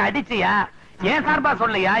நீட்டி அடிச்சியா? ஏன் சார்பா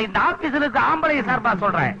சொல்லையா? இந்த ஆபீஸ்ல இருக்க ஆம்பளைய சார்பா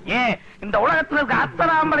சொல்றேன். ஏன் இந்த உலகத்துல இருக்க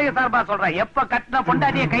அத்தனை ஆம்பளைய சார்பா சொல்றேன். எப்ப கட்டின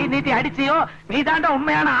பொண்டாட்டிய கை நீட்டி அடிச்சியோ நீ தாண்டா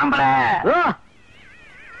உண்மையான ஆம்பளை.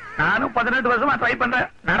 நானும் 18 வருஷமா ட்ரை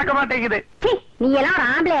பண்றேன், நடக்க மாட்டேங்குது. நீ எல்லாம் ஒரு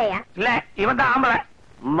ஆம்பளையா? இல்ல, இவன் தான் ஆம்பளை.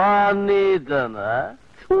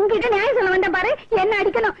 உங்ககிட்ட நியாயம் சொல்ல வந்த பாரு, என்ன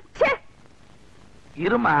அடிக்கணும்.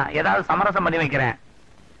 இருமா, ஏதாவது சமரசம் பண்ணி வைக்கிறேன்.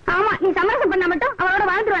 ஆமா, நீ சமரசம் பண்ண மட்டும் அவளோட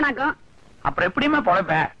வாழ்ந்துருவானாக்கும். அப்புறம் எப்படியுமே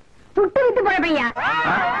பொழைப்ப? சுட்டு விட்டு பொழைப்பையா?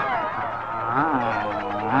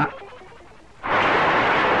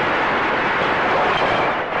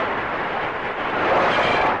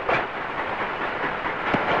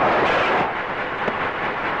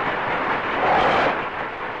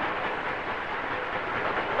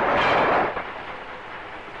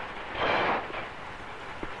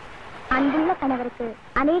 அன்புள்ள கணவருக்கு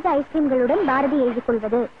அநேக ஐஸ்கிரீம்களுடன் பாரதி எழுதிக்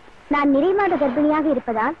கொள்வது. நான் நிறைமாத கர்ப்பிணியாக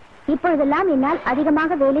இருப்பதால் இப்பொழுதெல்லாம் என்னால்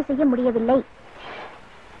அதிகமாக வேலை செய்ய முடியவில்லை.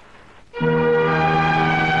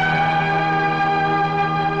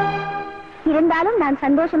 இருந்தாலும் நான்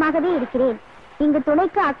சந்தோஷமாகவே இருக்கிறேன். இங்கு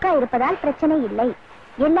துணைக்கு அக்கா இருப்பதால் பிரச்சனை இல்லை.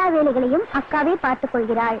 எல்லா வேலைகளையும் அக்காவே பார்த்துக்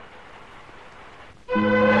கொள்கிறாள்.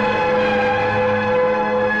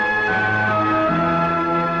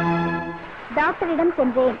 டாக்டரிடம்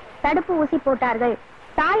சென்றேன். தடுப்பு ஊசி போட்டார்கள்.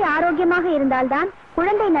 தாய் ஆரோக்கியமாக இருந்தால்தான்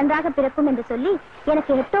குழந்தை நன்றாக பிறக்கும் என்று சொல்லி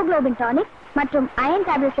எனக்கு ஹெப்டோகுளோபின் டானிக் மற்றும் அயன்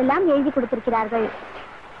டேப்லெட்ஸ் எல்லாம் எழுதி கொடுத்திருக்கிறார்கள்.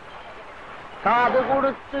 காது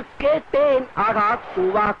கொடுத்து கேட்டேன், ஆகா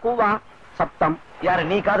கூவா கூவா சப்தம். யாரு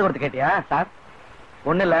நீ காது கொடுத்து கேட்டியா? சார்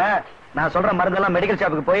ஒண்ணு இல்ல, நான் சொல்ற மருந்தெல்லாம் மெடிக்கல்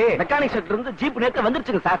ஷாப்புக்கு போய் மெக்கானிக் ஷாப்ல இருந்து ஜீப் நேத்து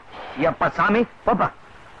வந்துருச்சுங்க சார். எப்பா சாமி போப்பா.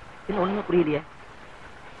 இன்னும் ஒண்ணுமே புரியலையே.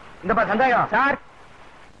 இந்தப்பா சந்தேகம் சார்.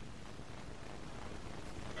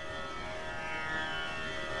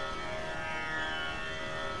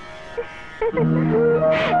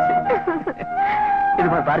 இது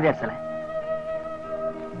பாரதியார் சிலை.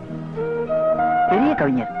 பெரிய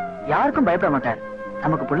கவிஞர், யாருக்கும் பயப்பட மாட்டார்.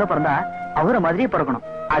 நமக்கு புள்ள பிறந்தா அவரை மாதிரியே பிறக்கணும்,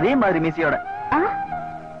 அதே மாதிரி மீசியோட.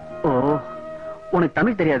 ஓ, உனக்கு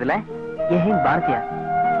தமிழ் தெரியாதுல்ல? ஏன் பாரதியார்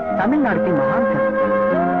தமிழ்நாடு के महान कवि,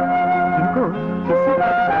 इनको किसी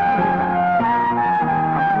बात से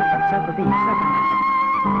अपने बच्चा को भी ऐसा बनना है.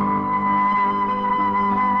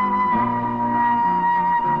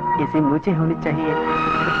 इसे मुझे होनी चाहिए.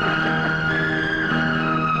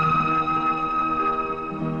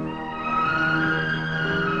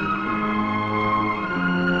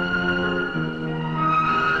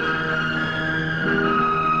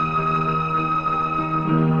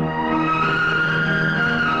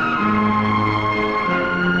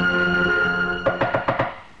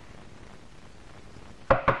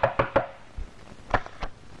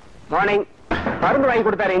 மார்னிங். மருந்து வாங்கி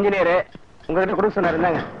கொடுத்தாரு இன்ஜினியர், உங்ககிட்ட கொடுக்க சொன்னாரு.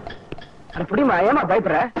 இருந்தாங்க. அது புரியுமா? ஏமா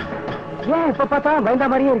பயப்படுற? ஏன் இப்ப பார்த்தா பயந்த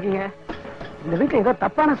மாதிரியே இருக்கீங்க? இந்த வீட்டுல ஏதோ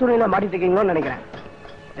தப்பான சூழ்நிலை மாட்டிட்டு இருக்கீங்களோன்னு நினைக்கிறேன்.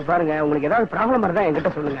 பாருங்க, உங்களுக்கு ஏதாவது ப்ராப்ளம் இருந்தா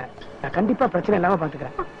என்கிட்ட சொல்லுங்க, நான் கண்டிப்பா பிரச்சனை இல்லாம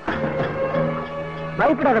பாத்துக்கிறேன்.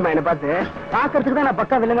 பயப்படாதம்மா, என்ன பார்த்து பாக்குறதுக்கு தான் நான்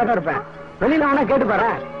பக்கா வில்லங்கா தான் இருப்பேன். வெளியில வேணா கேட்டு பாரு,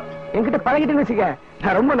 என்கிட்ட பழகிட்டு வச்சுக்க,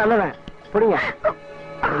 நான் ரொம்ப நல்லவன். புடிங்க,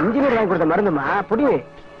 இன்ஜினியர் வாங்கி கொடுத்த மருந்துமா புடி.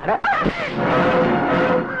 அட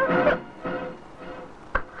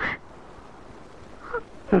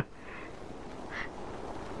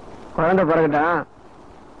குழந்தை பிறகுட்டான்,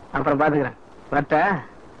 அப்புறம் பாத்துக்கிறேன். வட்ட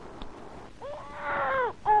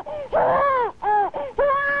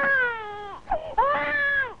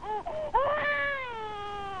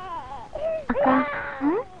அக்கா,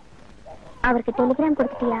 அவருக்கு டெலிகிராம்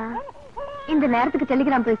கொடுத்துட்டியா? இந்த நேரத்துக்கு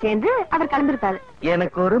டெலிகிராம் போய் சேர்ந்து அவர் கலந்துருக்காரு.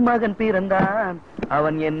 எனக்கு ஒரு மகன் பிறந்தான்,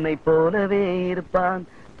 அவன் என்னை போலவே இருப்பான்,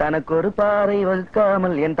 தனக்கு ஒரு பாறை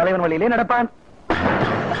வகுக்காமல் என் தலைவன் வழியிலே நடப்பான்.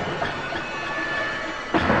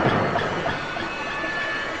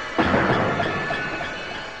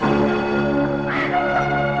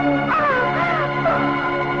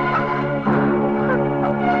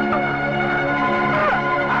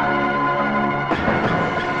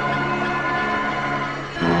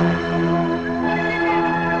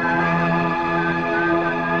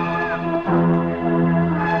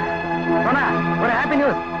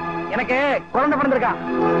 எனக்கு குழந்தை பிறந்திருக்கா.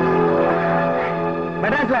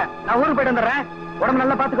 மெட்ராஸ்ல நான் ஊருக்கு போயிட்டு வந்துடுறேன். உடம்பு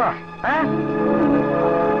நல்லா பாத்துக்கோ.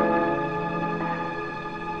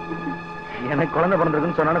 எனக்கு குழந்தை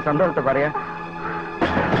பிறந்திருக்குன்னு சொன்னாலும் சந்தோஷத்தை பாரு.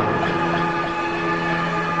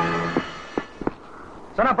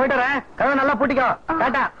 சொன்னா போயிட்டு வரேன். கதவை நல்லா பூட்டிக்கோ.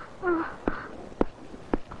 டாடா.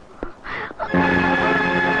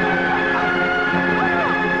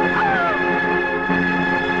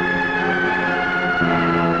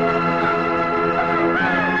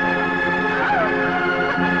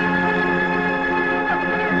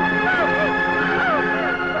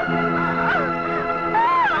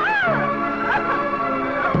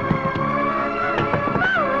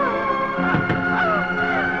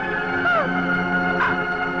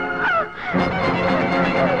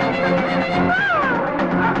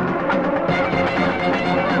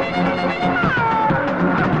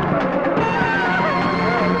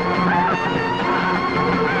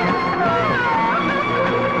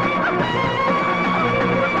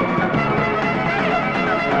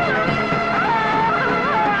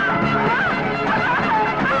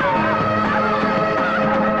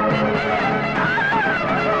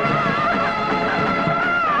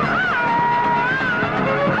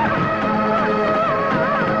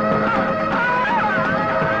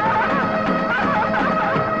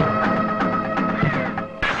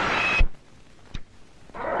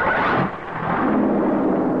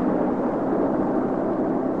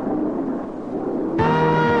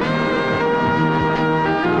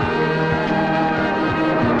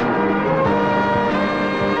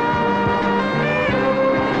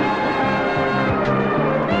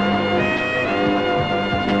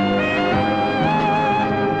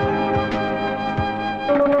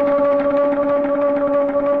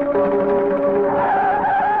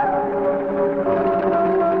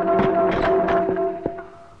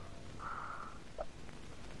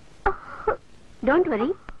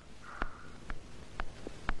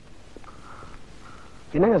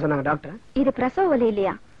 என்னங்க சொன்னாங்க டாக்டர்? இது பிரசவ வலி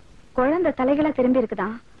இல்லையா, குழந்தை தலைகளா திரும்பி இருக்குதா,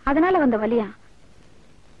 அதனால வந்த வலியா.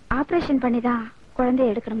 ஆபரேஷன் பண்ணிதான்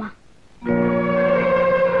குழந்தைய எடுக்கணுமா.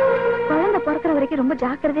 குழந்தை பிறக்கிற வரைக்கும் ரொம்ப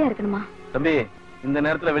ஜாக்கிரதையா இருக்கணுமா. தம்பி, இந்த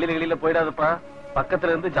நேரத்துல வெளியில போயிடாதப்பா.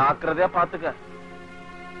 பக்கத்துல இருந்து ஜாக்கிரதையா பாத்துக்க.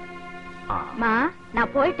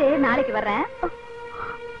 நான் போயிட்டு நாளைக்கு வர்றேன்.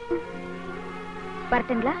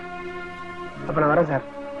 வரட்டுங்களா? அப்ப நான் வரேன் சார்.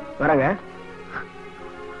 வரேங்க.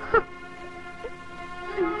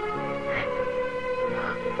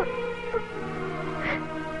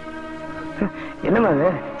 என்னமா அது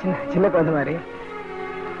சின்ன குழந்தை மாதிரி?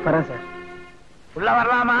 வரேன் சார். உள்ள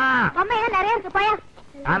வரலாமா? அம்மா ஏன் நிறைய இருக்கு போயா.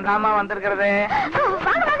 நான் தாமா வந்திருக்கிறது.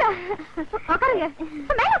 வாங்க வாங்க உட்காருங்க,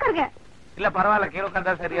 மேல உட்காருங்க. இல்ல பரவாயில்ல, கீழே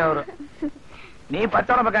உட்காந்தா சரியா வரும். நீ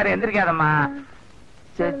பச்சை உடம்புக்காரி எந்திரிக்காதம்மா.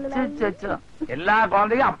 எல்லா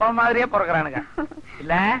குழந்தையும் அப்பா மாதிரியே பிறக்கிறானுங்க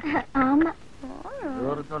இல்ல? ஆமா.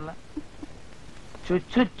 ஒரு சொல்ல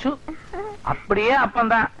சுச்சு அப்படியே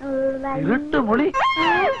அப்பந்தான். இருட்டு மொழி.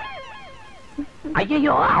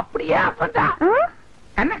 ஐயோ அப்படியே அப்பந்தான்.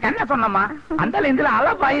 கண்ண சொன்னம்மா. அந்த இதுல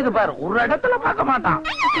அலை பாயுது பாரு, ஒரு இடத்துல பார்க்க மாட்டான்.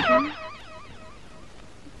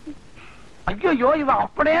 ஐயோ இவன்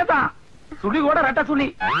அப்படியே தான். சுழி கூட ரெட்ட சுழி.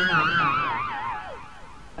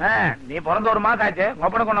 நீ பிறந்த ஒரு மாசம் ஆச்சு,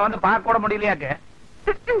 ஒப்பனை கொண்டு வந்து பார்க்க கூட முடியலையாக்கு.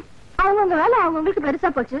 அவங்க வேலை அவங்களுக்கு பெருசா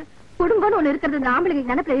போச்சு. குடும்பம்னு ஒண்ணு இருக்கிறது இந்த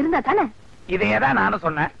ஆம்பளைக்கு நினைப்புல இருந்தா தானே. இதையேதான் நானும்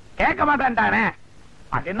சொன்னேன், கேட்க மாட்டான்டானே.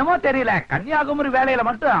 அது என்னமோ தெரியல, கன்னியாகுமரி வேலையில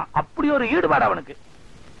மட்டும் அப்படி ஒரு ஈடுபாடு அவனுக்கு.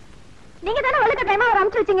 நீங்க தானே வழுக்க டைமா அவர்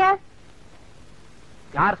அனுப்பிச்சு வச்சீங்க.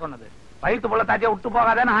 யார் சொன்னது? வயிற்று புள்ள தாச்சியா விட்டு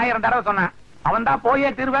போகாதேன்னு 1000 தடவை சொன்னேன். அவன் தான்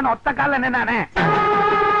போயே திருவேன்னு ஒத்த கால நின்னானே.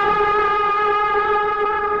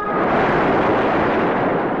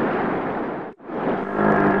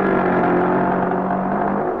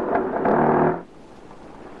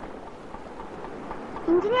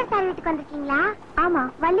 இன்ஜினியர் சார் வீட்டுக்கு வந்திருக்கீங்களா? ஆமா.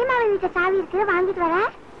 வள்ளிமாவை வீட்டு சாவி இருக்கு, வாங்கிட்டு வர.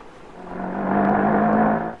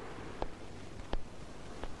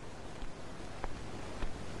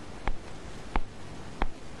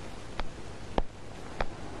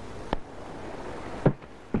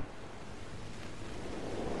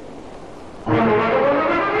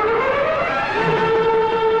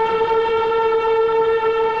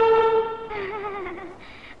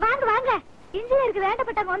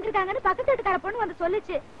 வந்திருக்காங்கன்னு பக்கத்து வீட்டுக்கார பொண்ணு வந்து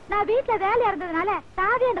சொல்லுச்சு. நான் வீட்டுல வேலையா இருந்ததுனால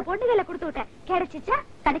சாவி அந்த பொண்ணுகளை கொடுத்து விட்டேன். கிடைச்சிச்சா?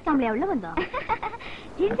 கிடைக்காமலே உள்ள வந்தோம்.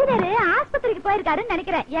 இன்ஜினியர் ஆஸ்பத்திரிக்கு போயிருக்காருன்னு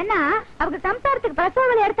நினைக்கிறேன். ஏன்னா அவங்க சம்சாரத்துக்கு பிரசவ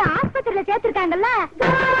வலி எடுத்து ஆஸ்பத்திரியில சேர்த்திருக்காங்கல்ல.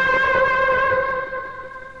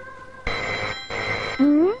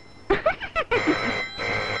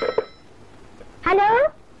 ஹலோ,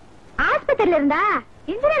 ஆஸ்பத்திரியில இருந்தா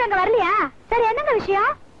இன்ஜினியர் அங்க வரலையா? சரி, என்னங்க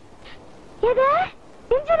விஷயம்? எது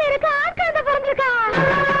இன்ஜினியருக்கு ஆண் குழந்தை பிறந்திருக்கா.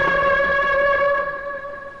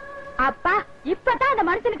 அப்பா இப்பதான் அந்த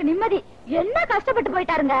மனுஷனுக்கு நிம்மதி. என்ன கஷ்டப்பட்டு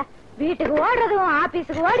போயிட்டாருங்க. வீட்டுக்கு ஓடுறதும்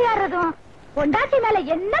ஆபீஸுக்கு ஓடி ஆடுறதும். பொண்டாட்டி மேல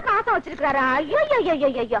என்ன பாசம் வச்சிருக்காரா. ஐயோ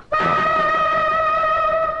ஐயோ.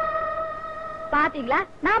 பாத்தீங்களா,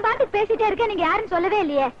 நான் பாட்டுக்கு பேசிட்டே இருக்கேன், நீங்க யாருன்னு சொல்லவே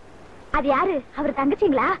இல்லையே. அது யாரு? அவர்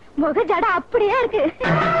தங்கச்சிங்களா? முக ஜட அப்படியே இருக்கு.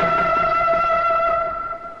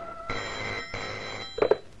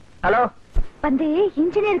 ஹலோ, வந்து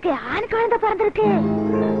இன்ஜினியருக்கு ஆண் குழந்தை பிறந்திருக்கு.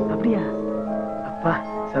 அப்படியா? அப்பா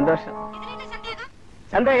சந்தோஷம்.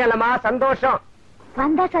 சந்தேகம் இல்லம்மா, சந்தோஷம்.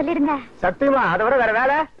 வந்தா சொல்லிடுங்க. சத்தியமா, அதை விட வேற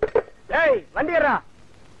வேலை. ஏய் வண்டியரா.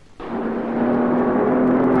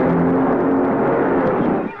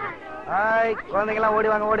 ஹாய் குழந்தைங்களாம் ஓடி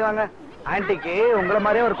வாங்க ஓடி வாங்க. ஆன்ட்டிக்கு உங்களை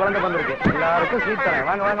மாதிரியே ஒரு குழந்தை வந்திருக்கு. எல்லாருக்கும் ஸ்வீட் தரேன்.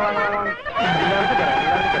 வாங்க வாங்க வாங்க வாங்க வாங்க. எல்லாருக்கும் தரேன்,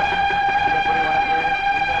 எல்லாருக்கும் தரேன்.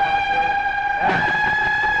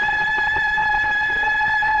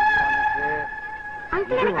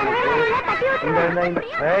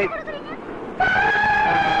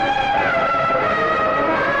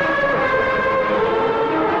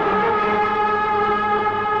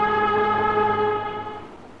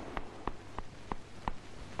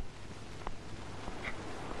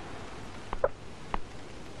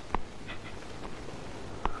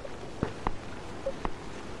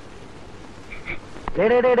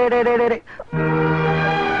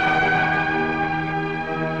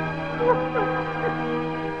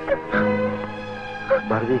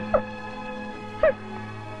 பாரதி,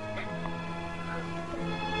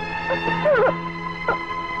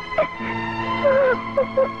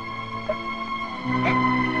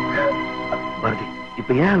 பாரதி,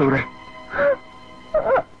 இப்ப ஏன் அழுகுற?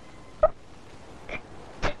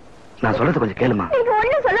 நான் சொல்றது கொஞ்சம் கேளுமா. நீங்க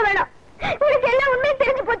ஒண்ணும் சொல்ல வேணாம், உங்களுக்கு எல்லாம் உண்மையும்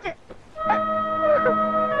தெரிஞ்சு போச்சு.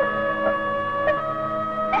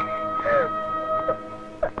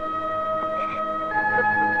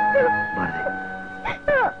 பாரதி,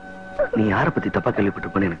 நீ யார பத்தி தப்பா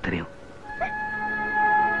கேள்விப்பட்டிருப்பன்னு எனக்கு தெரியும்.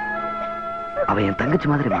 அவ என் தங்கச்சி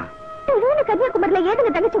மாதிரிமா. கன்னியாகுமரியில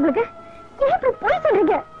ஏதுங்க தங்கச்சி உங்களுக்கு? ஏன் இப்படி போய்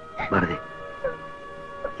சொல்றீங்க? பாரதி,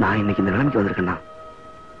 நான் இன்னைக்கு இந்த நிலைமைக்கு வந்திருக்கேன்னா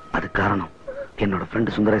அது காரணம் என்னோட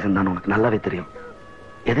ஃப்ரெண்டு சுந்தரேசன் தான். உனக்கு நல்லாவே தெரியும்.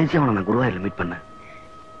 எதாச்சும் அவனை நான் குருவாயூர்ல மீட் பண்ணேன்.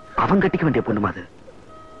 அவன் கட்டிக்க வேண்டிய பொண்ணுமா அது.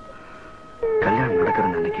 கல்யாணம் நடக்கிற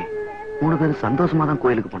அன்னைக்கு 3 பேரும் சந்தோஷமா தான்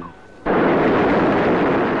கோயிலுக்கு போனோம்.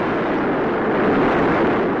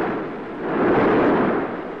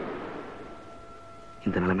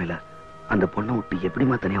 இந்த நிலைமையில அந்த பொண்ணை விட்டு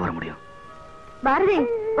எப்படிமா தனியா வர முடியும்? பாரதி,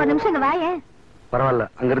 ஒரு நிமிஷம் இங்க வாயே. பரவாயில்ல,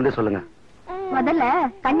 அங்க இருந்தே சொல்லுங்க. முதல்ல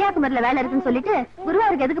கன்னியாகுமரியில வேலை இருக்குன்னு சொல்லிட்டு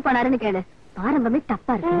குருவாருக்கு எதுக்கு போனாருன்னு கேளு. ஆரம்பமே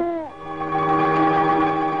தப்பா இருக்கு.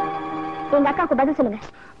 எங்க அக்காவுக்கு பதில் சொல்லுங்க.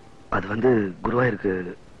 அது வந்து குருவாயூருக்கு.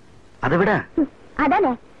 அதை விட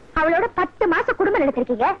அதானே, அவளோட 10 மாசம் குடும்பம்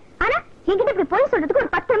நடத்திருக்கீங்க. ஆனா எங்கிட்ட இப்படி போய் சொல்றதுக்கு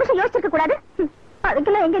ஒரு 10 நிமிஷம் யோசிச்சிருக்க கூடாது?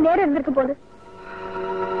 அதுக்கெல்லாம் எங்க நேரம் இருந்திருக்க போகுது.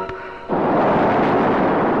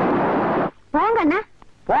 போங்க அண்ணா.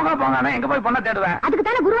 போங்க போங்க, எங்க போய் பொண்ணை தேடுவேன்? அதுக்கு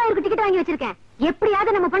தானே குருவாயூருக்கு டிக்கெட் வாங்கி வச்சிருக்கேன்.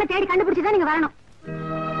 எப்படியாவது நம்ம பொண்ணை தேடி கண்டுபிடிச்சுதான் நீங்க வரணும்.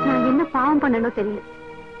 நான் என்ன பாவம் பண்ணணும் தெரியல.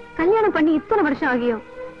 கல்யாணம் பண்ணி இத்தனை வருஷம் ஆகியும்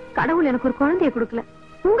கடவுள் எனக்கு ஒரு குழந்தைய கொடுக்கல.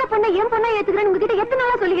 உங்க பொண்ணை என் பொண்ணா ஏத்துக்கிறேன்னு உங்ககிட்ட எத்தனை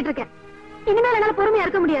நாளா சொல்லிக்கிட்டு இருக்கேன். இனிமேல் என்னால பொறுமையா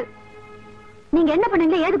இருக்க முடியாது. நீங்க என்ன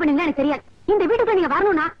பண்ணீங்களா ஏது பண்ணீங்களா எனக்கு தெரியாது. இந்த வீட்டுக்கு நீங்க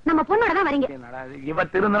வரணும்னா நம்ம பொண்ணோட தான் வரீங்க. இவ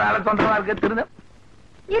திருந்தனால சொந்தமா இருக்கு. திருந்த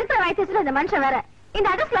இருக்கிற வயசுல இந்த மனுஷன் வேற இந்த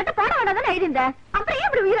அட்ரஸ் லெட்டர் போட வேண்டாம் எழுதிருந்தேன். அப்புறம் ஏன்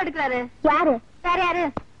இப்படி உயிர் எடுக்கிறாரு? யாரு? வேற யாரு?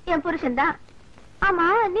 என் புருஷன் தான். ஆமா,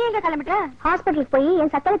 நீ எங்க கிளம்பிட்ட? ஹாஸ்பிட்டலுக்கு போய்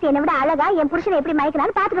என் சத்தனத்தை என்னை விட அழகா என் புருஷனை எப்படி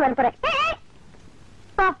மயக்கலான்னு பாத்துட்டு வர போறேன்.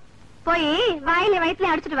 போய் வாயில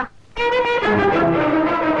வயிற்றுல அடிச்சுட்டு வா.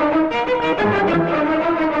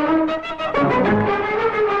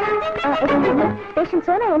 பேஷண்ட்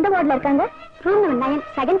சோனா எந்த வார்டுல இருக்காங்க? Room number 9,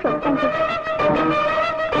 second floor. Thank you.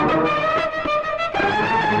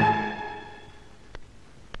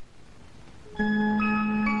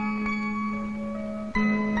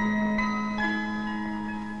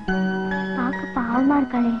 பாக்க பாவமா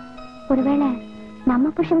இருக்காளே. ஒருவேளை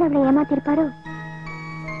நம்ம புருஷன் அவளை ஏமாத்திருப்பாரோ?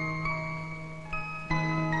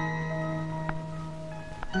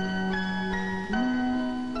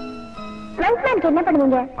 என்ன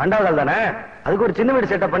பண்ணுவீங்க? பண்டாவதால் தானே, அதுக்கு ஒரு சின்ன வீடு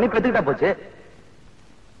செட்டப் பண்ணி பெத்துக்கிட்டா போச்சு.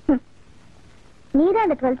 நீதான்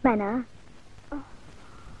அந்த 12th மேனா?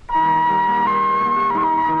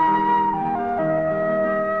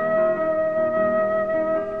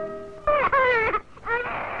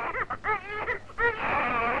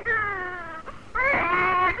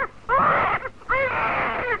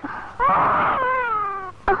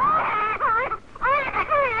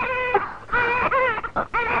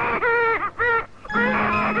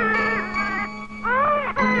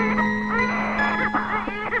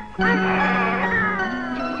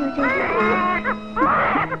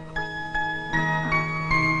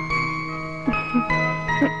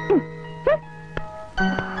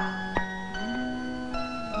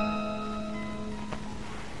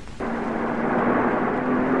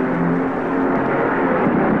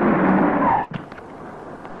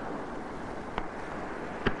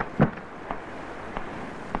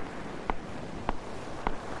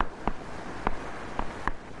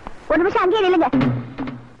 ஒரு நிமிஷம் அங்கேயே நில்லுங்க.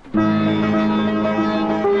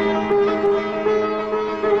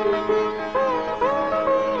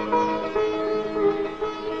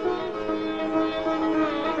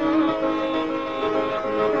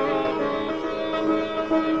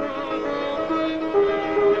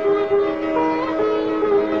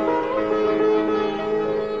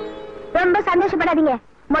 ரொம்ப சந்தோஷப்படாதீங்க.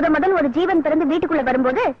 முதல் ஒரு ஜீவன் பிறந்து வீட்டுக்குள்ள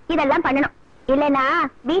வரும்போது இதெல்லாம் பண்ணணும். இல்லனா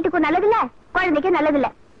வீட்டுக்கும் நல்லதில்ல, குழந்தைக்கும் நல்லதில்ல.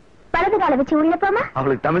 வலது கால வச்சு உள்ள போமா.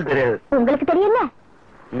 அவளுக்கு தமிழ் தெரியாது. உங்களுக்கு தெரியல.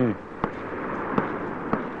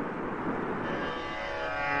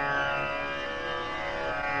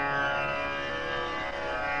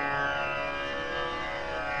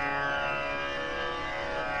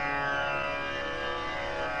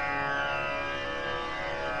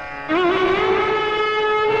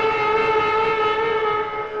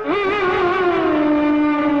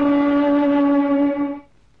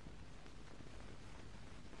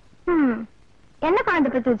 என்ன குழந்தை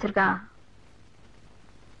பெத்து வச்சிருக்கா?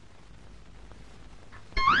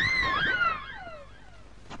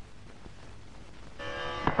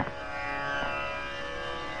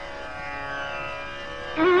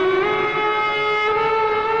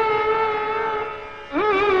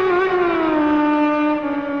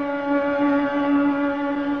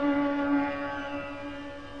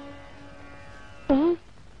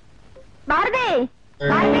 பாரதி,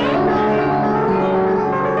 பாரதி.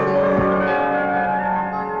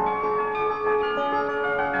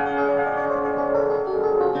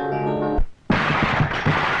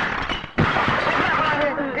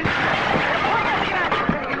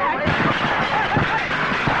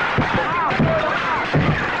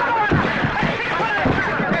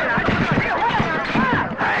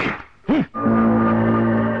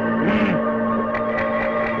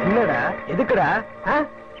 எதுக்குடா?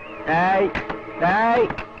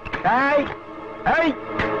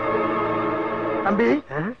 தம்பி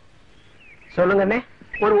சொல்லுங்க அண்ணே.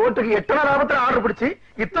 ஒரு ஓட்டுக்கு எத்தனை லாபத்துல ஆர்டர் பிடிச்சு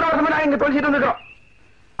இத்தனை வருஷமா நான் இங்க தொழிச்சிட்டு இருந்துக்கிறோம்.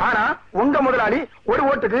 ஆனா உங்க முதலாளி ஒரு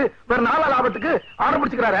ஓட்டுக்கு ஒரு 4 லாபத்துக்கு ஆர்டர்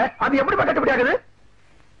பிடிச்சுக்கிறாரு. அது எப்படி கட்டுப்படி ஆகுது?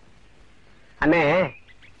 அண்ணே,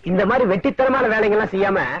 இந்த மாதிரி வெட்டித்தனமான வேலைங்கெல்லாம்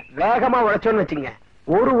செய்யாம வேகமா உழைச்சோன்னு வச்சுங்க,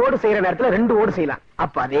 ஒரு ஓடு செய்யற நேரத்துல 2 ஓடு செய்யலாம்.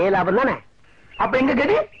 அப்ப அதே லாபம் தானே. அப்ப எங்க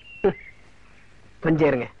கதி? கொஞ்சம்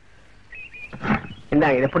இருங்க.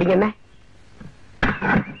 இந்தாங்க, இதை பிடிங்க அண்ணே.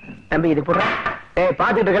 தம்பி இது போடுற.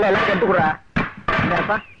 பாத்துட்டு இருக்கல, எல்லாம் கட்டு போடுறா.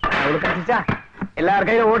 இந்தாப்பா, அவளுக்கு கிடைச்சிச்சா? எல்லார்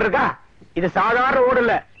கையில ஓடு இருக்கா? இது சாதாரண ஓடு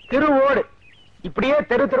இல்ல, திரு ஓடு. இப்படியே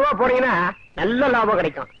தெரு தெருவா போனீங்கன்னா நல்ல லாபம்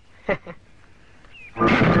கிடைக்கும்.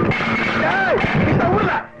 இந்த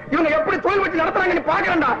ஊர்ல இவங்க எப்படி தொழில் வச்சு நடத்துறாங்கன்னு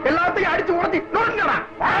பாக்குறேன்டா. எல்லாத்தையும் அடிச்சு உடச்சி நோண்டுங்கடா.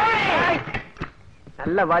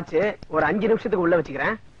 நல்ல வாட்ச். ஒரு 5 நிமிஷத்துக்கு உள்ள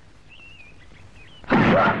வச்சுக்கிறேன்.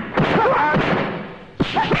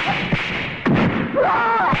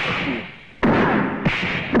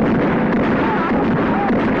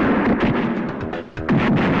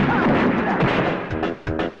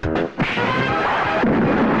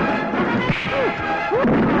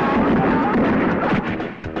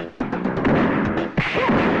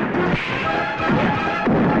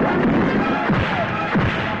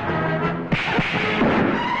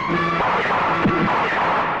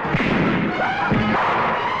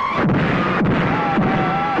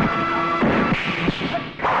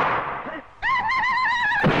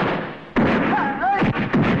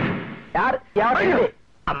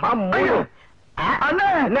 அம்மா மூணு.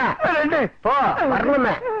 என்ன 2 போ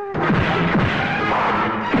வரணுமே.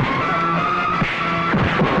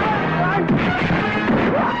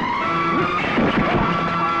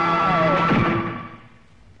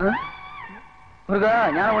 முருகா,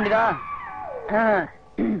 ஞானம் ஒண்டிதா?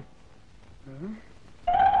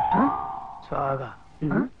 சாகா.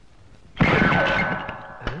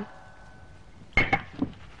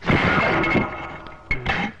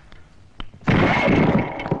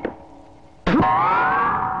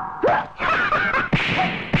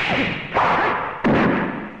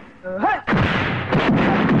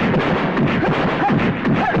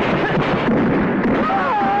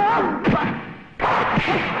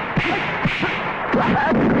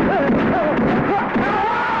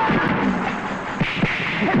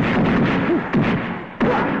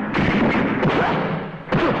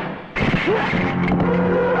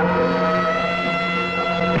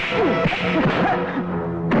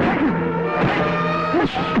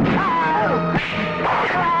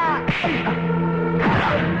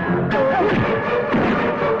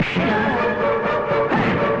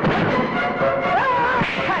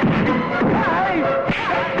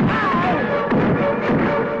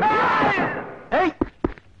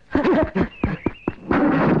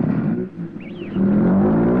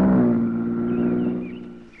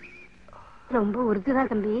 ரொம்ப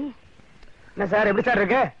உறுதிதான் தம்பி. என்ன சார் எப்படி சார்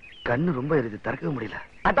இருக்கு? கண்ணு ரொம்ப எரியுது, திறக்கவே முடியல.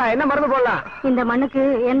 அத்தா என்ன மருந்து போடலாம்? இந்த மண்ணுக்கு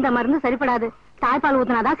எந்த மருந்து சரிப்படாது. தாய்ப்பால்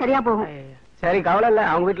ஊத்துனாதான் சரியா போகும். சரி கவலை இல்ல,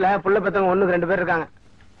 அவங்க வீட்டுல புள்ள பெத்தவங்க 1-2 பேர் இருக்காங்க.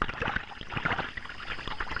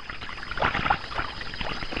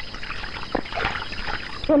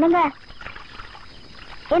 என்னங்க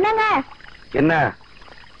என்னங்க? என்ன?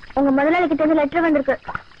 உங்க முதலாளி கிட்ட இருந்து லெட்டர் வந்திருக்கு.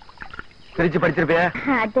 பிரிச்சு படிச்சிருப்பிய?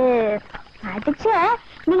 அது அதுச்சே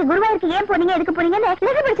நீங்க குருவாயூருக்கு ஏன் போனீங்க, எதுக்கு போனீங்க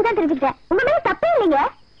லெட்டர் படிச்சுதான் தெரிஞ்சுக்கிட்டேன். உங்க மேல தப்பே இல்லைங்க.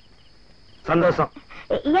 சந்தோஷம்.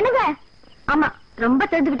 என்னங்க? ஆமா ரொம்ப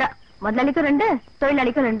தெரிஞ்சுக்கிட்டா. முதலாளிக்கும் 2,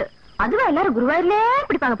 தொழிலாளிக்கும் 2. அதுவா எல்லாரும் குருவாயூர்லயே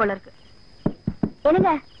பிடிப்பாங்க போல இருக்கு.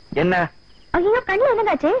 என்னங்க? என்ன? ஐயோ கண்ணு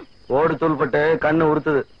என்னங்காச்சு? ஓடு தூள்பட்டு கண்ணு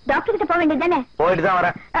உறுத்துது. டாக்டர் கிட்ட போக வேண்டியது தானே? போயிட்டு தான்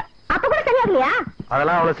வரேன். அப்ப கூட சரியாகலையா?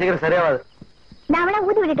 அதெல்லாம் அவ்வளவு சீக்கிரம் சரியாகாது. நான் வேணா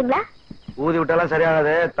ஊதி விட்டுட்டுங்களா? ஊதி விட்டாலாம்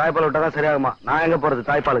சரியாகாது, தாய்ப்பால் விட்டாதான் சரியாகுமா? நான் எங்க போறது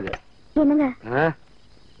தாய்ப்பாலுக்கு? என்னங்க ஆ?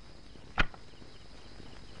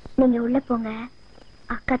 நீங்க உள்ள போங்க,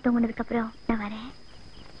 அக்கா தூங்குனதுக்கு அப்புறம் நான் வரேன்.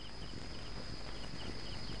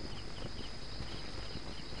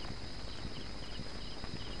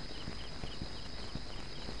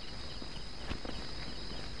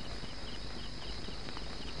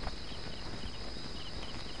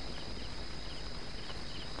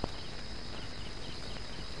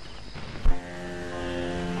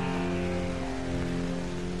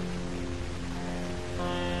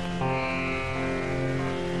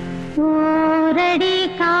 ஓரடி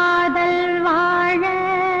காதல் வாழ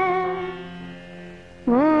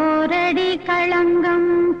ஓரடி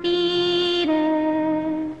களங்கம் தீர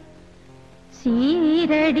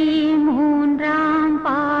சீரடி 3ஆம்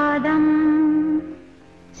பாதம்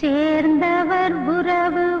சேர்ந்தவர்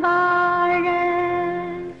உறவு வாழ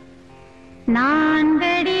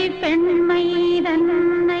 4அடி பெண்மை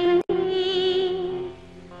தன்னை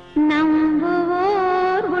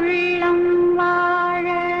நம்புவோர் உள்ளம் வாழ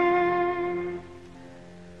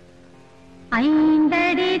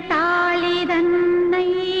 5அடி தாலி தன்னை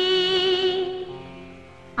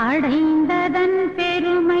அடைந்ததன்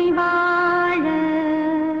பெருமை வாழ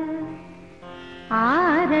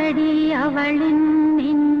 6அடி அவளின்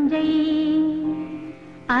நெஞ்சை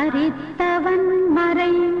அரித்தவன்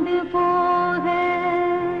மறைந்து போக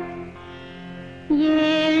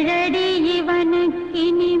 7அடி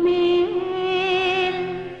இவனுக்கினிமேல்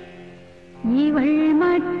இவள்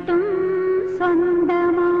மட்டும்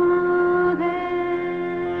சொந்தமாக.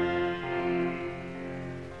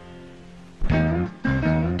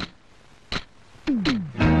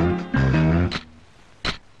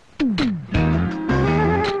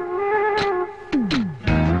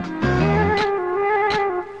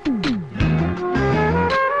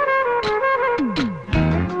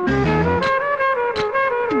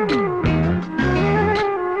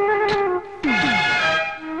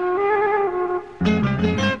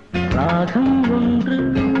 ராகம் ஒன்று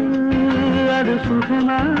அது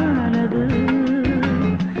சுகமானது,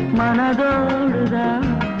 மனதோடுதான்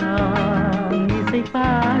இசை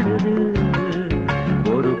பாடுது.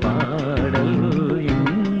 ஒரு பாடல்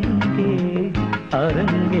இங்கே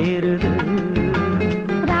அரங்கேறுது.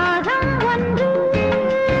 ராகம் ஒன்று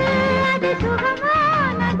அது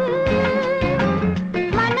சுகமானது,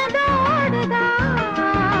 மனதோடுதான்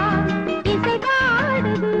இசை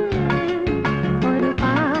பாடுது. ஒரு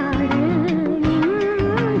பாடல்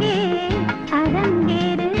இங்கே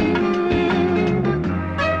அரங்கேறுது.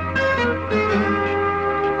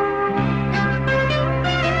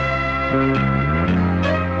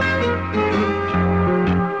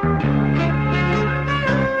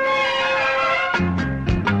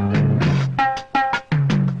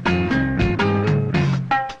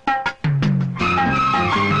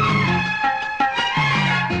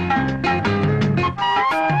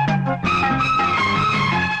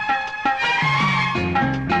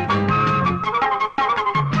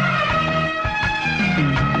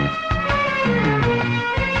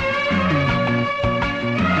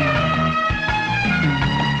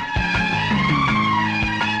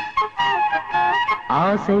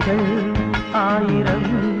 ஆசைகள் 1000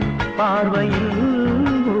 பார்வையில்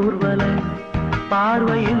ஊர்வலம்,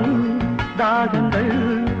 பார்வையில் தாகங்கள்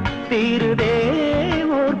தீருதே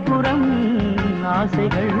ஓர் புறம்.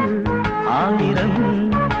 ஆசைகள் 1000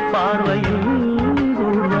 பார்வையில்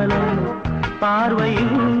ஊர்வலம்,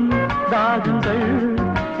 பார்வையில் தாகங்கள்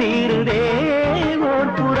தீருதே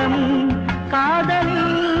ஓர் புறம்.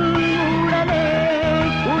 காதலில் ஊடலே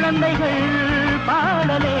குழந்தைகள்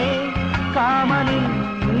பாடலே, காமலின்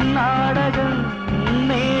நாடகம்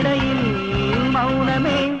மேடையில்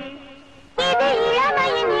மௌனமே. இது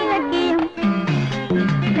இளமையின் இலக்கியம்.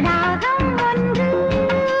 ராகம் ஒன்று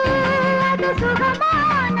அது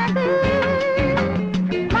சுகமான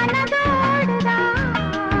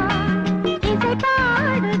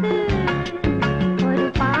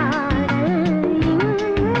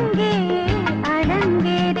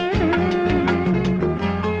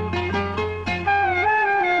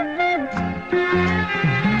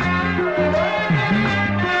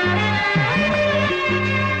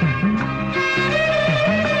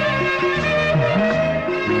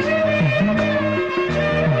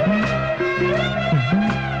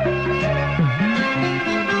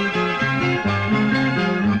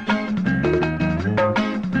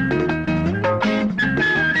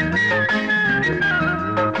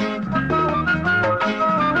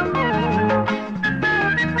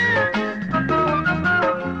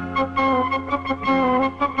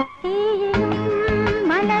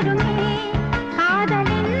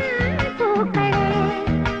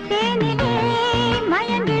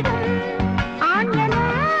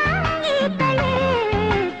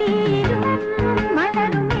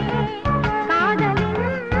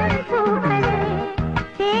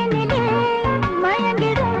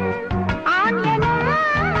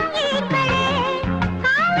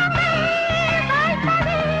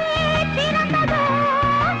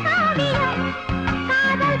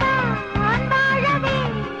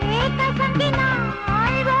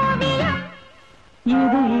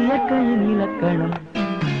வேணும்.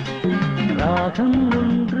 ராகம்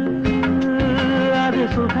ஒன்று அது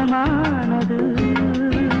சுகமானது.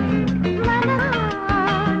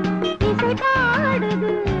 இசை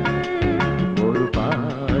பாடுது. ஒரு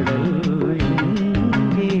பாடல்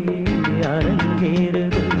இங்கே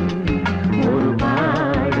அரங்கேறுது. ஒரு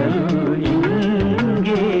பாடல்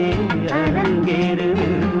இங்கே அரங்கேறுது.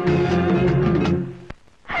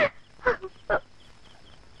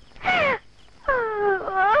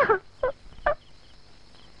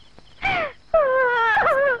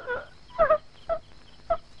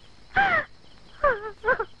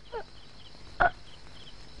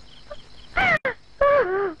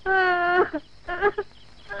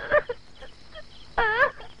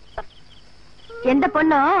 எந்த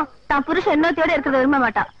பொண்ணும் தான் புருஷன் இன்னொருத்தையோட இருக்கிறத விரும்ப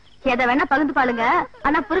மாட்டான். எதை வேணா பகிர்ந்து பாளுங்க,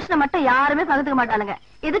 ஆனா புருஷனை மட்டும் யாருமே பகிர்ந்துக்க மாட்டாளுங்க.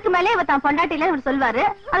 இதுக்கு மேலே இவ தான் பொண்டாட்டில இவர் சொல்வாரு,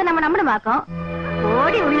 அதை நம்ம நம்பணுமாக்கும்.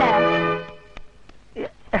 ஓடி உள்ள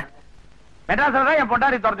மெட்ராஸ்ல என்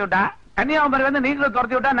பொண்டாட்டி துரத்தி விட்டா, கன்னியாகுமரி வந்து நீங்களும்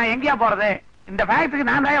துரத்தி விட்டா நான் எங்கேயா போறது? இந்த ஃபேக்டரிக்கு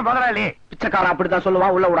நான் தான் முதலாளி. பிச்சைக்காரன் அப்படித்தான்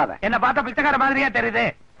சொல்லுவான், உள்ள விடாத. என்ன பார்த்தா பிச்சைக்கார மாதிரியா தெரியுது?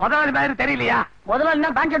 முதலாளி மாதிரி தெரியலையா?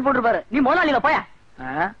 முதலாளி பேங்க் ஷர்ட் போட்டுருப்பாரு, நீ முதலாளியில போயா.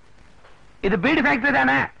 இது பீடி ஃபேக்டரி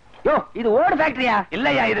தானே? யோ, இது ஓடு ஃபேக்டரியா?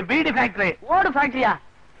 இல்லையா, இது பீடி ஃபேக்டரி. ஓடு ஃபேக்டரியா?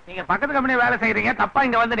 நீங்க பக்கத்து கம்பெனி வேலை செய்யறீங்க, தப்பா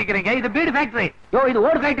இங்க வந்து நிக்கிறீங்க. இது பீடி ஃபேக்டரி. யோ, இது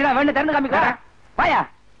ஓடு ஃபேக்டரியா? வேணும் திறந்து காமிக்க. வாயா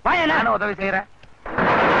வாயா, நானும் உதவி செய்யறேன்.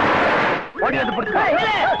 ஓடி வந்து பிடிச்சு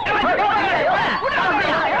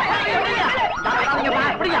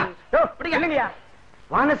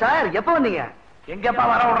வாங்க சார். எப்ப வந்தீங்க? எங்கப்பா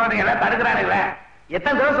வர விடுறானுங்க, தடுக்கிறானுங்களே.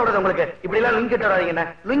 எத்தனை தடவை சொல்றது உங்களுக்கு, இப்படி எல்லாம் லுங்கி கட்ட வராதீங்க.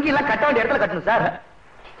 லுங்கி எல்லாம் கட்ட வேண்டிய இடத்துல கட்டணும் சார்.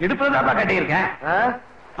 இடுப்புலதான்ப்பா கட்டியிருக்கேன்.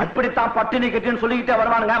 அப்படித்தான் பட்டினி கட்டின்னு சொல்லிக்கிட்டே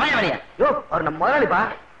வருவானுங்க. யோ, அவர் நம்ம முதலாளிப்பா.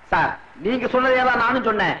 சார், நீங்க சொன்னதேதான் நானும்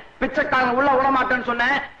சொன்னேன். பிச்சைக்காரன் உள்ள விட மாட்டேன்னு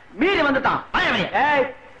சொன்னேன், மீறி வந்துட்டான். ஏய்,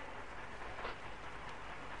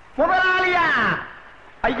 முதலாளியா?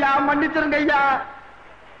 ஐயா மன்னிச்சிருங்க ஐயா.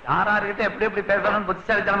 யாராருக்கிட்ட எப்படி எப்படி பேசணும்னு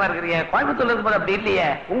புத்திசாலித்தனமா இருக்கிறீங்க. கோயம்புத்தூர்ல இருக்கும்போது அப்படி இல்லையே.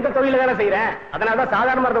 உங்க தொழில வேலை செய்யறேன், அதனாலதான்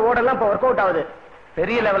சாதாரண இருந்த ஓடெல்லாம் இப்ப ஒர்க் அவுட் ஆகுது.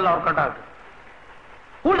 பெரிய லெவல்ல ஒர்க் அவுட் ஆகுது.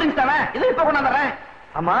 கூல் ட்ரிங்க்ஸ் தானே, இது இப்ப கொண்டாந்துறேன்.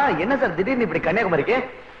 ஆமா, என்ன சார் திடீர்னு இப்படி கன்னியாகுமரிக்கு?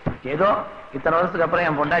 ஏதோ இத்தனை வருஷத்துக்கு அப்புறம்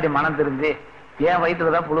என் பொண்டாட்டி மனம் திரும்பி, என்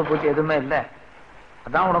வயிற்றுலதான் புழு பூச்சி எதுவுமே இல்ல.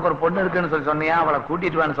 அதான் உனக்கு ஒரு பொண்ணு இருக்குன்னு சொல்லி சொன்னியா, அவளை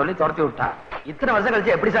கூட்டிட்டு வான்னு சொல்லி துரத்தி விட்டா. இத்தனை வருஷம்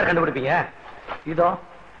கழிச்சு எப்படி சார் கண்டுபிடிப்பீங்க? இதோ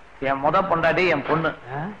என் முத பொண்டாட்டி என் பொண்ணு.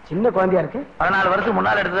 சின்ன குழந்தையா இருக்கு. 14 வருஷத்துக்கு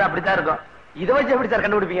முன்னால எடுத்தது அப்படித்தான் இருக்கும். இதை வச்சு எப்படி சார்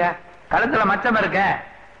கண்டுபிடிப்பீங்க? கழுத்துல மச்சம் இருக்க,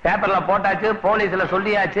 பேப்பர்ல போட்டாச்சு, போலீஸ்ல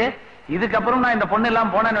சொல்லியாச்சு. இதுக்கப்புறம் நான் இந்த பொண்ணு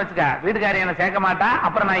எல்லாம் போனேன்னு வச்சுக்க, வீட்டுக்காரி என்ன சேர்க்க மாட்டா.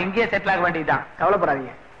 அப்புறம் நான் இங்கேயே செட்டில் ஆக வேண்டியதுதான்.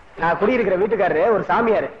 கவலைப்படாதீங்க, நான் குடியிருக்கிற வீட்டுக்காரரு ஒரு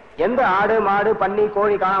சாமியாரு. எந்த ஆடு மாடு பன்னி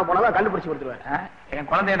கோழி காணாம போனாலும் கண்டுபிடிச்சு கொடுத்துருவாரு. என்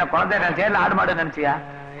குழந்தை என்ன குழந்தை சேர்ல ஆடு மாடு நினைச்சியா?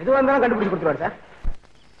 எது வந்தாலும் கண்டுபிடிச்சு கொடுத்துருவாரு சார்.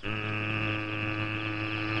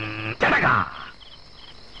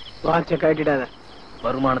 வாட்ச கட்டிடாத.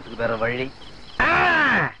 வருமானத்துக்கு வேற வழி?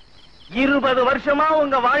 20 வருஷமா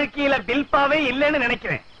உங்க வாழ்க்கையில பில்பாவே இல்லன்னு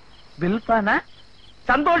நினைக்கிறேன். பில்பானா?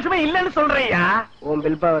 சந்தோஷமே இல்லன்னு சொல்றியா? உன்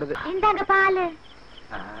பில்பா வருது. இந்தாங்க பாலு.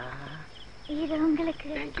 இது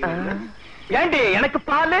உங்களுக்கு. ஏண்டி எனக்கு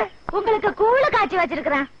பாலு? உங்களுக்கு கூழ காய்ச்சி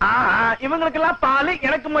வச்சிருக்கிறேன். இவங்களுக்கு எல்லாம் பாலு,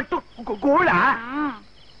 எனக்கு மட்டும் கூழா?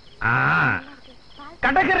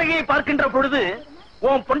 கடகரையை பார்க்கின்ற பொழுது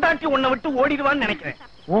உன் பொண்டாட்டி உன்னை விட்டு ஓடிடுவான்னு நினைக்கிறேன்.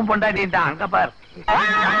 உன் பொண்டாட்டி தான் அங்க பார்.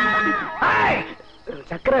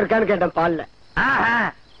 சக்கரை இருக்கான்னு கேட்டேன் பால்ல.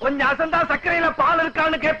 கொஞ்சம் அசந்தா சர்க்கரையில பால்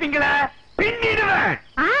இருக்கான்னு கேப்பீங்களே, பின்னிடுவேன்.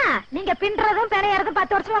 நீங்க பின்றதும் பெறையறதும்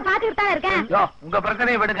 10 வருஷமா பாத்துக்கிட்டு தான் இருக்கேன். உங்க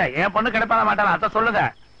பிரச்சனையை விடுங்க, என் பொண்ணு கிடைப்பாத மாட்டாளா அத சொல்லுங்க.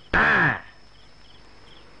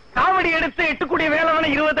 காவடி எடுத்து எட்டுக்கூடிய வேலை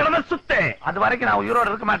 20 தடவை சுத்து. அது வரைக்கும் நான் உயிரோட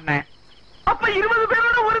இருக்க மாட்டேன். அப்ப 20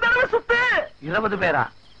 பேரோட ஒரு தடவை சுத்து. 20 பேரா?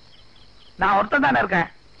 நான் ஒருத்தன் தானே இருக்கேன்.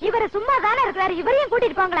 இவரு சும்மா தானே இருக்கிறாரு, இவரையும்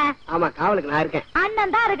கூட்டிட்டு போங்களேன். ஆமா, காவலுக்கு நான் இருக்கேன்.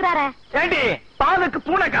 அண்ணன் தான் இருக்கிறாரு. ஏண்டி பாலுக்கு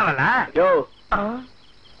பூனை காவலா? யோ,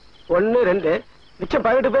 1 2 மிச்சம்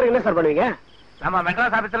 18 பேருக்கு என்ன சார் பண்ணுவீங்க? நம்ம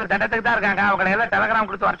மெட்ராஸ் ஆபீஸ்ல தண்டத்துக்கு தான் இருக்காங்க. அவங்களை எல்லாம் டெலகிராம்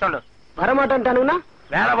கொடுத்து வர சொல்லு. வரமாட்டேன்ட்டானுங்கன்னா?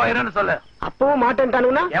 வேலை போயிருன்னு சொல்லு. அப்பவும்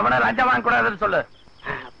மாட்டேன்ட்டானுங்கன்னா? எவனும் லஞ்சம் வாங்க கூடாதுன்னு சொல்லு.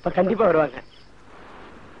 அப்ப கண்டிப்பா வருவாங்க.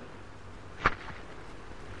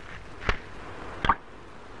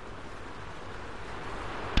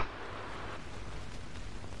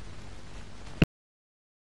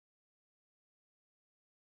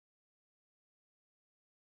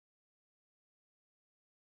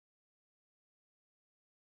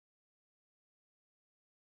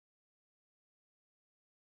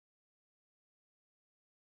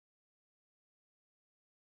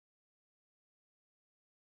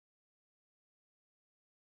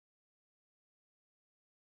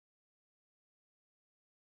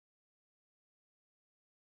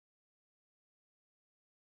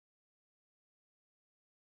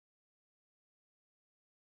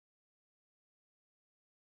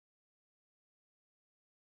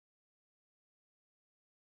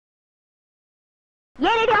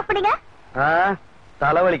 ஏன் ரேடியோ ஆஃப் பண்ணீங்க?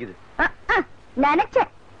 தலைவலிக்குது.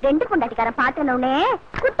 நினைச்சேன் 2 பொண்டாட்டிக்காரன் பார்த்தனே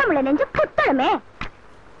குத்தமில்ல நெஞ்சு குத்தணுமே.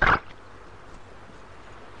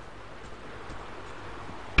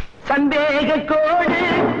 சந்தேக கோடு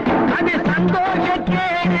அது சந்தோஷ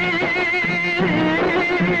கேடு.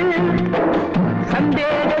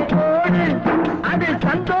 சந்தேக கோடு அது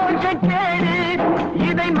சந்தோஷ கேடு.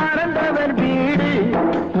 இதை மறந்தவர் வீடு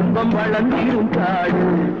துன்பம் வளர்ந்திடும் காடு.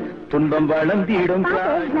 துன்பம் வளர்ந்திடும்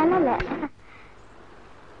காடு. நல்லா இல்ல.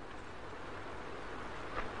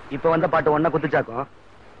 இப்ப வந்த பாட்டு ஒன்ன குத்துச்சாக்கும்.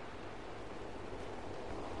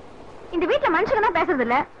 இந்த வீட்டுல மனுஷங்க தான் பேசுறது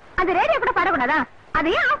இல்ல, அந்த ரேடியோ கூட பாடக்கூடாதா?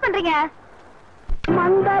 அதை ஏன் ஆஃப் பண்றீங்க?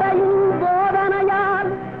 மந்தரையின்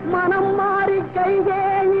போதனையால் மனம் மாறி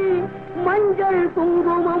கைகேயி மஞ்சள்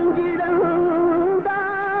குங்குமம்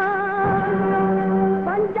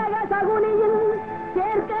பஞ்சக சகுனியின்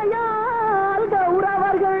சேர்க்கையால்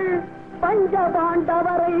கௌரவர்கள் பஞ்ச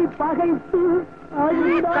பாண்டவரை பகைத்து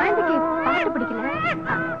குழந்தைக்கு பாட்டு பிடிக்கல,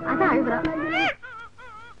 அதான் அழுகுறான்.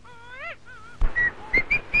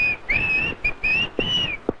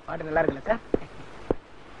 பாட்டு நல்லா இருக்குல்ல சார்?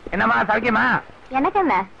 என்னம்மா சௌக்கியமா? எனக்கு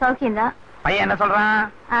என்ன சௌக்கியம் தான். பையன் என்ன சொல்றான்?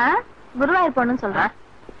 குருவாயூர் போகணும்னு சொல்றான்.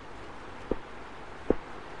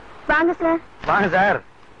 வாங்க சார். வாங்க சார்.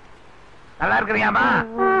 நல்லா இருக்கிறீங்கம்மா?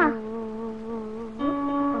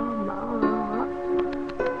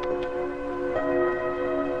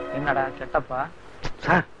 என்னடா செட்டப்பா?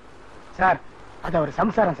 சார் சார் அது அவர்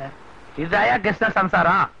சம்சாரம் சார். இதாயா கிருஷ்ண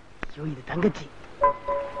சம்சாரம்? ஐயோ இது தங்கச்சி.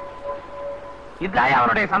 இதாயா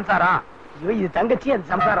அவனுடைய சம்சாரம்? ஐயோ இது தங்கச்சி, அது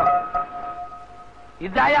சம்சாரம்.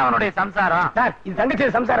 இதாயா அவனுடைய சம்சாரம்? சார் இது தங்கச்சி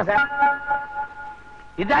சம்சாரம் சார்.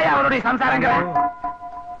 இதாயா அவனுடைய சம்சாரங்கிற?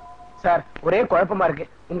 சார் ஒரே குழப்பமா இருக்கு.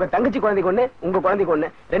 உங்க தங்கச்சி குழந்தைக்கு ஒண்ணு, உங்க குழந்தைக்கு ஒண்ணு,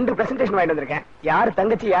 2 பிரசன்டேஷன் வாங்கிட்டு வந்திருக்கேன். யாரு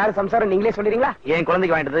தங்கச்சி யாரு சம்சாரம் நீங்களே சொல்லிடுறீங்களா? என்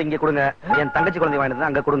குழந்தைக்கு வாங்கிட்டு இங்க கொடுங்க, என் தங்கச்சி குழந்தைக்கு வாங்கிட்டு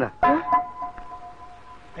அங்க கொடுங்க.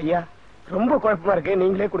 ஐயா ரொம்ப குழப்பமா இருக்கு,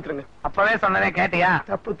 நீங்களே கொடுத்துருங்க. அப்பவே சொன்னதே கேட்டியா?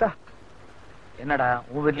 தப்புதான். என்னடா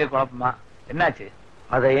உன் வீட்லயே குழப்பமா? என்னாச்சு?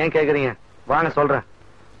 அதை ஏன் கேக்குறீங்க? வாங்க சொல்றேன்.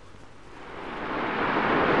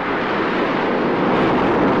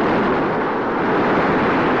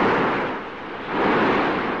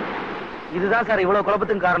 இதுதான் சார் இவ்வளவு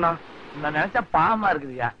குழப்பத்துக்கு காரணம். நான் நினைச்சா பாவமா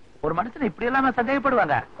இருக்குதுயா. ஒரு மனுஷன் இப்படி எல்லாம்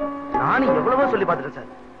சந்தேகப்படுவாங்க. நானும் எவ்வளவோ சொல்லி பார்த்துட்டேன்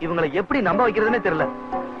சார். இவங்களை எப்படி நம்ப வைக்கிறதுனே தெரியல.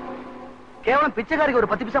 கேவலம் பிச்சைக்காரிக்கு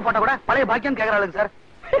ஒரு 10 பைசா போட்டா கூட பழைய பாக்கியம் கேக்குறாளுங்க சார்.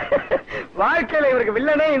 வாழ்க்கையில இவருக்கு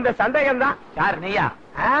வில்லனே இந்த சந்தேகம் தான். யார் நீயா?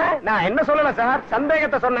 நான் என்ன சொல்லல சார்,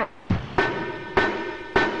 சந்தேகத்தை சொன்னேன்.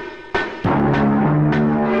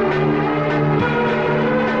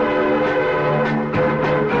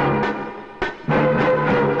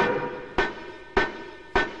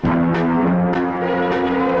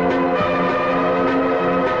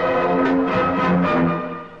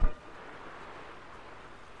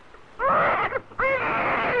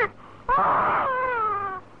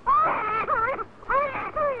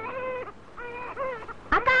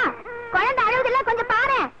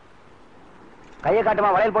 கையை காட்டுமா,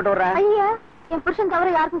 வளையல் போட்டு விடுறேன். ஐயா என் புருஷன்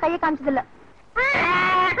தவிர யாருக்கும் கையை காமிச்சது இல்ல.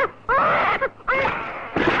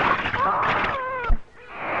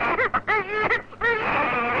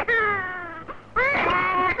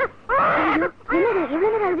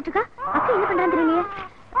 இவ்வளவு நேரம் அழுதுட்டு இருக்கா? அக்கா என்ன பண்றான்னு தெரியலையே.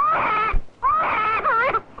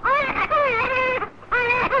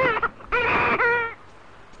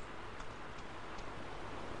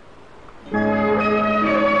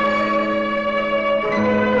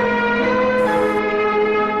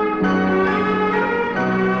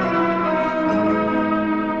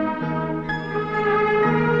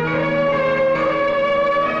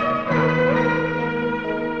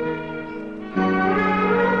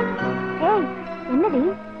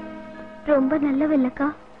 ரொம்ப நல்லவில்லக்கா.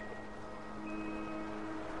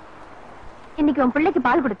 இன்னைக்கு உன் பிள்ளைக்கு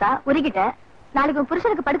பால் கொடுத்தா உருகிட்ட, நாளைக்கு உன்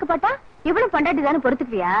புருஷனுக்கு படுக்க போட்டா இவ்வளவு பொண்டாட்டி தானே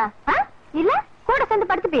பொறுத்துக்குவியா? இல்ல கூட சேர்ந்து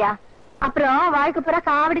படுத்துப்பியா? அப்புறம் வாழ்க்கை பூரா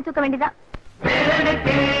காவடி தூக்க வேண்டியதான்.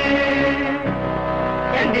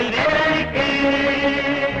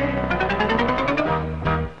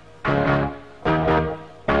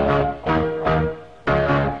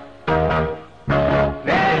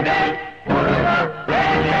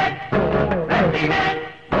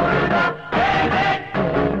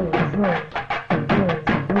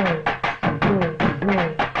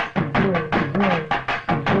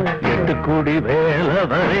 குடி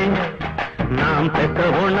வேளவரை நாம் பெற்ற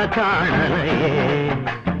ஒண்ண காணலையே,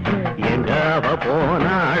 எங்க அவ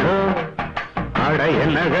போனாளோ, அட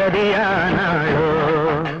என்ன கதியானாளோ.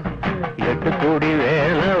 8 குடி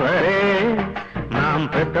வேளவரை நாம்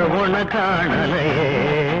பெற்ற ஒண்ண காணலையே,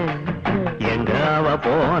 எங்க அவ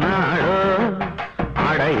போனாளோ,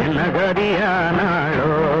 அட என்ன கதியானாளோ.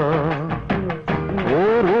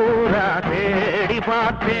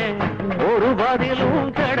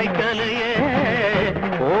 பதிலும் கிடைக்கலையே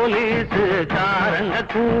போலீஸுக்காரங்க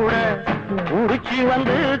கூட உடிச்சு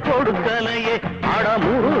வந்து கொடுக்கலையே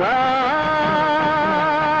அடமுருகா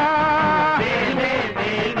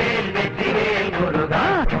வெற்றிவேல் முருகா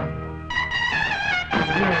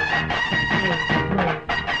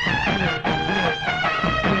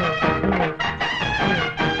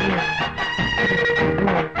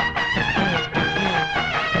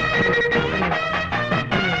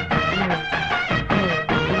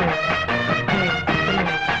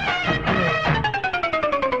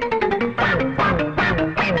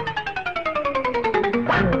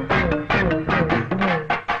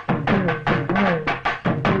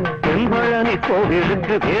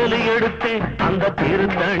கோவிலுக்கு வேலை எடுத்தேன் அந்த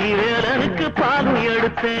திருத்தணி வேலனுக்கு பாலு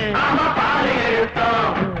எடுத்தேன்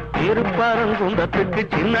திருப்பரங்குன்றத்துக்கு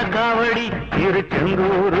சின்ன காவடி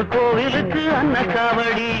திருச்செந்தூர் கோவிலுக்கு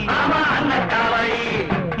அன்னக்காவடி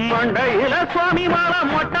மண்டையில சுவாமி மாலை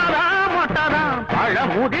மொட்டாதா மொட்டாதா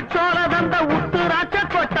பழமுதி சோழ தந்த உத்துராட்ச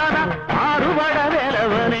கொட்டாதா ஆறுவட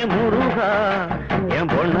வேலவனே முருகா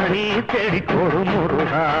என் பொண்ண நீ தேடி கொடு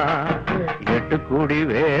முருகா எட்டு கூடி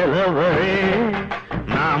வேலவரே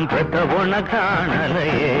நாம் பெற்ற பொண்ண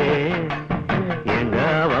காணலையே எங்க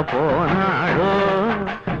அவ போனாளோ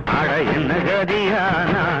அட என்ன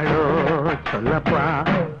கதியானாளோ சொல்லப்பா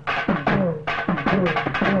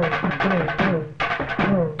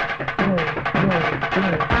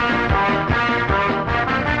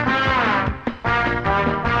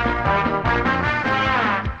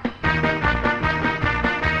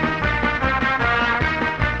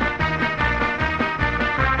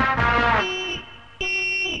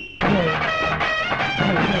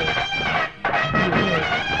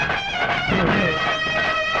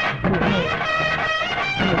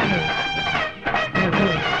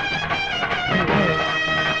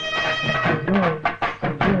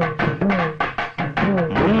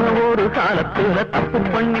தப்பு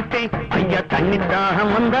பண்ணிட்டேன் ஐயா தண்ணித்தாக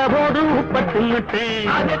வந்த போது உப்ப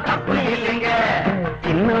தின்னுட்டேன் தப்பு இல்லைங்க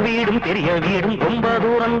சின்ன வீடும் பெரிய வீடும் ரொம்ப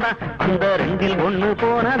தூரம் தான் அந்த ரெண்டில் ஒண்ணு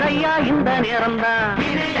போனதையா இந்த நேரம் தான்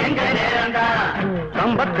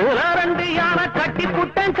சம்பத்துல ரெண்டு யானை கட்டி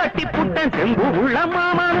புட்டேன் செம்பு உள்ள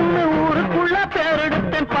மாமன்னு ஊருக்குள்ள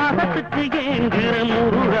பேரெடுத்தேன் பாசத்துக்கு ஏங்குற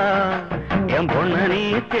முருகா என் பொண்ண நீ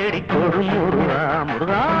தேடி கொடு முருகா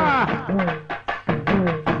முருகா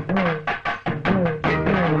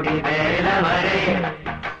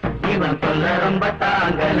இவன் சொல்ல ரொம்ப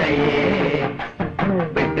தாங்கலையே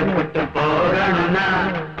விட்டு விட்டு போகணும்னா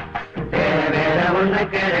வேற ஒண்ணு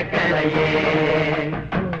கிடைக்கலையே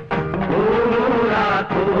ஊரா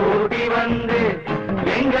கூட்டி வந்து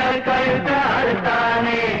எங்க கழுத்த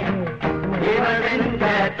அறுத்தானே இவன் எங்க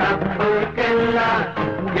தப்புக்கெல்லாம்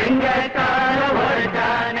எங்க கால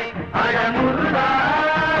ஒழுத்தானே அழமுருகா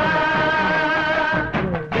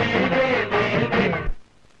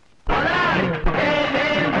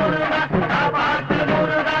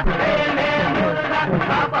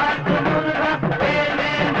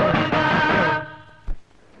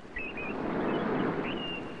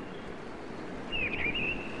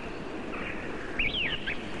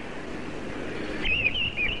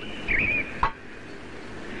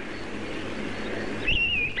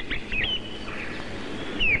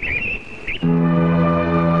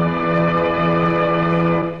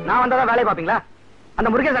வேலை பாப்பீங்களா? அந்த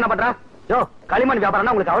முருகேசன் என்ன பண்றா? யோ களிமண்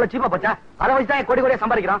வியாபாரம்னா உங்களுக்கு அவ்வளவு சீப்பா போச்சா? அதை வச்சுதான் கோடி கோடியா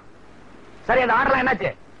சம்பாதிக்கிறோம். சரி அந்த ஆர்டர்லாம் என்னாச்சு?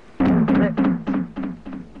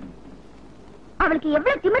 அவளுக்கு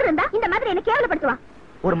எவ்வளவு திமிர் இருந்தா இந்த மாதிரி என்ன கேவலப்படுத்துவான்?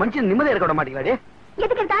 ஒரு மனுஷன் நிம்மதியா இருக்க விட மாட்டீங்களா?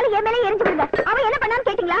 எதுக்கு தாலி என் மேலே எரிஞ்சு விடுங்க. அவன் என்ன பண்ணான்னு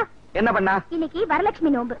கேட்டீங்களா? என்ன பண்ணா? இன்னைக்கு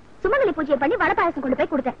வரலட்சுமி நோம்பு சுமங்கலி பூஜை பண்ணி வடை பாயசம் கொண்டு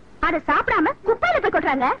போய் கொடுத்தேன். அதை சாப்பிடாம குப்பையில போய்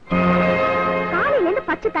கொட்டுறாங்க. காலையில இருந்து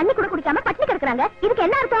பச்சை தண்ணி கூட குடிக்காம பட்டினி கிடக்குறாங்க. இதுக்கு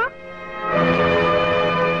என்ன அர்த்தம்?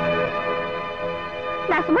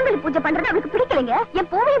 நான் சுமங்கலி பூஜை பண்றது அவளுக்கு பிடிக்கலைங்க. என்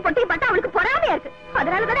பூவையும் பொட்டையும் பார்த்தா அவளுக்கு பொறாமையா இருக்கு.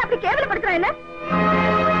 அதனாலதானே அப்படி கேவலப்படுத்துறா என்ன?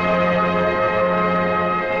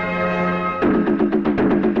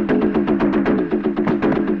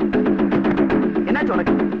 என்னாச்சு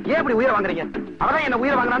உனக்கு? ஏன் இப்படி உயிரை வாங்குறீங்க? அவதான் என்ன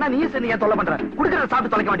உயிரை வாங்கினா நீ சேர்ந்து ஏன் தொல்லை பண்ற? குடுக்கறத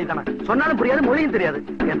சாப்பிட்டு தொலைக்க வேண்டியதானே? சொன்னாலும் புரியாது, மொழியும் தெரியாது.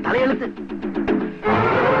 என் தலையெழுத்து.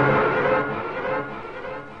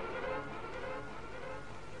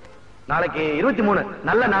 நாளைக்கு 23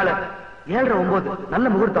 நல்ல நாள். 7:09 நல்ல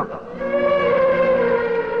முகூர்த்தம்.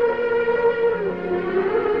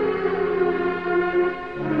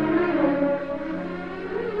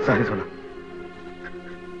 சாரி சொன்ன.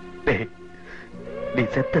 நீ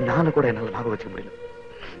செத்த நாளை கூட என்னால ஞாபகம் வச்சுக்க முடியல.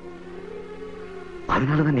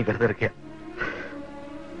 அதனாலதான் நீ விரதம் இருக்கிய.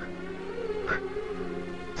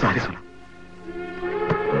 சாரி சொன்ன.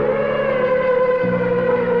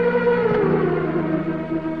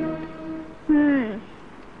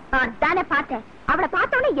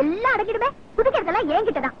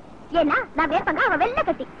 நான் வேப்பங்க, அவ வெள்ளை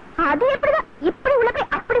கட்டி. அது எப்படிதான் இப்படி உள்ள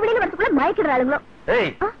போய் அப்படி வெளியில வரதுக்குள்ள மயக்கிடுறாளுங்களோ.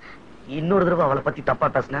 ஏய், இன்னொரு தடவை அவளை பத்தி தப்பா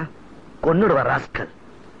பேசினா கொன்னுடுவ ராஸ்கல்.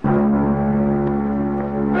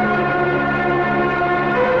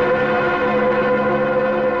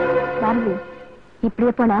 பாரதி,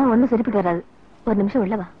 இப்படியே போனா ஒண்ணும் சரிப்பட்டு வராது. ஒரு நிமிஷம்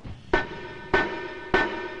உள்ளவா.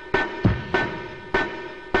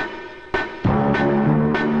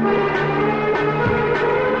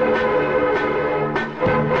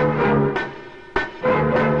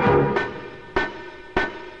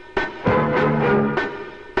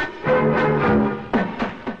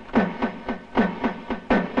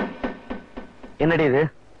 என்னடி இது?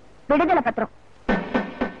 விடுதலை பத்திரம்.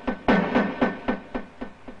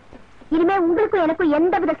 இனிமே உங்களுக்கும் எனக்கும்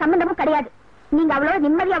எந்த வித சம்பந்தமும் கிடையாது. நீங்க அவ்வளவு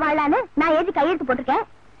நிம்மதியா வாழலான்னு நான் எழுதி கையெழுத்து போட்டிருக்கேன்.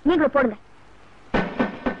 நீங்களும் போடுங்க.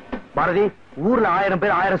 பாரதி, ஊர்ல 1000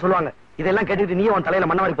 பேர் 1000 சொல்லுவாங்க. இதெல்லாம் கேட்டுட்டு நீ உன் தலையில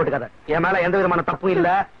மண்ணவாரி போட்டுக்காத. என் மேல எந்த விதமான தப்பும் இல்ல.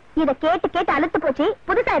 இத கேட்டு கேட்டு அழுத்து போச்சு.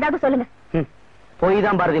 புதுசா ஏதாவது சொல்லுங்க. போய்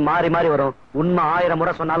தான் பாரதி மாறி மாறி வரும். உண்மை 1000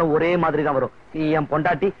 முறை சொன்னாலும் ஒரே மாதிரி தான் வரும். நீ என்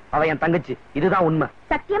பொண்டாட்டி, அவ என் தங்கச்சி. இதுதான் உண்மை.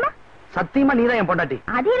 சத்தியமா? சத்தியமா நீதான் என் பொண்டாட்டி.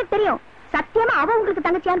 அது எனக்கு தெரியும். சத்தியமா அவ உங்களுக்கு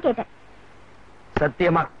தங்கச்சியான்னு கேட்டேன்.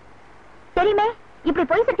 சத்தியமா தெரியுமே. இப்படி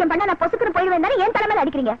பொய் சத்தியம் பண்ணா நான் பொசுக்குன்னு போயிடுவேன் தானே என் தலைமையில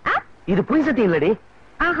அடிக்கிறீங்க. இது பொய் சத்தியம் இல்லடி.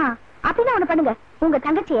 ஆஹா, அப்படின்னா ஒண்ணு பண்ணுங்க. உங்க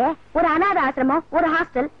தங்கச்சிய ஒரு அநாத ஆசிரமம், ஒரு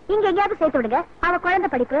ஹாஸ்டல் இங்க எங்கேயாவது சேர்த்து விடுங்க. அவ குழந்தை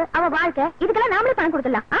படிப்பு, அவ வாழ்க்கை, இதுக்கெல்லாம் நாமளே பணம்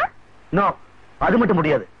கொடுத்துடலாம். நோ, அது மட்டும்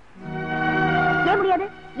முடியாது. ஏன் முடியாது?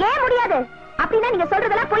 ஏன் முடியாது? அப்படின்னா நீங்க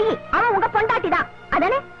சொல்றதெல்லாம் பொய். அவன் உங்க பொண்டாட்டி தான்.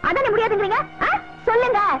 அதானே? அதானே முடியாதுங்கிறீங்க?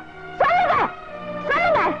 சொல்லுங்க சொல்லுங்க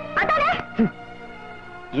சொல்லுங்க. அதானே?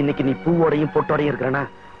 இன்னைக்கு நீ பூவோடையும் பொட்டோடையும் இருக்கிறனா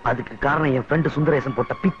அதுக்கு காரணம் என் ஃப்ரெண்ட் சுந்தரேசன்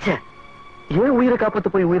போட்ட பிச்சை. ஏன் உயிரை காப்பாத்து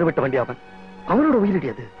போய் உயிரை விட்ட வேண்டிய அவன். அவனோட உயிரடி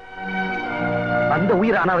அது. அந்த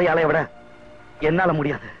உயிரை அனாதையாலைய விட என்னால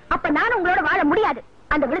முடியாது. அப்ப நானும் உங்களோட வாழ முடியாது.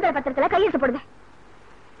 அந்த விடுதலை பத்திரத்துல கையெழுத்து போடுங்க.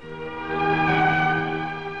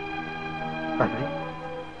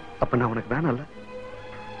 அப்ப நான் உனக்கு வேணாம்ல?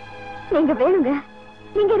 நீங்க வேணுங்க.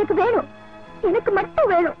 நீங்க எனக்கு வேணும். எனக்கு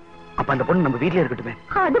மட்டும் வேணும். அப்ப அந்த பொண்ணு நம்ம வீட்லயே இருக்கட்டுமே.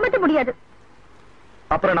 அது மட்டும் முடியாது.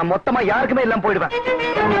 அப்புறம் நான் மொத்தமா யாருக்குமே எல்லாம் போயிடுவேன்.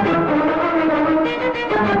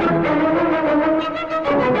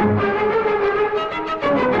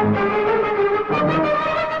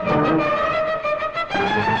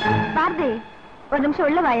 பாரதி, ஒரு நிமிஷம்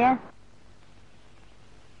உள்ள வாய.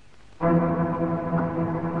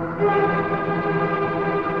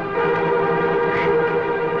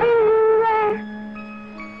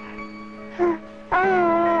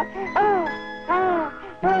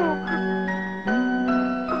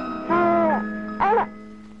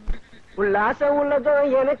 உல்லாசம் உள்ளதோ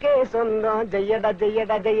எனக்கே சொந்தம். ஜெயடா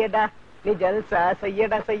ஜெயடா ஜெயடா, நீ ஜல்சா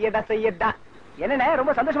செய்யடா செய்யடா செய்யடா. என்னண்ணே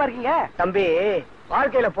ரொம்ப சந்தோஷமா இருக்கீங்க? தம்பி,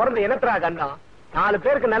 வாழ்க்கையில பிறந்த இனத்துறா கண்டம். 4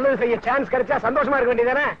 பேருக்கு நல்லது செய்ய சான்ஸ் கிடைச்சா சந்தோஷமா இருக்க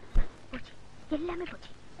வேண்டியதானே? எல்லாமே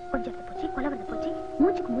போச்சு. கொஞ்சம் போச்சு, கொலவரது போச்சு,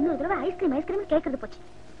 மூச்சுக்கு 300 தடவை ஐஸ்கிரீம் ஐஸ்கிரீம் கேட்கறது போச்சு.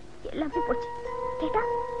 எல்லாமே போச்சு. கேட்டா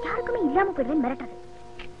யாருக்குமே இல்லாம போயிடுவேன் மிரட்டாது.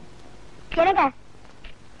 என்னங்க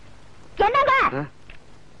என்னங்க?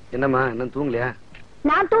 என்னம்மா, என்ன தூங்கலையா?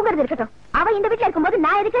 நான் தூங்குறது இருக்கட்டும். அவ இந்த வீட்டுல இருக்கும்போது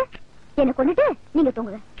நான் எதுக்கு? என்ன கொண்டுட்டு நீங்க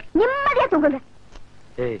தூங்குங்க. நிம்மதியா தூங்குங்க.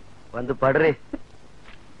 ஏய், வந்து படுறே.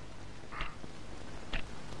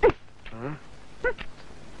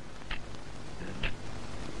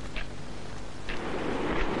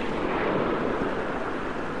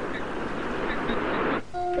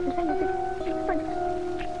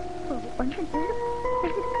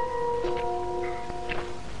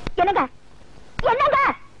 என்னங்க என்னங்க?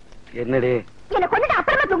 என்னடி? என்ன கொண்டுட்டு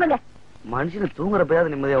அப்புறமா தூங்குங்க. மனுஷனை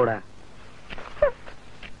தூங்குறப்பயாவது நிம்மதியா விட.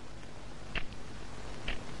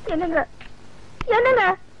 என்னங்க என்னங்க?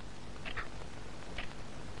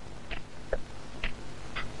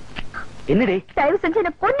 என்னடி? தயவு செஞ்சு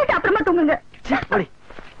என்ன கொண்டுட்டு அப்புறமா தூங்குங்க.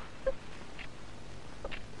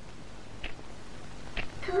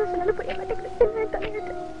 புரிய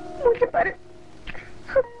மாட்டேங்குது. மூச்சு பாரு.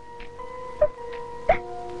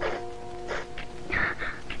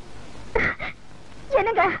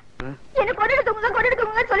 என்னங்க? என்ன கொண்டுட்டு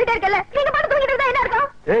தூங்குங்க சொல்லிட்டே இருக்கல. நீங்க பாட்டு தூங்கிட்டு இருந்தா என்ன இருக்கும்?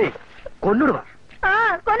 ஏய், கொன்னுடுவா.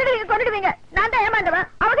 கொண்டுடுவீங்க. நான் தான் ஏமாந்தவன்.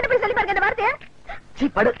 அவகிட்ட போய் சொல்லி பாருங்க இந்த வார்த்தைய. சீ,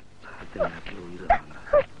 படு.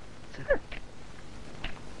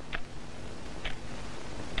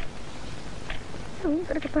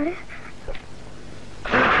 பாரு.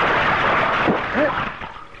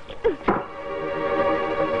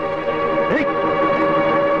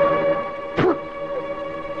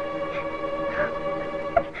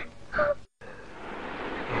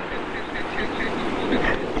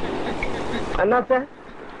 அண்ணாத்த,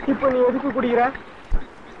 இப்ப நீ எதுக்கு குடிக்கிற?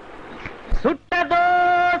 சுட்டதோ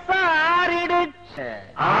சாரிடுச்சு.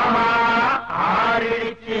 ஆமா,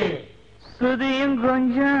 ஆறிடுச்சு. சுதியும்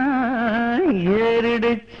கொஞ்சம்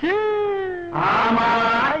ஏறிடுச்சு. ஆமா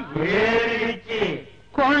ஏறிடுச்சு.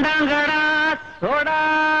 கொண்டாங்கடா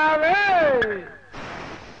சோடாவே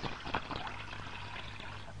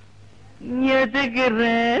எதுக்குற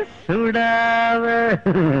சுடாவே.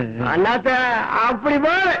 அண்ணாத்த அப்படி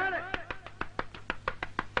போல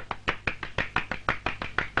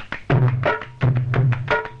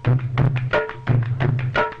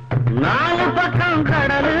நாலு பக்கம்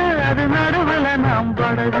கடலு அது நடுவுல நாம்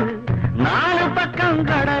படகு. நாலு பக்கம்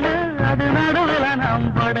கடலு அது நடுவுல நாம்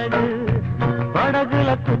படகு. படகுல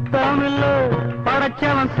குத்தாமில்ல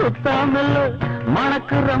படைச்சவன் சுத்தாமில்ல.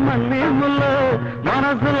 மணக்குற மல்லி முள்ள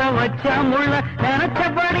மனசுல வச்சா முள்ள.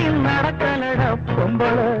 நினைச்சபடி நடக்கலடா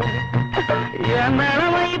பொம்பள. என்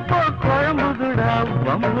நிலைமை இப்போ குழம்புதுடா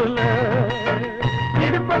வம்புல.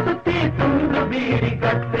 இடுப்ப சுத்தி துண்டு பீடி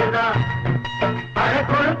கட்டுதா. அழ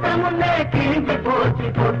கொடுத்த முன்னே கிழிஞ்சு போச்சு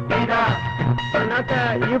பொட்டிதா.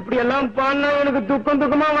 இப்படி எல்லாம் பண்ண எனக்கு துக்கம்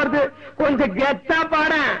துக்கமா வருது. கொஞ்சம் கெத்தா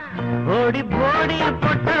பாட. ஓடி போடி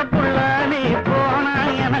பொட்ட புள்ள நீ போனா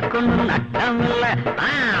எனக்கு ஒண்ணு நட்டம் இல்ல.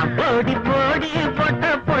 போடி போடி பொட்ட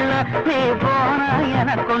புள்ள நீ போனா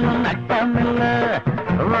எனக்கு ஒண்ணு நட்டம் இல்ல.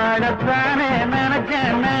 வாழத்தானே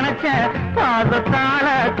நினைச்சேன் பாதத்தால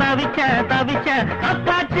தவிச்சேன்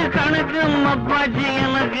அப்பாச்சு கணக்கு அப்பாச்சு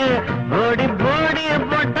எனக்கு. ஓடி போடி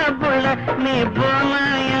பொட்ட புள்ள நீ போனா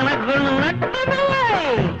எனக்கு ஒண்ணு நட்டமில்லை.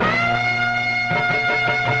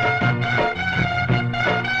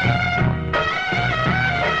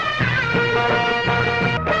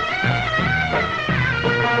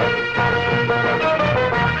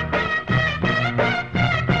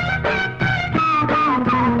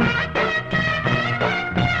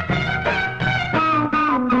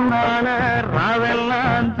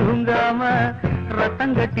 ராவெல்லாம் தூங்காம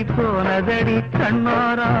ரத்தம் கட்டி போனதடி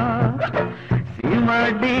கண்ணோரா.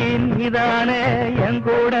 சீமாட்டி நீதானே என்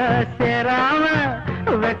கூட சேராம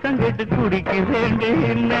வெக்கம் கெட்டு குடிக்க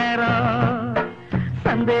வேண்டிய நேரம்.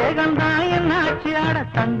 சந்தேகம் தான் என்னாச்சு அட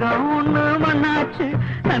தங்கம் ஒண்ணு மண்ணாச்சு.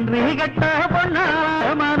 நன்றி கட்ட பொண்ணா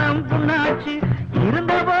மனம் புண்ணாச்சு.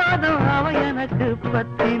 இருந்த போதும் அவ எனக்கு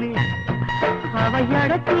பத்தினி. அவை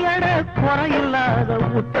அடக்கி அட குறையில்லாத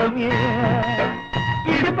உத்தமிய.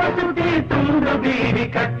 இடுப்ப சுத்தி துண்டு பீடி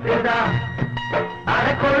கட்டுதா. அட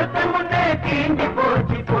கொழுத்த முன்னே கீண்டி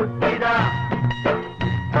போச்சு பொட்டிதா.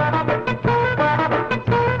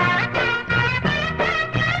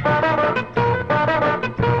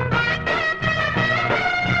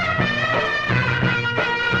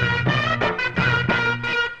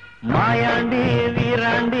 மாயாண்டி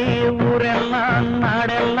வீராண்டி ஊரெல்லாம்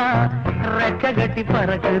நாடெல்லாம் ரெக்க கட்டி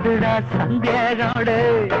பறக்குதுடா சந்தேகோடு.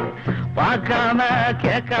 பார்க்காம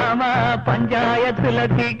கேட்காம பஞ்சாயத்துல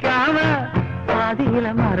தீக்காம பாதியில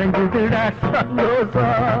மறைஞ்சுதுடா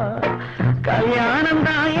சந்தோஷம். கல்யாணம்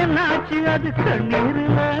தான் என்னாச்சு அது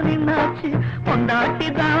கண்ணீர்ல நின்னாச்சு. பொண்டாட்டி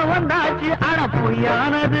தான் வந்தாச்சு அட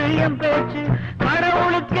பொய்யானது என் பேச்சு.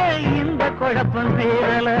 கடவுளுக்கே இந்த குழப்பம்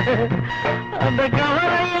சேரல. அந்த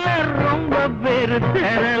கவலையில ரொம்ப பேரு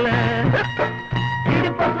தேரல.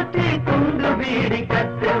 இடுப்ப சுத்தி துண்டு பீடி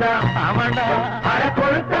கத்துடா அவடா. அட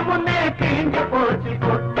கொழுத்த முன்னே கிழிஞ்சு போச்சு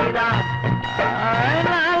பொட்டிடா.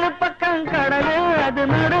 நாலு பக்கம் கடலு அது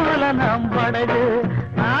நடுவுல நாம் படகு.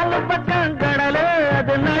 நாலு பக்கம் கடலு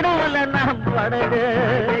அது நடுவுல நாம் படகு.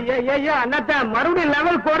 அண்ணாத்த மறுபடியும்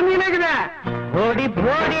லெவல் குறைஞ்சிருக்குத. ஓடி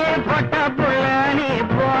போடி பொட்ட புள்ள நீ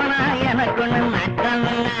போனா எனக்கு ஒண்ணு நட்டம்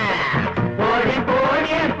இல்ல. ஓடி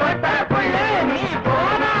போடி பொட்ட புள்ள நீ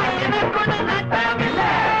போனா எனக்கு ஒண்ணு நட்டம் இல்ல.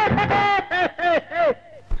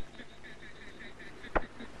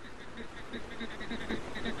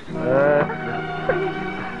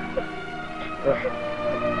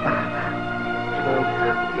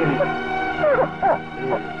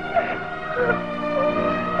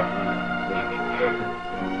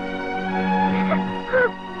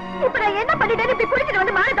 இப்ப நான் என்ன பண்ணிட்டேன்னு இப்படி குடிச்சிட்டு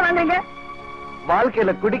வந்து மானத்தை வாங்குறீங்க?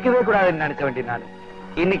 வாழ்க்கையில குடிக்கவே கூடாதுன்னு நினைச்ச வேண்டிய நானு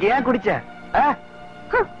இன்னைக்கு ஏன் குடிச்சேன்?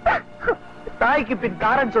 தாய்க்கு பின்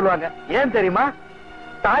தாரன்னு சொல்லுவாங்க. ஏன் தெரியுமா?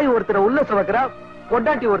 தாய் ஒருத்தரை உள்ள சுமக்கிறா,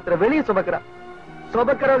 பொண்டாட்டி ஒருத்தரை வெளியே சுமக்கிறா.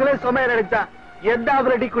 சுமக்கிறவங்களே சுமைய நினைச்சா எந்த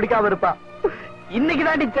அவரடி குடிக்காம இருப்பா. இன்னைக்கு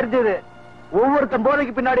தாண்டி தெரிஞ்சது ஒவ்வொருத்தன்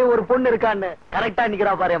போதைக்கு பின்னாடி ஒரு பொண்ணு இருக்கான்னு. கரெக்டா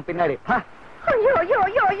நிக்கிறா பாரு என் பின்னாடி. ஐயோ ஐயோ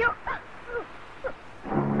ஐயோ ஐயோ.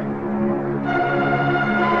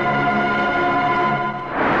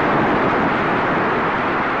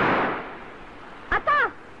 அக்கா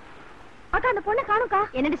அக்கா அந்த பொண்ணை காணும்க்கா.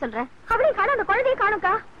 என்னடி சொல்ற? அவளையும் காணும் அந்த குழந்தையும்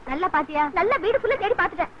காணும்க்கா. நல்லா பாத்தியா? நல்லா வீடு ஃபுல்லா தேடி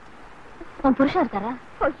பாத்துட்டேன். உன் புருஷன் இருக்காரா?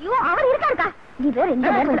 ஐயோ அவர் இருக்காருக்கா. நீ வேற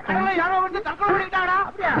எந்த நேரம் இருக்கா?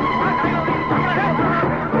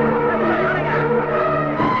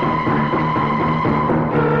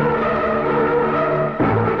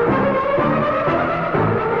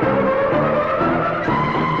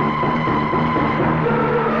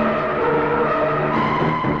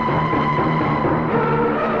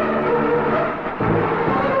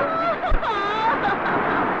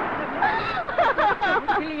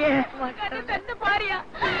 இல்லையே. கண்ணு பாரியா,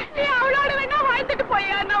 நீ அவளோட வேணா வாழ்ந்துட்டு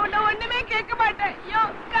போயா, நான் உன்னை ஒண்ணுமே கேட்க மாட்டேன்.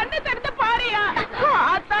 கண்ணு திறந்து பாரியா.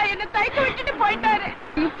 அத்தா என்ன தைக்க விட்டுட்டு போயிட்டாரு.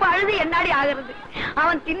 இப்ப அழுது என்னாடி ஆகுறது?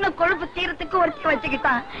 அவன் தின்ன கொழுப்பு தீரத்துக்கு ஒருத்தி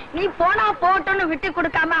வச்சுக்கிட்டான். நீ போனா போட்டோன்னு விட்டு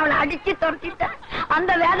கொடுக்காம அவளை அடிச்சு துரத்திட்ட.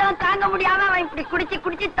 அந்த வேதம் தாங்க முடியாம அவன் இப்படி குடிச்சு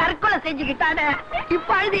குடிச்சு தற்கொலை செஞ்சுக்கிட்டானே. இப்ப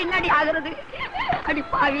அழுது என்னடி ஆகுறது? அடி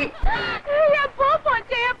பாவி, பூ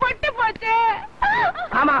போச்சு, பொட்டு போச்சு.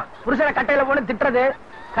 ஆமா, புருஷனை கட்டையில போன திட்டுறது,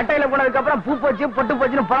 கட்டையில போனதுக்கு அப்புறம் பூ போச்சு பொட்டு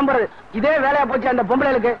போச்சுன்னு புலம்புறது, இதே வேலையா போச்சு அந்த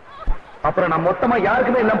பொம்பளைகளுக்கு. அப்புறம் நான் மொத்தமா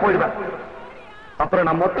யாருக்குமே எல்லாம் போயிடுவேன். அப்புறம்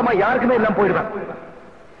நான் மொத்தமா யாருக்குமே எல்லாம் போயிடுவேன்.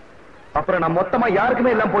 அப்புறம் நான் மொத்தமா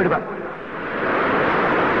யாருக்குமே எல்லாம் போயிடுவேன்.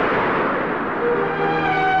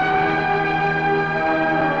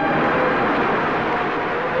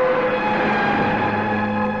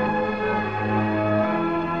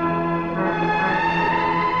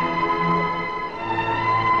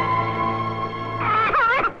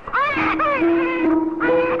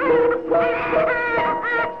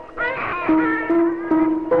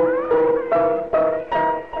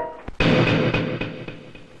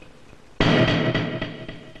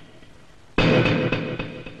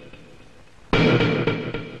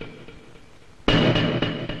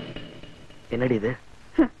 என்னடி இது?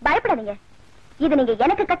 பயப்படாதீங்க, இது நீங்க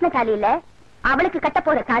எனக்கு கட்டின தாலி இல்ல, அவளுக்கு கட்ட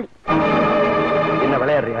போற தாலி. என்ன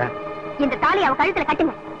விளையாடுறியா? இந்த தாலி அவ கழுத்துல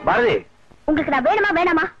கட்டுங்க. பாரதி, உங்களுக்கு நான் வேணுமா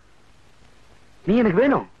வேணாமா? நீ எனக்கு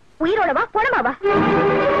வேணும். உயிரோடவா போனமாவா?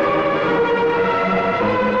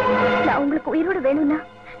 நான் உங்களுக்கு உயிரோட வேணும்னா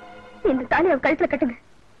இந்த தாலி அவ கழுத்துல கட்டுங்க.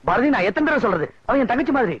 பாரதி, நான் எத்தனை தடவை சொல்றது? அவன் என்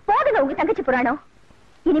தங்கச்சி மாதிரி. போதுங்க உங்க தங்கச்சி புராணம்.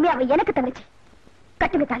 இனிமே அவ எனக்கு தங்கச்சி.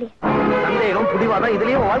 கட்டுங்க தாலி. சந்தேகம் புடிவாதான்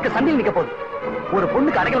இதுலயும் வாழ்க்கை சண்டையில் நிக்க போகுது. ஒரு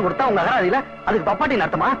பொண்ணுக்கு அடைக்கல் கொடுத்தா உங்க அகராதியில அதுக்கு பப்பாட்டி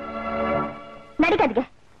நடத்துமா? நடிக்காதீங்க,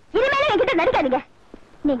 இனிமேல என்கிட்ட நடிக்காதீங்க.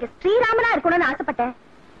 நீங்க ஸ்ரீராமனா இருக்கணும்னு ஆசைப்பட்டேன்,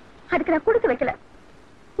 அதுக்கு நான் கொடுத்து வைக்கல.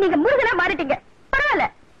 நீங்க முருகனா மாறிட்டீங்க. பரவாயில்ல,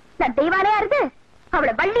 நான் தெய்வானையா இருந்து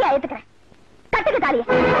அவளை வள்ளியா ஏத்துக்கிறேன். கட்டுங்க தாலிய.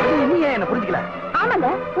 நீ ஏன் என்ன புரிஞ்சுக்கல? ஆமாங்க,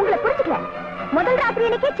 உங்களை புரிஞ்சுக்கல. முதல் ராத்திரி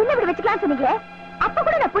அன்னைக்கே சின்ன வீடு வச்சுக்கலாம்னு சொன்னீங்களே, அப்ப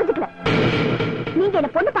கூட நான் புரிஞ்சுக்கல. நீங்க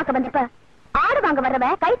என்ன பொண்ணு பார்க்க வந்தப்ப ஆடு வாங்க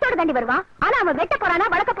வர்றவன் கைத்தோட தாண்டி வருவான், ஆனா அவன் வெட்ட போறானா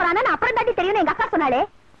வளர்க்க போறானா அப்புறம் தாண்டி தெரியும் எங்க அக்கா சொன்னாலே.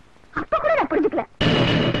 அப்ப கூட நான் புரிஞ்சுக்கல.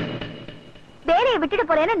 வேலையை விட்டுட்டு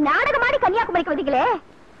போறேன்னு நாடகமாடி கன்னியாகுமரிக்கு வந்தீங்களே,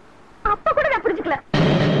 அப்ப கூட நான் புரிஞ்சுக்கல.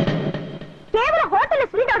 கேவலம் ஹோட்டல்ல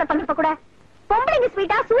ஸ்வீட் ஆர்டர் பண்றப்ப கூட பொம்பளைங்க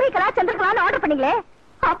ஸ்வீட்டா சூரியகலா சந்திரகலான்னு ஆர்டர் பண்ணீங்களே,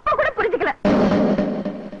 அப்ப கூட புரிஞ்சுக்கல.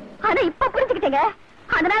 ஆனா இப்ப புரிஞ்சுக்கிட்டீங்க.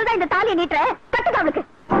 அதனாலதான் இந்த தாலியை நீட்டுற. கட்டுங்க அவளுக்கு.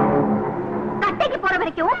 கட்டைக்கு போற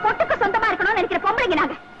வரைக்கும் பொட்டுக்கு சொந்தமா இருக்கணும்னு நினைக்கிற பொம்பளைங்க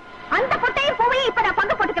நாங்க. அந்த பொட்டையும் பூவையும் இப்ப நான்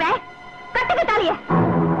பங்கு போட்டுக்கிறேன். கட்டுங்க தாலிய.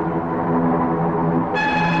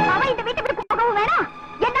 அவ இந்த வீட்டை விட்டு போகவும் வேணாம்,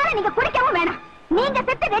 என்னால நீங்க குடிக்கவும் வேணாம். நீங்க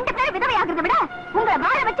செத்து 2 பேரும் விதவை ஆகுறதை விட உங்களை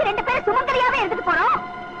வாழ வச்சு 2 பேரும் சுமங்கலியாவே எடுத்துட்டு போறோம்.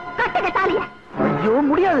 கட்டுங்க தாலிய. ஐயோ,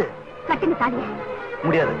 முடியாது. கட்டுங்க தாலிய.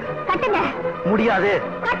 முடியாது. கட்டுங்க. முடியாது.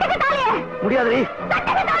 கட்டுங்க தாலிய. முடியாது.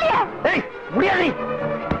 கட்டுங்க தாலிய. ஏய், முடியாது.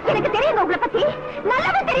 எனக்கு தெரியுங்க உங்களை பத்தி,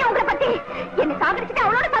 நல்லாவே தெரியும் உங்களை பத்தி. என்ன சாகடிச்சுட்டு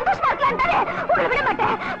அவளோட சந்தோஷமா இருக்கலாம் தானே. உங்களை விட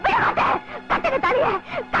மாட்டேன், விட மாட்டேன். கட்டுங்க தாலிய.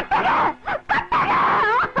 கட்டுங்க, கட்டுங்க.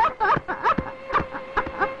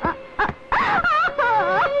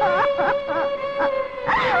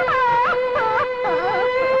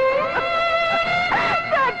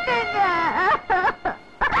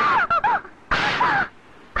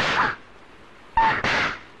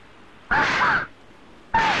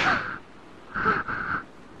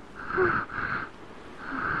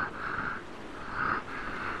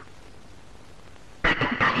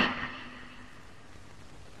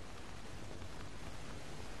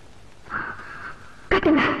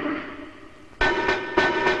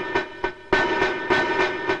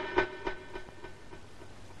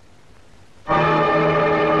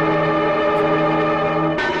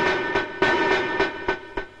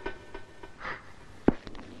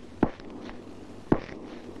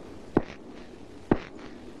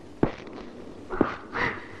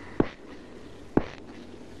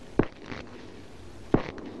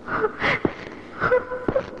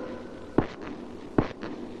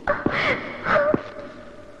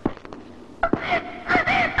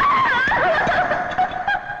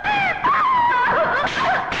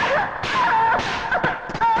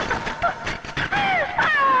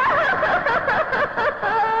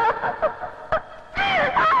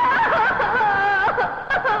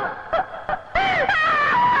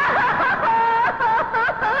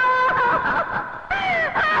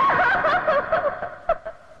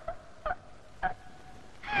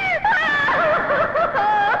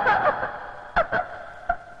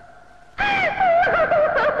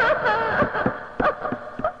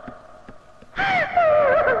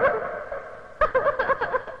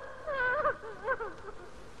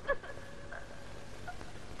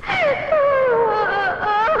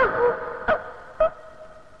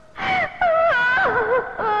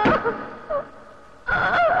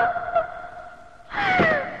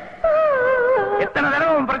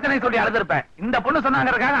 போய் சொல்லி அழுதுருப்பேன். இந்த பொண்ணு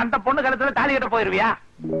சொன்னாங்கறதுக்காக அந்த பொண்ணு கழுத்துல தாலி கட்ட போயிருவியா?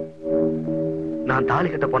 நான் தாலி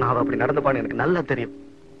கட்ட போனா அவ அப்படி நடந்துப்பான்னு எனக்கு நல்லா தெரியும்.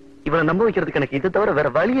 இவளை நம்ப வைக்கிறதுக்கு எனக்கு இது தவிர வேற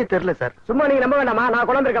வழியே தெரியல சார். சும்மா நீங்க நம்ப வேண்டாமா, நான்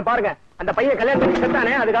குழந்தை இருக்கேன் பாருங்க. அந்த பையன் கல்யாணம் பண்ணி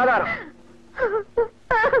செத்தானே, அதுக்கு ஆதாரம்.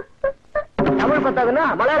 தமிழ் பத்தாதுன்னா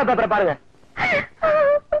மலையாள பேப்பரை பாருங்க.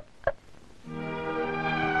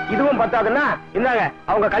 இதுவும் பத்தாதுன்னா இந்தாங்க,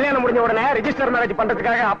 அவங்க கல்யாணம் முடிஞ்ச உடனே ரெஜிஸ்டர் மேரேஜ்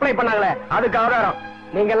பண்றதுக்காக அப்ளை பண்ணாங்களே, அதுக்கு ஆதாரம்.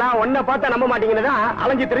 நீங்க எல்லாம் ஒன்ன பார்த்தா நம்ப மாட்டீங்கன்னு தான்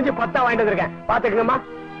அலைஞ்சு தெரிஞ்சு 10 வாங்கிட்டு வந்திருக்கேன். பாத்துக்கங்கம்மா.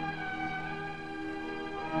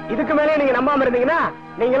 இதுக்கு மேலே நீங்க நம்பாம இருந்தீங்கன்னா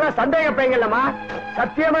நீங்க எல்லாம் சந்தேக பையங்க இல்லம்மா,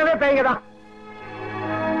 சத்தியமாவே பையங்க தான்.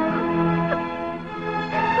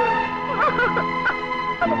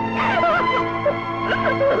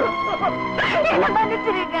 என்ன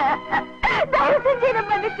மன்னிச்சிருங்க, தயவு செஞ்சு என்ன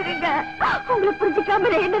மன்னிச்சிருங்க. உங்களை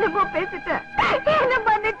புரிஞ்சுக்காம என்னென்னமோ பேசிட்டேன். என்ன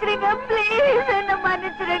மன்னிச்சிருங்க பிளீஸ், என்ன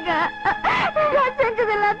மன்னிச்சிருங்க. நான்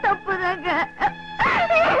செஞ்சதெல்லாம் தப்புதாங்க,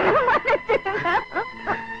 என்ன மன்னிச்சிருங்க.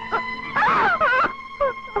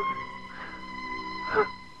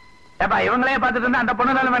 ஏப்பா இவங்களே பார்த்துட்டு இருந்தா அந்த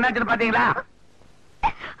பொண்ணு நிலைமை என்னாச்சுன்னு பாத்தீங்களா?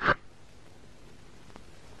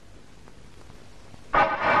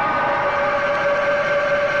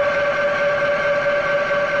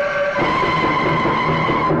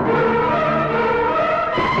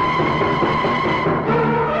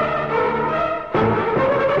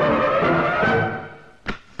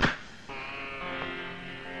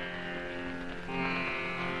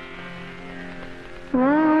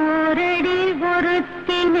 ஓரடி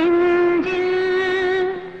ஒருத்தி நெஞ்சில்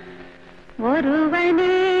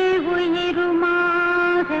ஒருவனே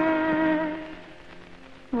உயிருமாக,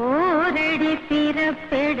 ஓரடி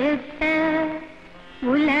பிறப்பெடுத்த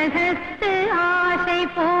உலகத்து ஆசை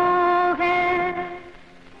போக,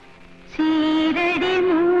 சீரடி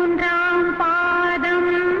 3ஆம்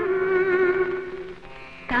பாதம்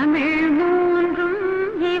தமிழ் 3ம்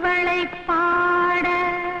இவளை பாட,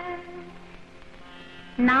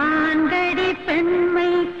 4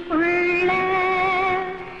 பெண்மைக்குள்ள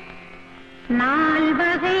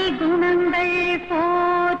 4 குணங்கள்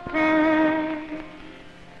போற்ற,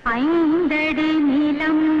 5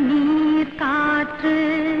 நிலம் நீர் காற்று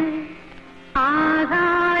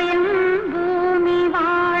ஆகாயம் பூமி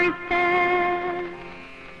வாழ்த்த,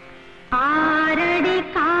 6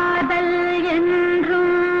 காதல்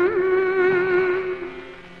என்றும்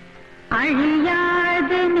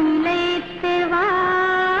அழியாது நிலைத்து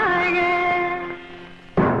வாழ.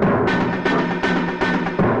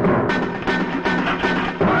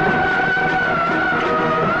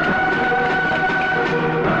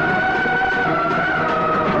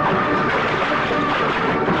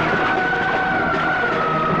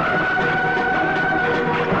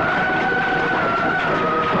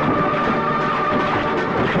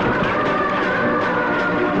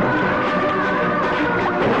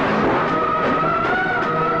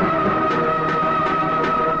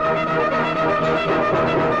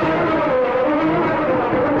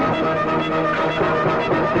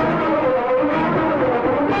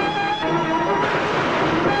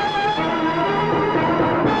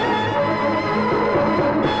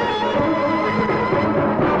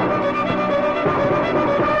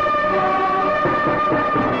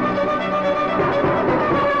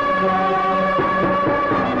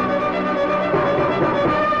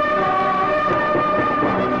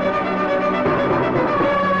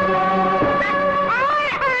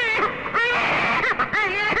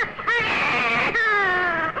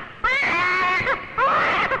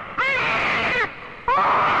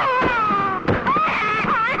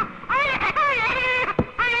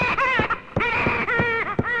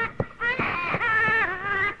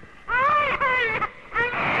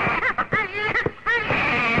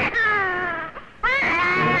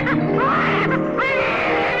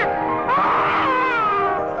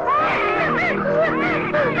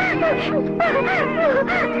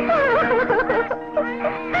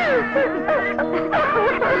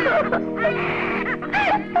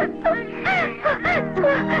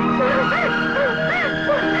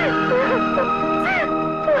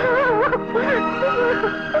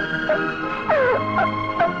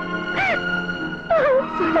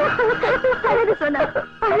 அழகு சொன்னா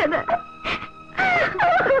அழகு.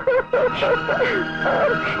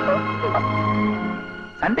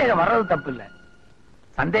 சந்தேகம் வர்றது தப்பு இல்ல,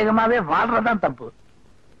 சந்தேகமாவே வாழ்றதுதான் தப்பு.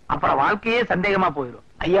 அப்புறம் வாழ்க்கையே சந்தேகமா போயிடும்.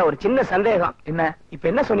 ஐயா ஒரு சின்ன சந்தேகம். என்ன? இப்ப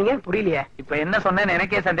என்ன சொன்னீங்க புரியலையே? இப்ப என்ன சொன்னேன்னு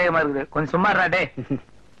எனக்கே சந்தேகமா இருக்குது. கொஞ்சம் சும்மா இருடா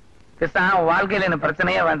கிருஷ்ணா, உன் வாழ்க்கையில எனக்கு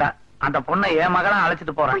பிரச்சனையே வேண்டாம். அந்த பொண்ணை என் மகளா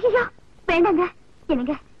அழைச்சிட்டு போறேன். ஐயா வேண்டாங்க,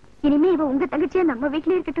 என்னங்க இனிமே இவ உங்க தங்கச்சியா நம்ம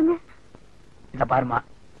வீட்லயே இருக்கட்டுங்க. இத பாருமா,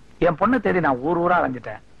 என் பொண்ணு தேடி நான் ஊர் ஊரா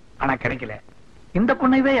அலைஞ்சிட்டேன், ஆனா கிடைக்கல. இந்த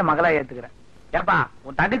பொண்ணைவே என் மகளா ஏத்துக்கிறேன். ஏப்பா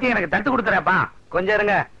உன் தங்கச்சி எனக்கு தத்து கொடுத்துறப்பா. கொஞ்சம்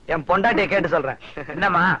இருங்க, என் பொண்டாட்டியை கேட்டு சொல்றேன்.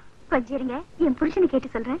 என்னம்மா? கொஞ்சம் இருங்க, என் புருஷனை கேட்டு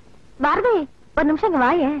சொல்றேன். பாரதி, ஒரு நிமிஷம் இங்க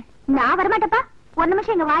வாயே. நான் வரமாட்டப்பா. ஒரு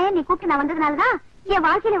நிமிஷம் இங்க வாயே. நீ கூப்பிட்டு நான் வந்ததுனாலதான் என்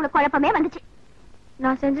வாழ்க்கையில இவ்வளவு குழப்பமே வந்துச்சு.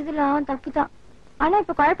 நான் செஞ்சதுல அவன் தப்புதான். ஆனா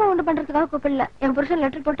இப்ப குழப்பம் உண்டு பண்றதுக்காக கூப்பிடல. என் புருஷன்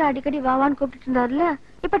லெட்டர் போட்டு அடிக்கடி வாவான்னு கூப்பிட்டு இருந்தாருல,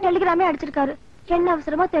 இப்ப டெலிகிராமே அடிச்சிருக்காரு. என்ன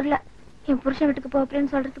அவசரமா தெரியல. என் புருஷன் வீட்டுக்கு போ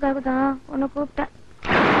அப்படின்னு சொல்றதுக்காக தான் உன்னை கூப்பிட்டேன்.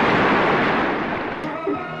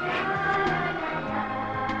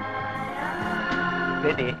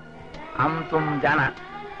 बेटी हम तुम जाना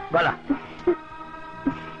बोला.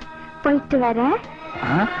 போயிட்டு வர.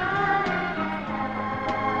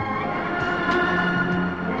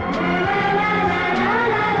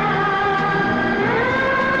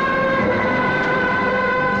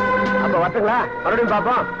 அப்ப வரட்டுங்களா? மறுபடியும்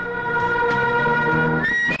பாப்போம்.